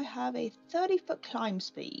tabaxi, I have a 30-foot climb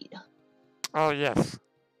speed. Oh, yes.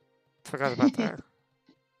 Forgot about that.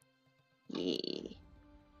 Yeah.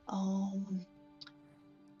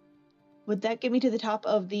 Would that get me to the top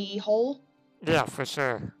of the hole? Yeah, for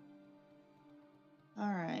sure.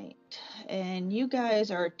 All right. And you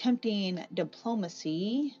guys are attempting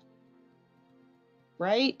diplomacy,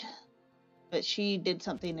 right? But she did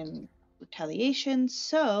something in retaliation,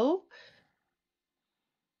 so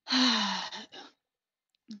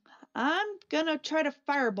I'm gonna try to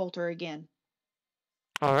firebolt her again.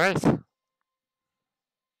 All right.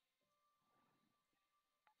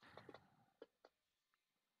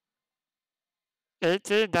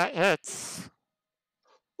 18, that hits.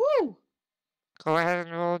 Woo! Go ahead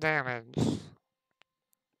and roll damage.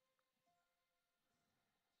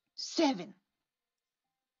 7.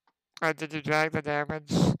 Did you drag the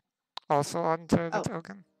damage also onto the Oh.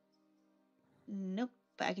 token? Nope,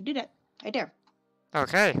 but I can do that. Right there.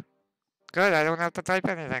 Okay. Good, I don't have to type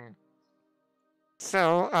anything.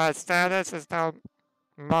 So, status is now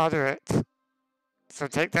moderate. So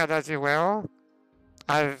take that as you will.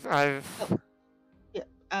 I've...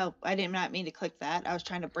 Oh, I did not mean to click that. I was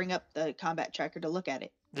trying to bring up the combat tracker to look at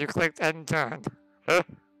it. You clicked end turn.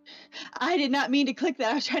 I did not mean to click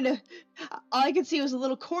that. I was trying to... All I could see was a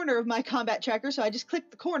little corner of my combat tracker, so I just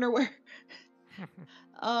clicked the corner where...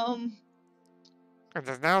 And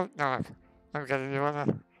there's no... No, I'm kidding. You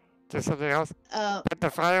wanna do something else? But the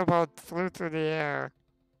fireball flew through the air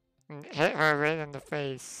and hit her right in the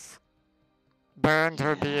face. Burned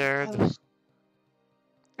her beard.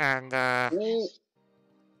 And,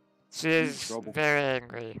 she is very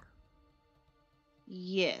angry.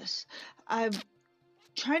 Yes. I'm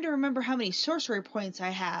trying to remember how many sorcery points I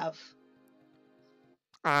have.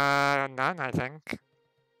 None, I think.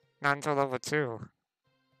 Not until level 2.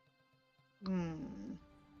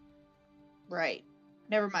 Right.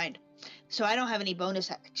 Never mind. So I don't have any bonus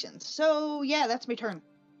actions. So, yeah, that's my turn.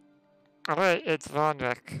 Alright, it's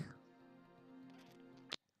Vonrick.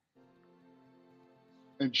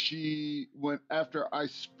 And she went after I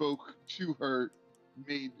spoke to her,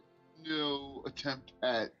 made no attempt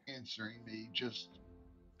at answering me, just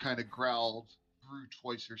kind of growled, grew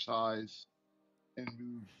twice her size, and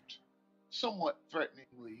moved somewhat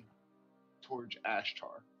threateningly towards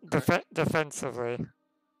Ashtar. Defensively.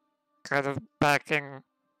 Kind of backing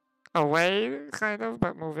away, kind of,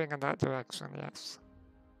 but moving in that direction, yes.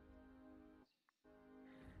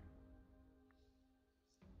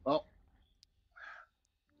 Well,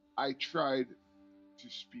 I tried to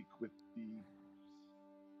speak with the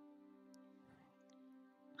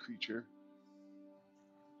creature.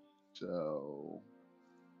 So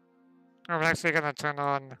I'm actually gonna turn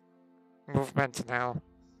on movement now.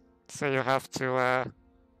 So you have to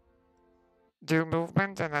do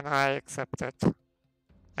movement and then I accept it.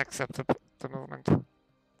 Accept the movement.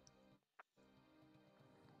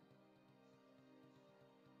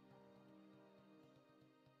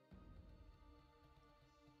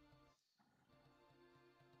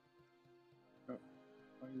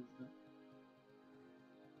 why is that?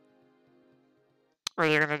 Are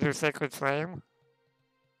you gonna do Sacred Flame?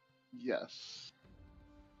 Yes.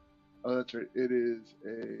 Oh, that's right. It is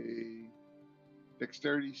a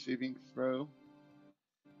dexterity saving throw.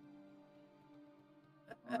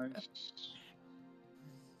 Nice.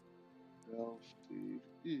 Spell save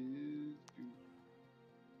is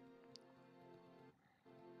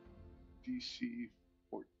DC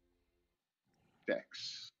 4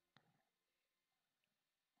 Dex.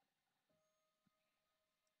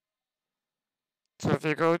 So if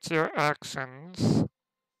you go to your actions,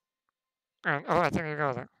 and oh, I think you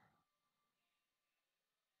got it.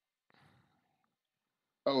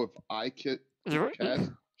 Oh, if I cast,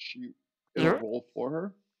 it'll roll for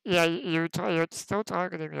her? Yeah, you're still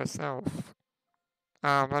targeting yourself.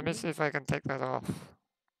 Let me see if I can take that off.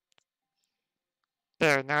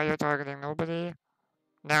 There, now you're targeting nobody.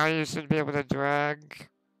 Now you should be able to drag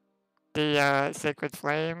the sacred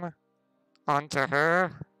flame onto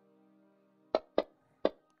her.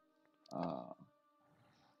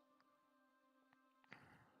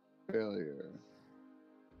 Failure.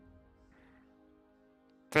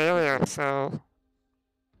 Failure, so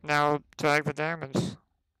now drag the damage.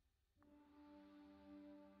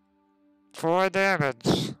 4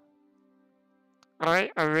 damage.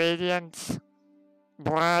 Alright, a radiant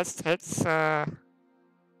blast hits this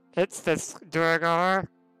Durgar.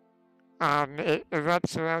 It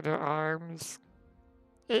erupts around her arms.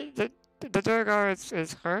 The Durgar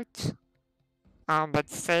is hurt. But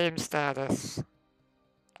same status,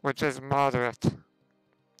 which is moderate.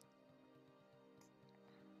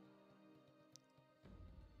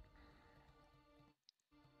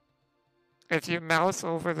 If you mouse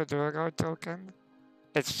over the Durgar token,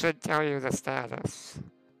 it should tell you the status.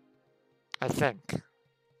 I think.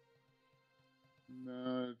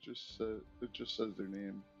 No, it just says their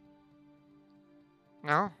name.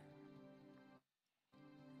 No?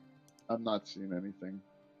 I'm not seeing anything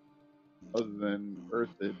other than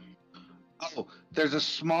Earthid. Oh, there's a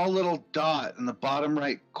small little dot in the bottom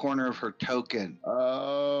right corner of her token.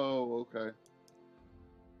 Oh, okay.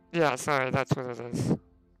 Yeah, sorry, that's what it is.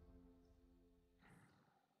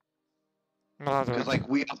 Moderate. Because like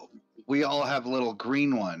we all have a little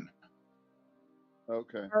green one.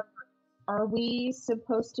 Okay. Are we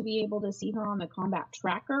supposed to be able to see her on the combat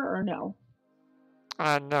tracker or no?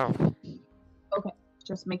 No. Okay,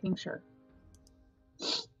 just making sure.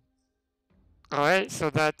 Alright, so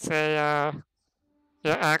that's your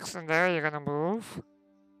action there, you're gonna move.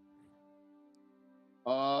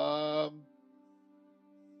 I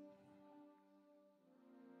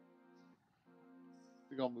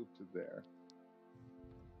think I'll move to there.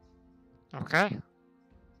 Okay.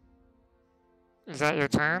 Is that your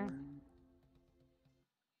turn?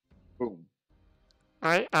 Boom.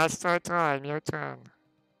 Alright, Ashtar time, your turn.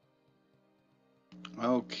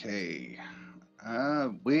 Okay.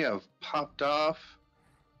 We have popped off.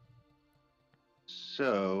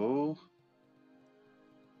 So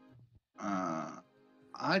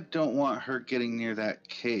I don't want her getting near that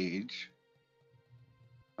cage.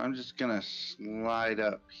 I'm just gonna slide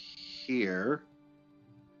up here.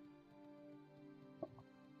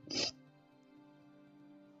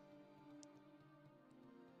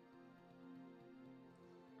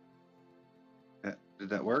 Did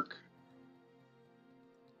that work?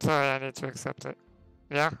 Sorry, I need to accept it.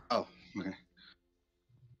 Yeah? Oh, okay.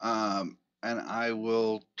 And I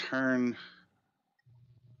will turn.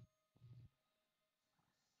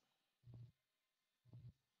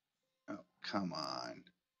 Oh, come on.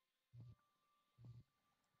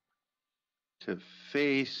 To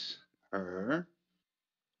face her.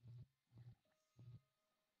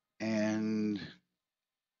 And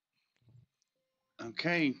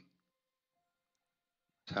okay.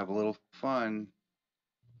 Let's have a little fun.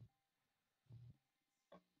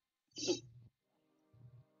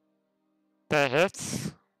 That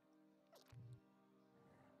hits.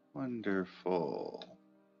 Wonderful.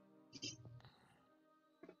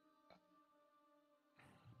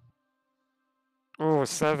 Ooh,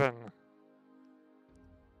 7.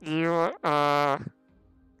 You,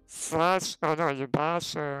 slash, oh no, you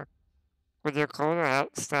bash her with your quarter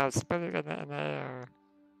staff, spinning it in the air,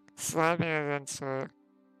 slamming it into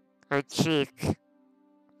her cheek,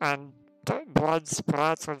 and blood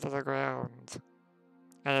splats onto the ground.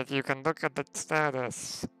 And if you can look at the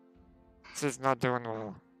status, she's not doing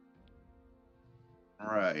well.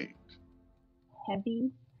 Right.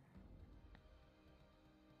 Heavy.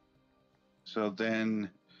 So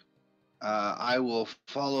then I will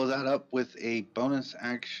follow that up with a bonus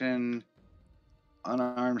action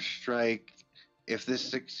unarmed strike. If this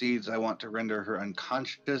succeeds, I want to render her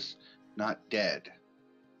unconscious, not dead.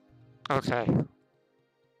 Okay.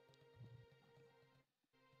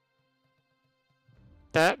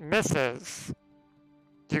 That misses.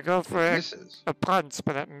 You go for Misses. a punch,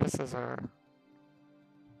 but it misses her.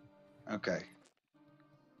 Okay.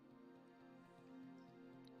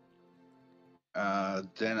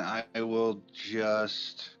 Then I will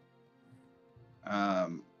just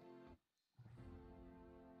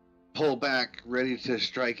pull back, ready to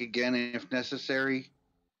strike again if necessary.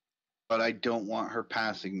 But I don't want her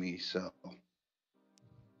passing me, so.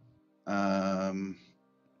 There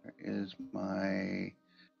is my.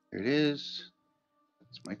 There it is.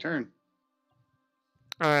 It's my turn.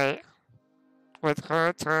 Alright. With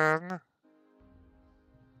her turn,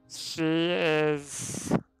 she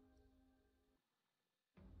is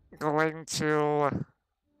going to.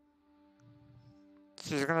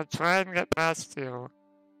 She's gonna try and get past you.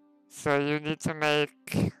 So you need to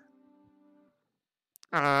make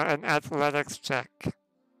an athletics check.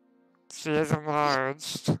 She is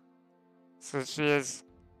enlarged, so she is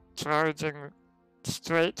charging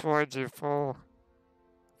straight towards you, full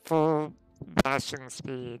bashing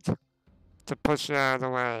speed to push you out of the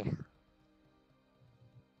way.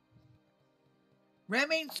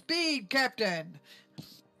 Ramming speed, Captain!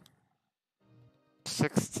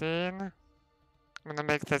 16. I'm gonna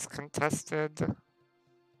make this contested.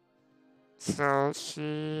 So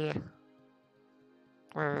she...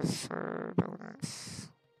 Where's her bonus?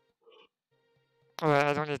 Alright,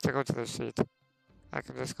 I don't need to go to the sheet. I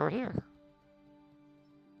can just go here.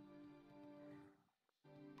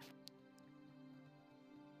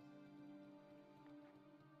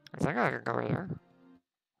 I think I can go here.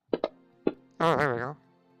 Oh, there we go.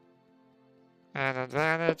 And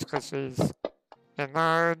advantage because she's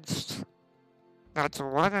enlarged. That's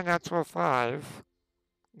 1 and natural 5.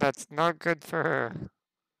 That's not good for her.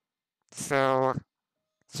 So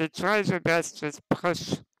she tries her best to just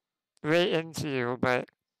push right into you, but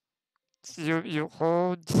you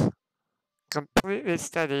hold completely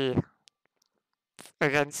steady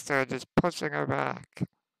against her, just pushing her back.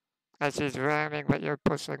 As she's ramming, but you're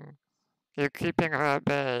pushing. You're keeping her at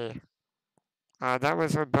bay. That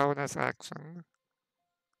was her bonus action.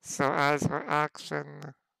 So as her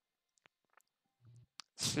action,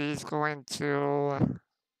 she's going to...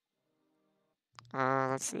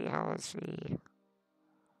 let's see, how is she?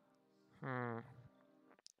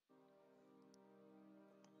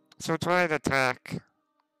 She'll try an attack.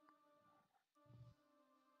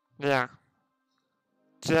 Yeah.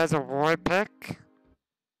 She has a war pick.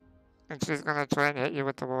 And she's gonna try and hit you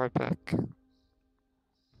with the war pick.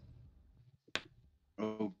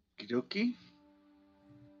 Okie dokie.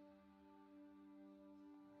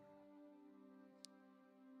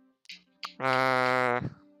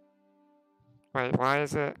 Wait, why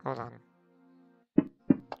is it? Hold on.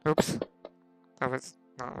 Oops. That was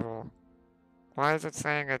not a roll. Why is it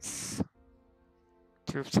saying it's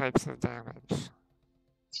 2 types of damage?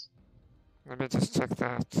 Let me just check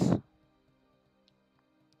that.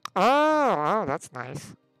 Oh, that's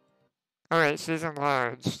nice. Alright, she's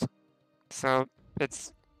enlarged. So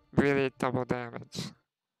it's really double damage.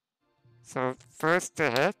 So first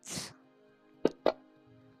to hit.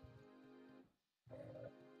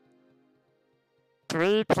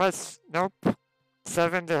 Three plus, nope,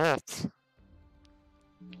 7 to hit.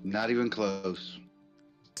 Not even close.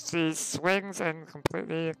 She swings and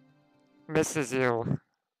completely misses you.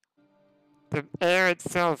 The air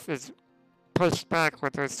itself is pushed back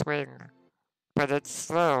with her swing, but it's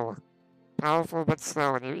slow. Powerful but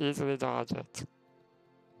slow, and you easily dodge it.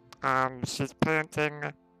 She's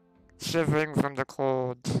panting, shivering from the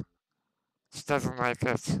cold. She doesn't like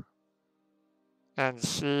it. And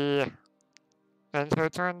she ends her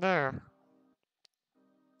turn there.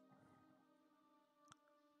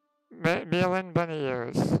 Mialin bunny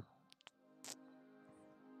ears.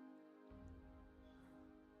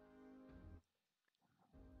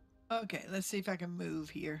 Okay, let's see if I can move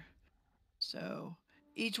here. So,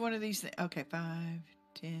 each one of these things. Okay, 5,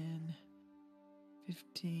 10,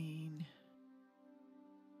 15.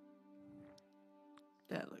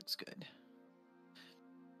 That looks good.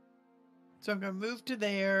 So I'm going to move to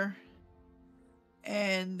there.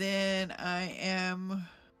 And then I am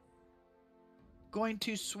going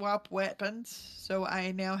to swap weapons. So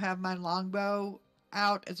I now have my longbow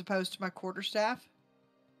out as opposed to my quarterstaff.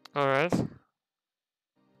 Alright.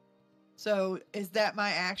 So is that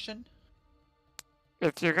my action?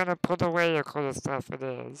 If you're gonna put away your quarterstaff, it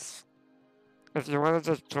is. If you want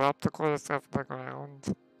to just drop the quarterstaff on the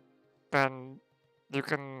ground, then you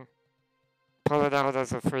can pull it out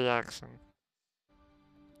as a free action.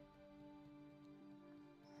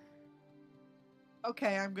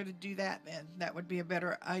 Okay, I'm going to do that then. That would be a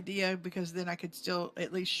better idea because then I could still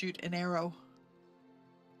at least shoot an arrow.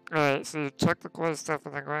 Alright, so you chuck the quarterstaff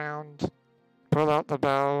on the ground, pull out the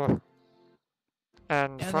bow,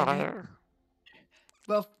 and fire.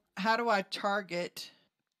 Well, how do I target?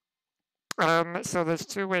 So there's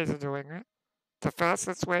 2 ways of doing it. The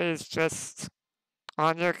fastest way is just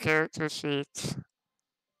on your character sheet.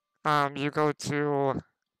 You go to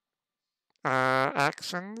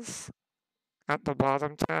actions at the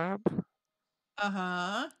bottom tab.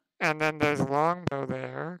 Uh-huh. And then there's longbow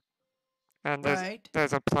there. And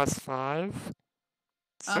there's a +5.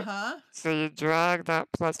 So, so you drag that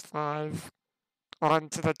 +5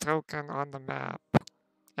 onto the token on the map.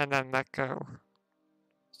 And then let go.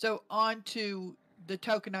 So onto the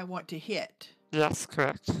token I want to hit. Yes,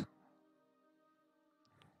 correct.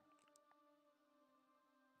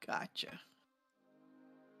 Gotcha.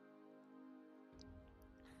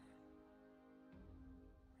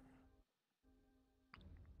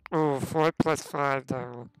 Ooh, 4 plus 5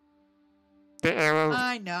 though. The arrow,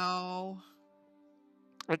 I know.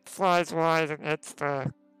 it flies wide and hits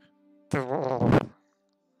the wall.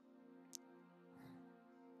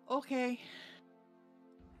 Okay.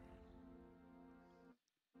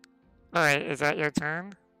 Alright, is that your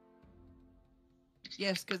turn?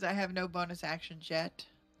 Yes, because I have no bonus actions yet.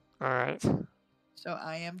 Alright. So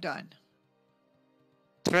I am done.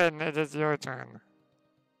 Trin, it is your turn.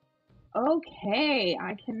 Okay,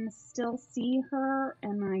 I can still see her,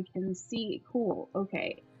 and I can see. Cool.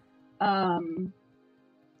 Okay. Oh,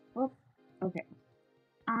 okay.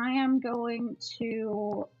 I am going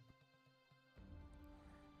to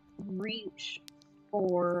reach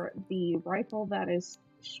for the rifle that is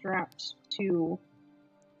strapped to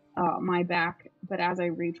my back, but as I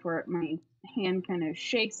reach for it, my hand kind of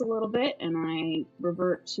shakes a little bit, and I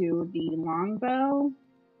revert to the longbow.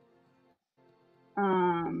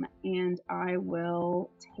 And I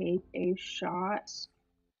will take a shot.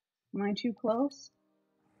 Am I too close?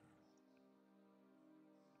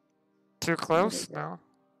 Too close? No.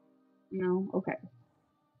 No? Okay.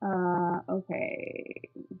 Okay.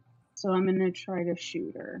 So I'm gonna try to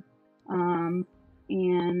shoot her. And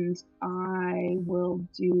I will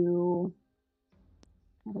do.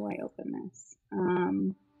 How do I open this?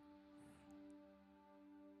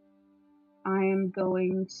 I am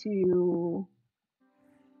going to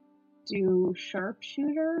do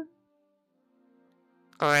sharpshooter.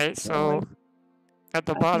 Alright, so at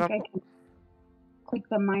the I bottom. think I can click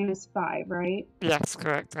the -5, right? Yes,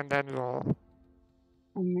 correct, and then roll.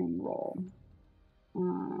 And then roll.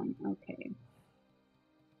 Okay.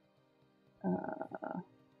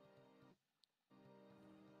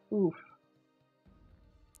 Oof.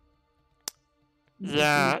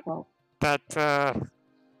 Yeah, 12. that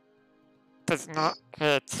does not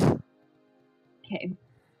hit. Okay.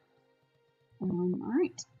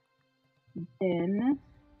 Alright. Then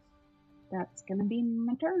that's gonna be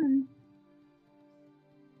my turn.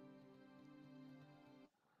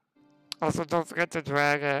 Also, don't forget to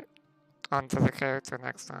drag it onto the character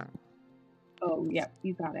next time. Oh, yep,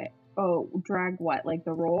 you got it. Oh, drag what? Like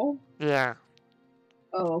the roll? Yeah.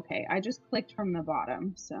 Oh, okay. I just clicked from the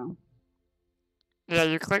bottom, so. Yeah,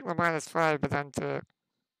 you click the -5, but then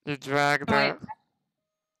you drag the.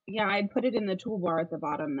 Yeah, I put it in the toolbar at the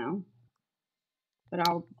bottom though. But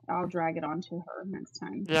I'll drag it onto her next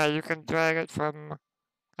time. Yeah, you can drag it from.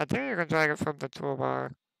 I think you can drag it from the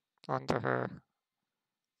toolbar onto her.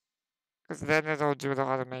 Because then it'll do the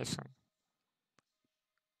automation.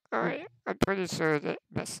 Alright, I'm pretty sure that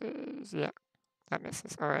misses. Yeah, that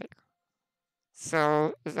misses. Alright.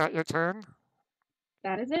 So, is that your turn?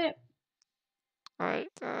 That is it.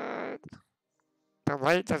 Alright, the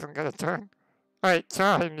light doesn't get a turn. Alright,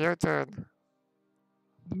 Chime, your turn.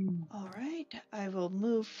 All right, I will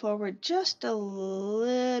move forward just a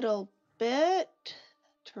little bit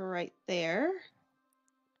to right there.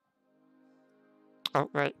 Oh,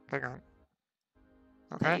 right, hang on.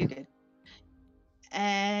 Yeah, Okay. you're good.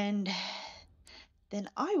 And then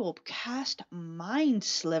I will cast Mind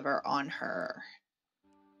Sliver on her.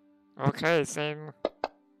 Okay, same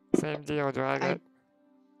deal, drag it.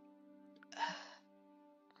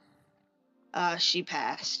 She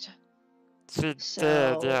passed. She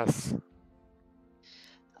So, did, yes.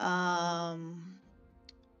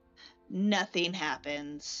 Nothing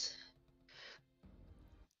happens.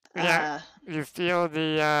 Yeah, you feel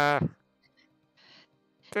the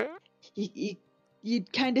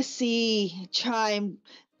You'd kind of see Chime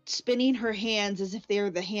spinning her hands as if they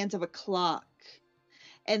were the hands of a clock,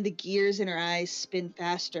 and the gears in her eyes spin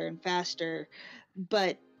faster and faster.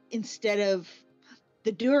 But instead of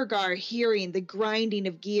the Durgar hearing the grinding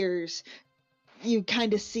of gears, you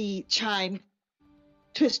kind of see Chime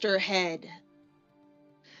twist her head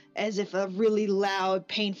as if a really loud,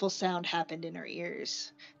 painful sound happened in her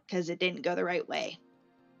ears because it didn't go the right way.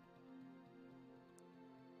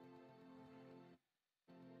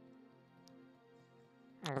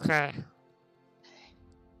 Okay.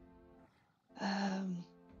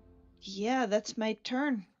 Yeah, that's my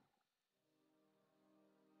turn.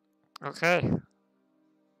 Okay.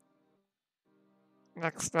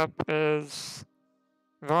 Next up is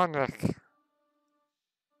Vonrick.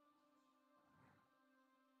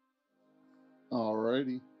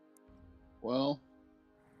 Alrighty. Well,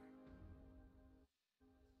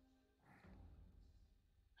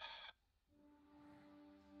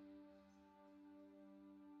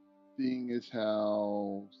 seeing as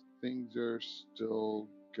how things are still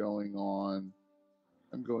going on,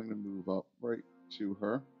 I'm going to move up right to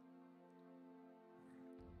her.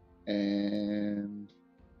 And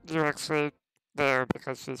You're actually there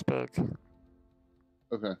because she's big.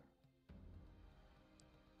 Okay.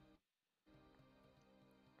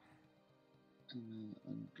 And then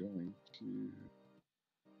I'm going to.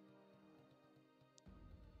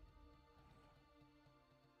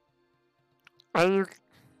 Are you?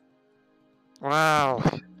 Wow.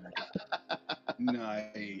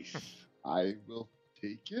 Nice. I will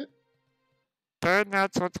take it. Third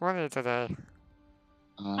natural 20 today.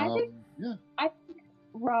 Yeah. I think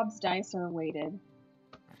Rob's dice are weighted.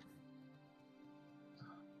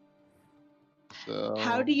 So.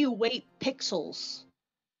 How do you weight pixels?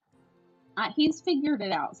 He's figured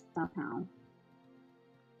it out somehow.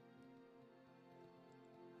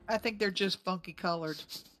 I think they're just funky colored.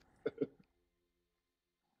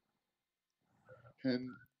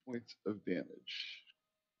 10 points of damage.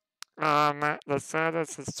 The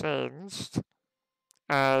status has changed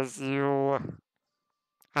as you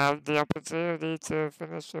have the opportunity to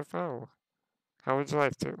finish your foe. How would you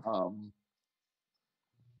like to?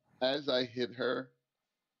 As I hit her,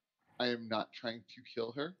 I am not trying to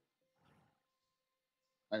kill her.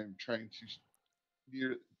 I am trying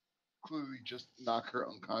to clearly just knock her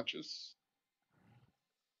unconscious.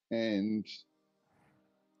 And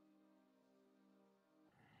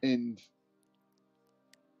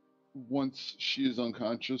once she is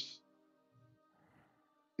unconscious,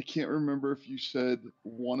 I can't remember if you said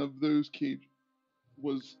one of those cage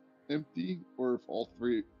was empty or if all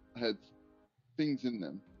three had things in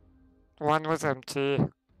them. One was empty.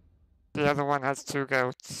 The other one has 2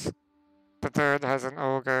 goats. The third has an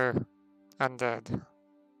ogre undead.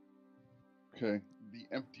 Okay, the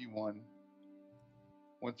empty one.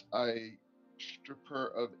 Once I strip her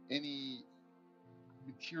of any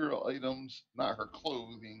material items, not her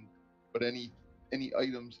clothing, but any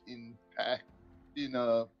items in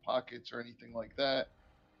pockets or anything like that.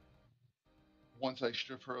 Once I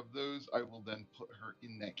strip her of those, I will then put her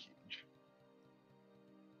in that cage.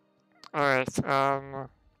 Alright,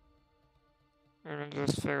 let me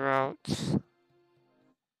just figure out.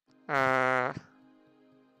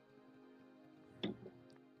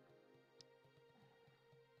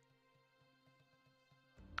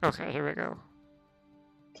 Okay, here we go.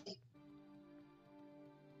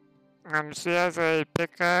 She has a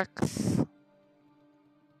pickaxe,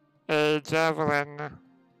 a javelin,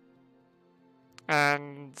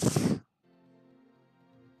 and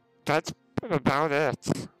that's about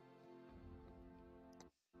it.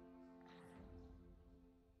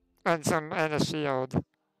 And a shield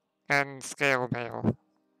and scale mail.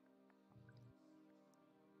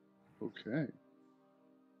 Okay.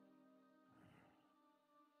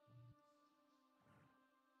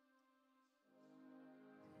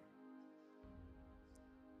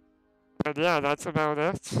 But yeah, that's about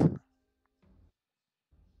it.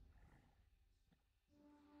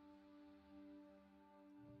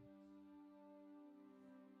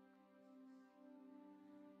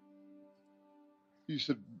 You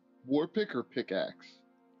said war pick or pickaxe?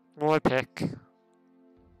 War pick.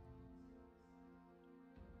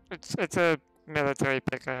 It's a military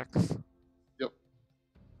pickaxe. Yep.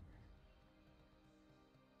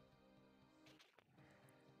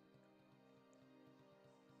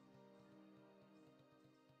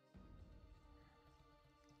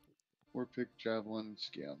 War pick, javelin,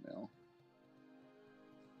 scale mail.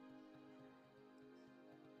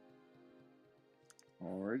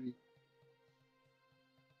 Alrighty.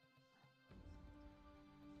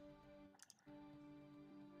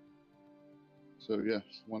 So yes,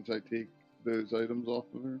 once I take those items off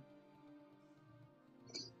of her.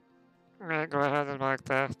 Alright, go ahead and mark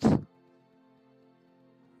that.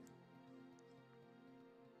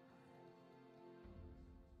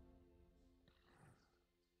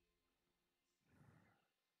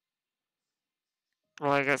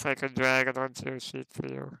 Well, I guess I could drag it onto your sheet for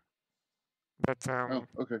you. But, Oh,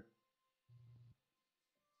 okay.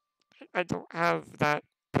 I don't have that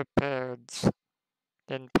prepared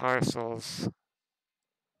in parcels.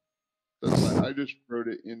 That's fine. I just wrote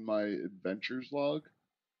it in my adventures log,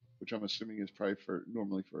 which I'm assuming is probably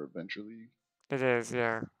normally for Adventure League. It is,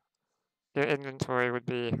 yeah. Your inventory would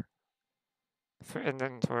be for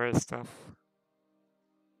inventory stuff.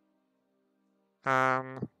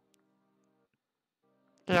 Yeah,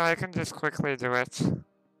 I can just quickly do it.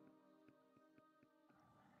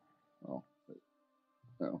 Oh,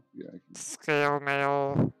 yeah. I can. Scale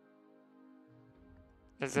mail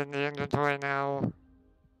is in the inventory now.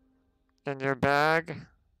 In your bag.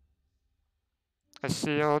 A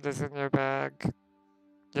shield is in your bag.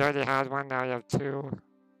 You already had one, now you have 2.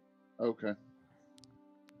 Okay.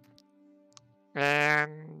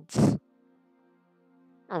 And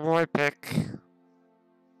a war pick.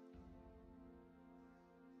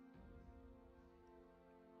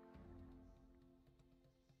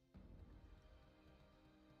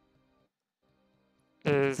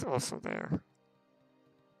 is also there.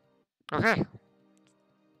 Okay.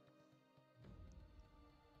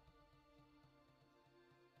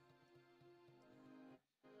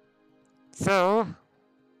 So,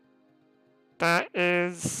 that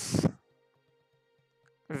is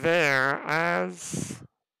there as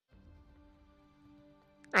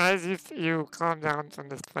you calm down from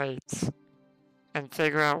this fight and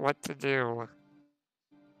figure out what to do.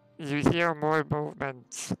 You hear more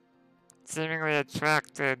movement, seemingly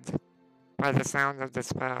attracted by the sound of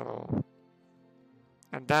this battle.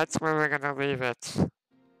 And that's where we're gonna leave it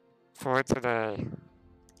for today.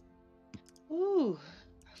 Ooh,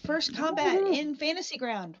 first combat Woohoo. in Fantasy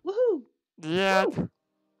Ground. Woohoo! Yeah, Woo!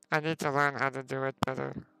 I need to learn how to do it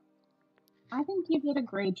better. I think you did a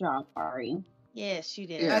great job, Ari. Yes, you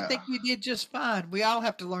did. Yeah. I think you did just fine. We all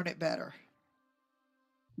have to learn it better.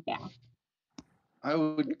 Yeah. I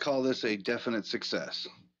would call this a definite success.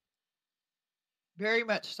 Very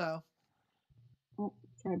much so. Oh,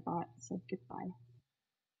 Dreadbot said goodbye.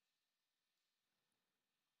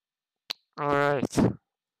 Alright.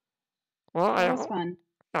 Well, That was fun.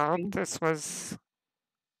 I hope this was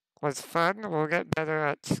fun. We'll get better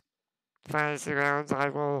at fantasy rounds. I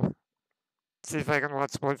will see if I can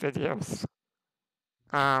watch more videos.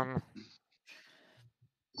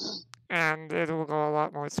 And it'll go a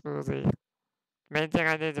lot more smoothly. Main thing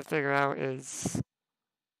I need to figure out is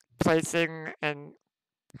placing and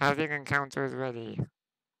having encounters ready.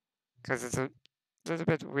 Because it's a little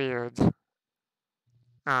bit weird.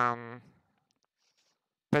 But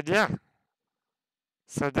yeah.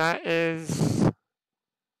 So that is.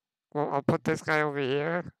 Well, I'll put this guy over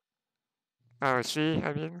here. Oh,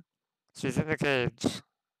 I mean. She's in the cage.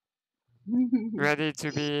 Ready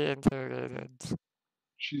to be interrogated.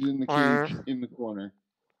 She's in the Or- cage in the corner.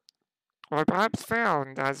 Or perhaps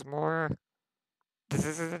found as more. This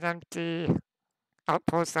isn't an empty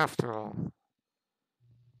outpost after all.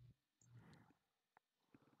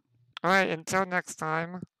 Alright, until next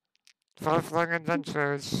time, Far-Flung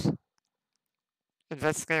Adventures.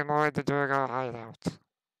 Investigate more of the Durga hideout.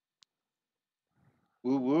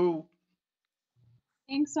 Woo woo.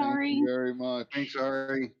 Thanks, Thank Ari. you very much. Thanks,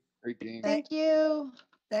 Ari. Great game. Thank you.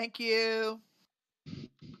 Thank you.